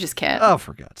can. You just can't. Oh,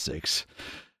 for God's sakes.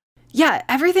 Yeah,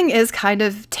 everything is kind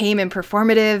of tame and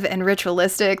performative and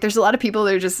ritualistic. There's a lot of people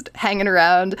that are just hanging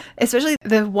around, especially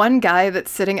the one guy that's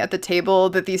sitting at the table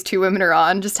that these two women are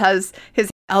on just has his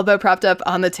elbow propped up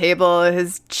on the table,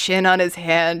 his chin on his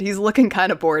hand. He's looking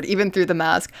kind of bored, even through the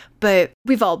mask. But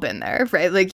we've all been there,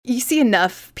 right? Like, you see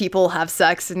enough people have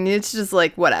sex and it's just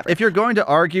like, whatever. If you're going to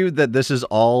argue that this is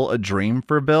all a dream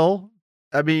for Bill,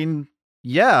 I mean,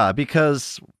 yeah,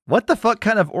 because what the fuck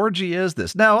kind of orgy is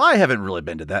this? Now, I haven't really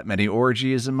been to that many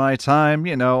orgies in my time.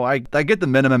 I get the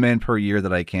minimum in per year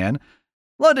that I can.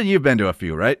 London, you've been to a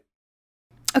few, right?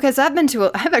 Okay, so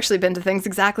I've actually been to things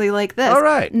exactly like this. All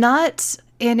right. Not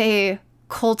in a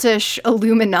cultish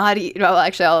Illuminati. Well,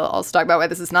 actually, I'll talk about why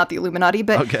this is not the Illuminati,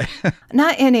 but okay.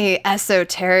 Not in a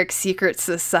esoteric secret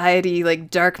society, like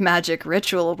dark magic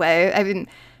ritual way. I mean,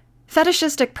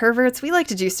 fetishistic perverts, we like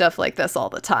to do stuff like this all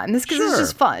the time. This because it's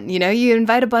just fun. You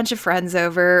invite a bunch of friends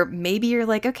over. Maybe you're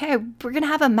like, okay, we're going to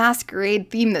have a masquerade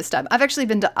theme this time. I've actually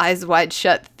been to Eyes Wide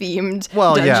Shut themed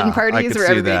dungeon parties where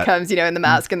everybody comes, in the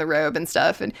mask and the robe and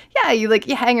stuff. And yeah, you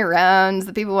hang around.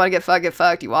 The people want to get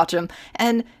fucked. You watch them.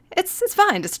 And it's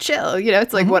fine. It's chill.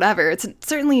 It's like whatever. It's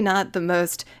certainly not the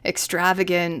most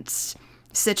extravagant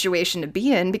situation to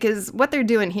be in, because what they're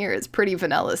doing here is pretty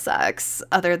vanilla sex,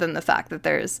 other than the fact that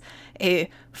there's a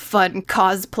fun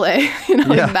cosplay,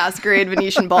 masquerade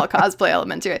Venetian ball cosplay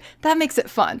element to it. That makes it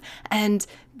fun. And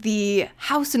the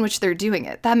house in which they're doing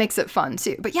it, that makes it fun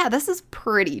too. But yeah, this is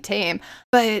pretty tame,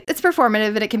 but it's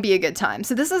performative and it can be a good time.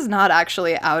 So this is not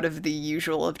actually out of the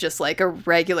usual of just like a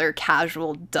regular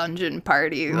casual dungeon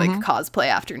party, like cosplay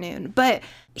afternoon. But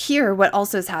here, what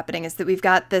also is happening is that we've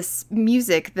got this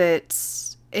music that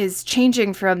is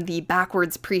changing from the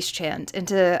backwards priest chant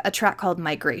into a track called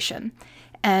Migration.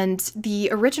 And the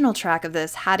original track of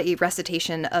this had a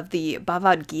recitation of the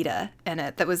Bhagavad Gita in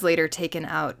it that was later taken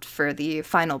out for the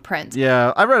final print.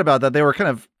 Yeah, I read about that.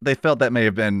 They felt that may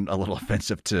have been a little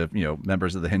offensive to,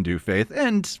 members of the Hindu faith.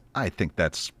 And I think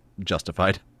that's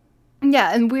justified.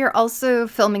 Yeah, and we're also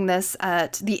filming this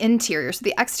at the interior. So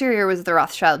the exterior was the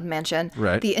Rothschild mansion.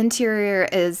 Right. The interior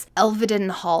is Elvedon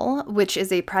Hall, which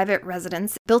is a private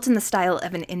residence built in the style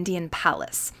of an Indian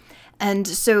palace. And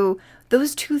so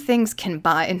those two things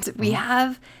combined, we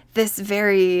have this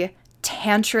very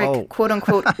tantric,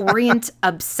 quote-unquote, Orient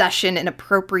obsession and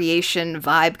appropriation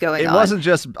vibe going on. It wasn't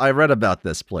just, I read about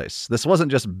this place. This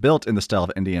wasn't just built in the style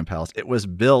of Indian palace. It was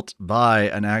built by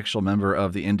an actual member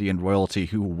of the Indian royalty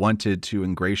who wanted to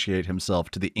ingratiate himself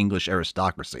to the English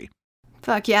aristocracy.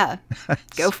 Fuck yeah.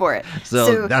 Go for it.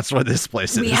 So that's what this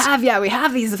place is. We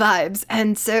have these vibes.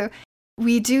 And so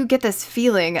we do get this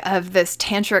feeling of this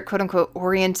tantric, quote-unquote,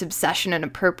 Orient obsession and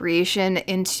appropriation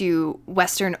into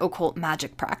Western occult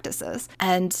magic practices.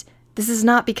 And this is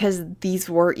not because these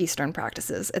were Eastern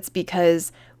practices. It's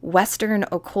because Western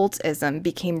occultism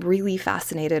became really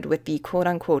fascinated with the,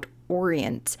 quote-unquote,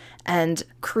 Orient and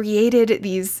created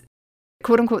these,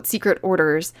 quote-unquote, secret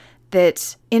orders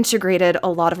that integrated a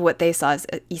lot of what they saw as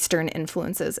Eastern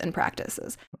influences and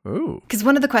practices. Ooh. Because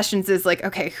one of the questions is like,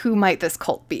 okay, who might this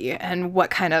cult be? And what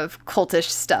kind of cultish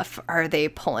stuff are they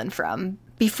pulling from?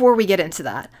 before we get into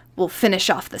that, we'll finish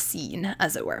off the scene,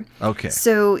 as it were. Okay.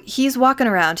 So he's walking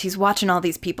around, he's watching all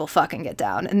these people fucking get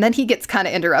down, and then he gets kind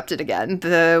of interrupted again.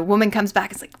 The woman comes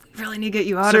back, it's like, we really need to get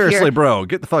you out of here. Seriously, bro,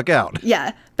 get the fuck out.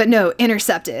 Yeah, but no,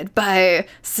 intercepted by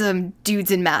some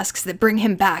dudes in masks that bring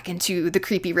him back into the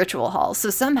creepy ritual hall. So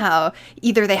somehow,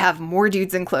 either they have more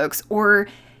dudes in cloaks, or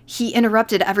he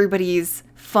interrupted everybody's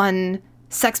fun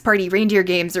sex party reindeer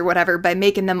games or whatever by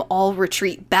making them all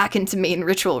retreat back into main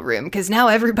ritual room, because now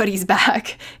everybody's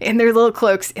back in their little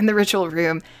cloaks in the ritual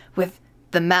room with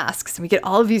the masks. And we get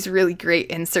all of these really great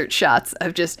insert shots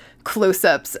of just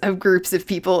close-ups of groups of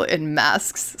people in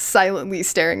masks silently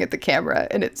staring at the camera,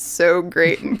 and it's so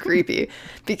great and creepy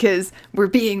because we're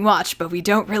being watched, but we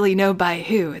don't really know by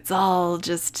who. It's all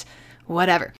just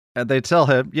whatever. And they tell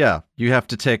him, yeah, you have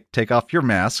to take off your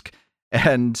mask.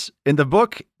 And in the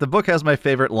book has my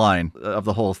favorite line of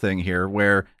the whole thing here,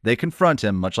 where they confront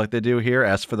him, much like they do here,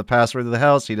 ask for the password of the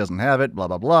house. He doesn't have it, blah,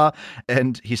 blah, blah.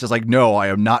 And he says, like, no, I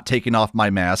am not taking off my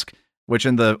mask, which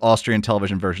in the Austrian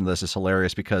television version of this is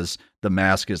hilarious because the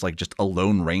mask is like just a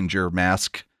Lone Ranger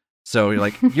mask. So you're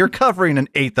like, you're covering an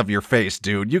eighth of your face,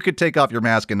 dude. You could take off your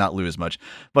mask and not lose much.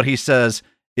 But he says,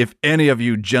 if any of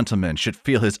you gentlemen should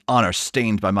feel his honor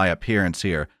stained by my appearance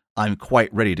here, I'm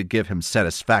quite ready to give him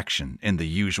satisfaction in the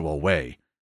usual way.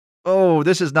 Oh,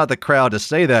 this is not the crowd to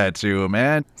say that to,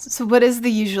 man. So what is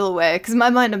the usual way? Because my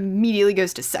mind immediately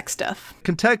goes to sex stuff.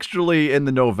 Contextually, in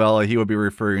the novella, he would be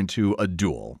referring to a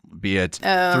duel, be it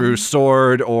through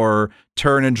sword or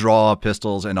turn and draw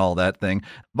pistols and all that thing.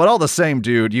 But all the same,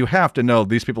 dude, you have to know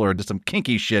these people are just some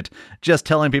kinky shit, just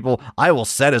telling people, I will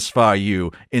satisfy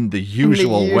you in the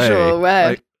usual way.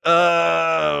 Like,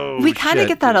 oh, we kind of shit,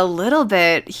 get that a little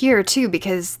bit here too,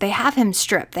 because they have him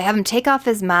stripped. They have him take off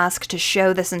his mask to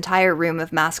show this entire room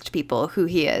of masked people who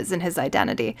he is and his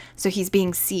identity. So he's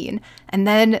being seen. And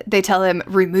then they tell him,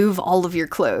 remove all of your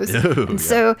clothes.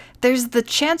 So there's the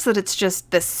chance that it's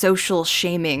just this social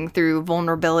shaming through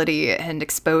vulnerability and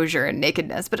exposure and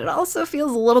nakedness. But it also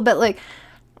feels a little bit like,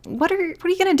 what are you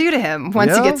going to do to him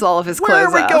once he gets all of his clothes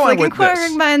off? Where are we going like, with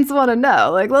inquiring this? minds want to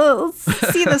know. Like, let's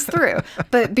see this through.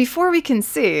 But before we can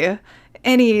see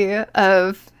any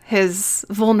of his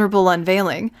vulnerable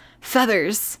unveiling,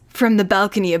 Feathers from the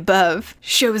balcony above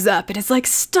shows up and is like,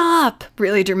 stop,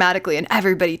 really dramatically. And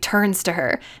everybody turns to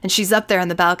her. And she's up there on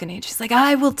the balcony. And she's like,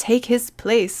 I will take his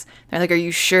place. They're like, are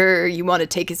you sure you want to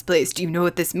take his place? Do you know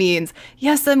what this means?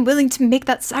 Yes, I'm willing to make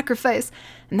that sacrifice.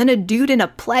 And then a dude in a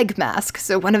plague mask,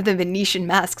 so one of the Venetian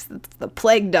masks, the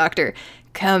plague doctor,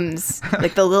 comes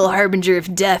like the little harbinger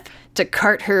of death to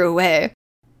cart her away.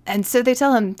 And so they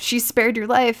tell him, she's spared your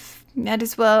life. Might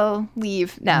as well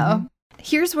leave now. Mm-hmm.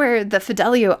 Here's where the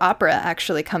Fidelio opera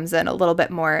actually comes in a little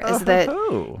bit more, is that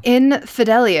in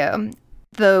Fidelio,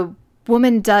 the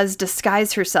woman does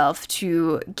disguise herself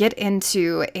to get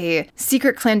into a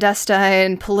secret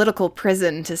clandestine political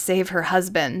prison to save her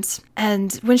husband.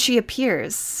 And when she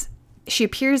appears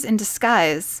in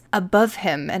disguise above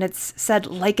him, and it's said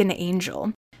like an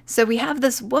angel. So we have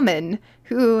this woman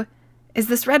who is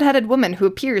this redheaded woman who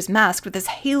appears masked with this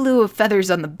halo of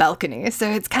feathers on the balcony. So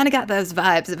it's kind of got those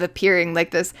vibes of appearing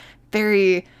like this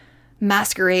very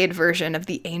masquerade version of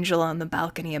the angel on the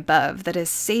balcony above that is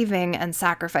saving and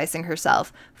sacrificing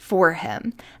herself for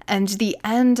him. And the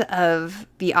end of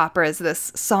the opera is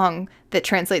this song that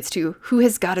translates to "Who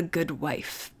has got a good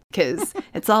wife?" Because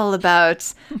it's all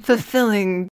about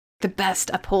fulfilling the best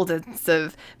upholdance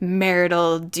of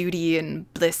marital duty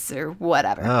and bliss or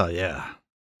whatever. Oh, yeah.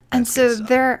 And so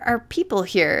there are people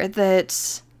here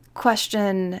that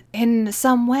question in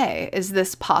some way, is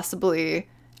this possibly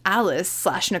Alice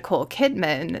 / Nicole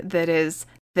Kidman that is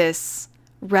this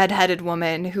redheaded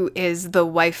woman who is the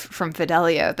wife from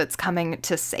Fidelio that's coming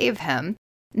to save him?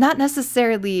 Not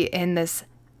necessarily in this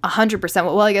 100%,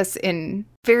 well, I guess in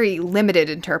very limited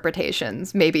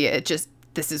interpretations. Maybe it just,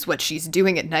 this is what she's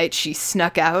doing at night. She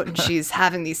snuck out and she's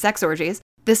having these sex orgies.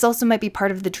 This also might be part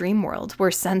of the dream world,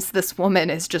 where since this woman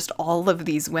is just all of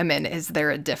these women, is there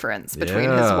a difference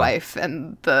between his wife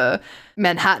and the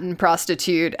Manhattan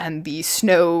prostitute and the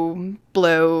snow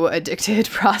blow addicted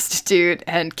prostitute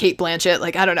and Cate Blanchett?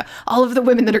 Like, I don't know. All of the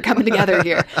women that are coming together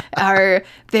here, are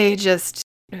they just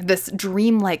this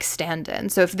dreamlike stand-in?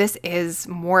 So if this is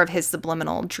more of his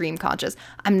subliminal dream conscious,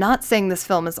 I'm not saying this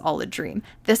film is all a dream.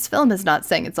 This film is not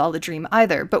saying it's all a dream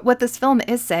either. But what this film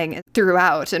is saying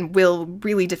throughout, and will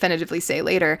really definitively say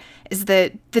later, is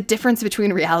that the difference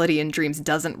between reality and dreams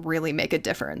doesn't really make a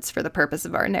difference for the purpose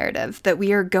of our narrative. That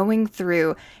we are going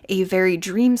through a very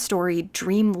dream story,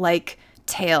 dream-like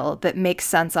tale that makes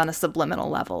sense on a subliminal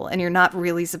level, and you're not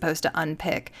really supposed to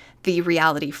unpick the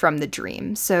reality from the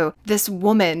dream. So this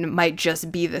woman might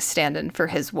just be the stand-in for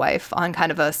his wife on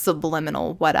kind of a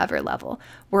subliminal whatever level.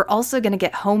 We're also going to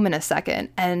get home in a second,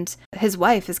 and his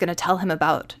wife is going to tell him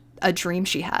about a dream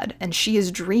she had, and she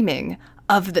is dreaming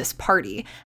of this party.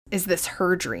 Is this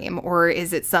her dream, or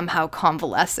is it somehow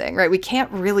convalescing, right? We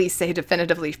can't really say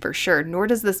definitively for sure, nor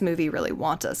does this movie really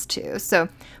want us to. So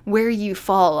where you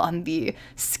fall on the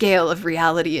scale of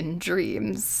reality and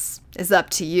dreams is up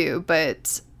to you,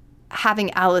 but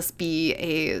having Alice be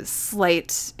a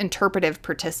slight interpretive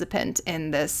participant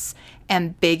in this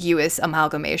ambiguous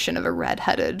amalgamation of a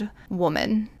redheaded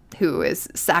woman who is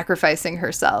sacrificing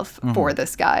herself for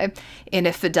this guy in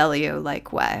a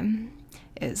Fidelio-like way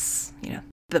is,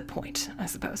 the point, I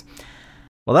suppose.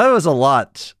 Well, that was a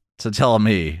lot to tell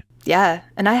me. Yeah,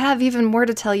 and I have even more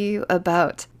to tell you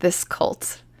about this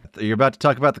cult. You're about to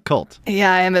talk about the cult.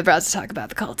 Yeah, I am about to talk about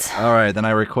the cult. All right, then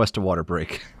I request a water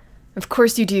break. Of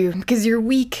course you do, because you're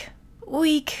weak.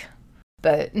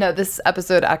 But no, this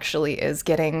episode actually is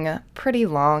getting pretty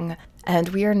long, and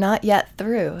we are not yet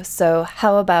through. So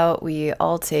how about we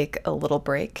all take a little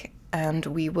break, and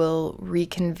we will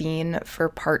reconvene for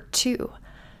part 2.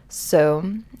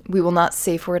 So we will not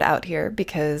safe word out here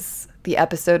because the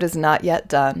episode is not yet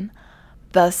done.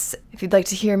 Thus, if you'd like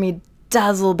to hear me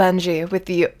dazzle Benji with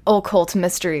the occult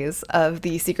mysteries of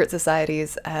the secret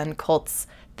societies and cults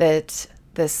that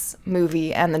this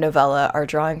movie and the novella are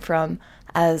drawing from,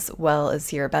 as well as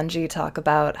hear Benji talk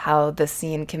about how the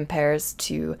scene compares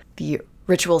to the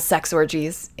ritual sex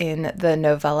orgies in the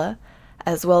novella,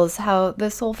 as well as how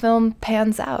this whole film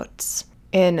pans out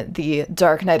in the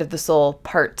Dark Night of the Soul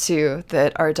Part 2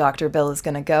 that our Dr. Bill is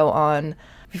going to go on.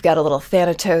 We've got a little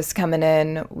Thanatos coming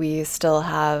in. We still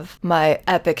have my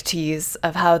epic tease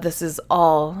of how this is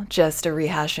all just a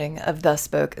rehashing of Thus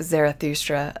Spoke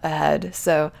Zarathustra ahead.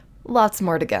 So lots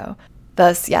more to go.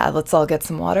 Thus, let's all get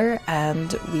some water,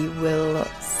 and we will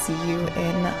see you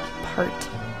in Part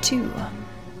 2.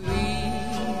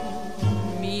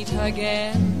 We'll meet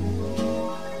again.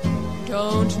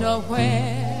 Don't know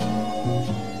where.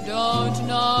 Don't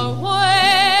know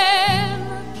when,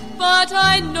 but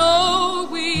I know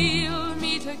we'll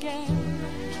meet again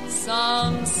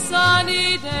some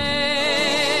sunny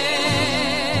day.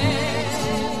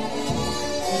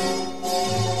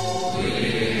 We'll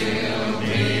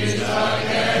meet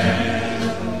again,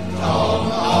 don't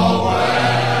know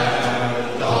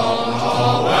where, don't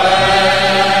know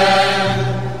when,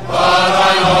 but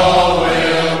I know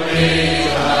we'll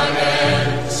meet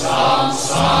again some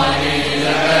sunny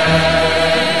day.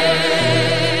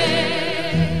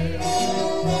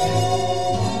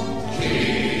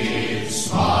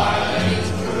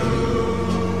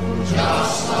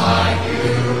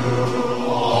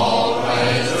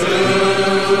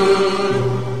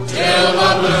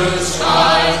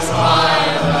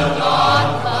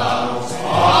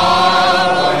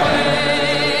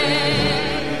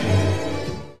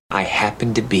 I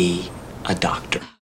happen to be a doctor.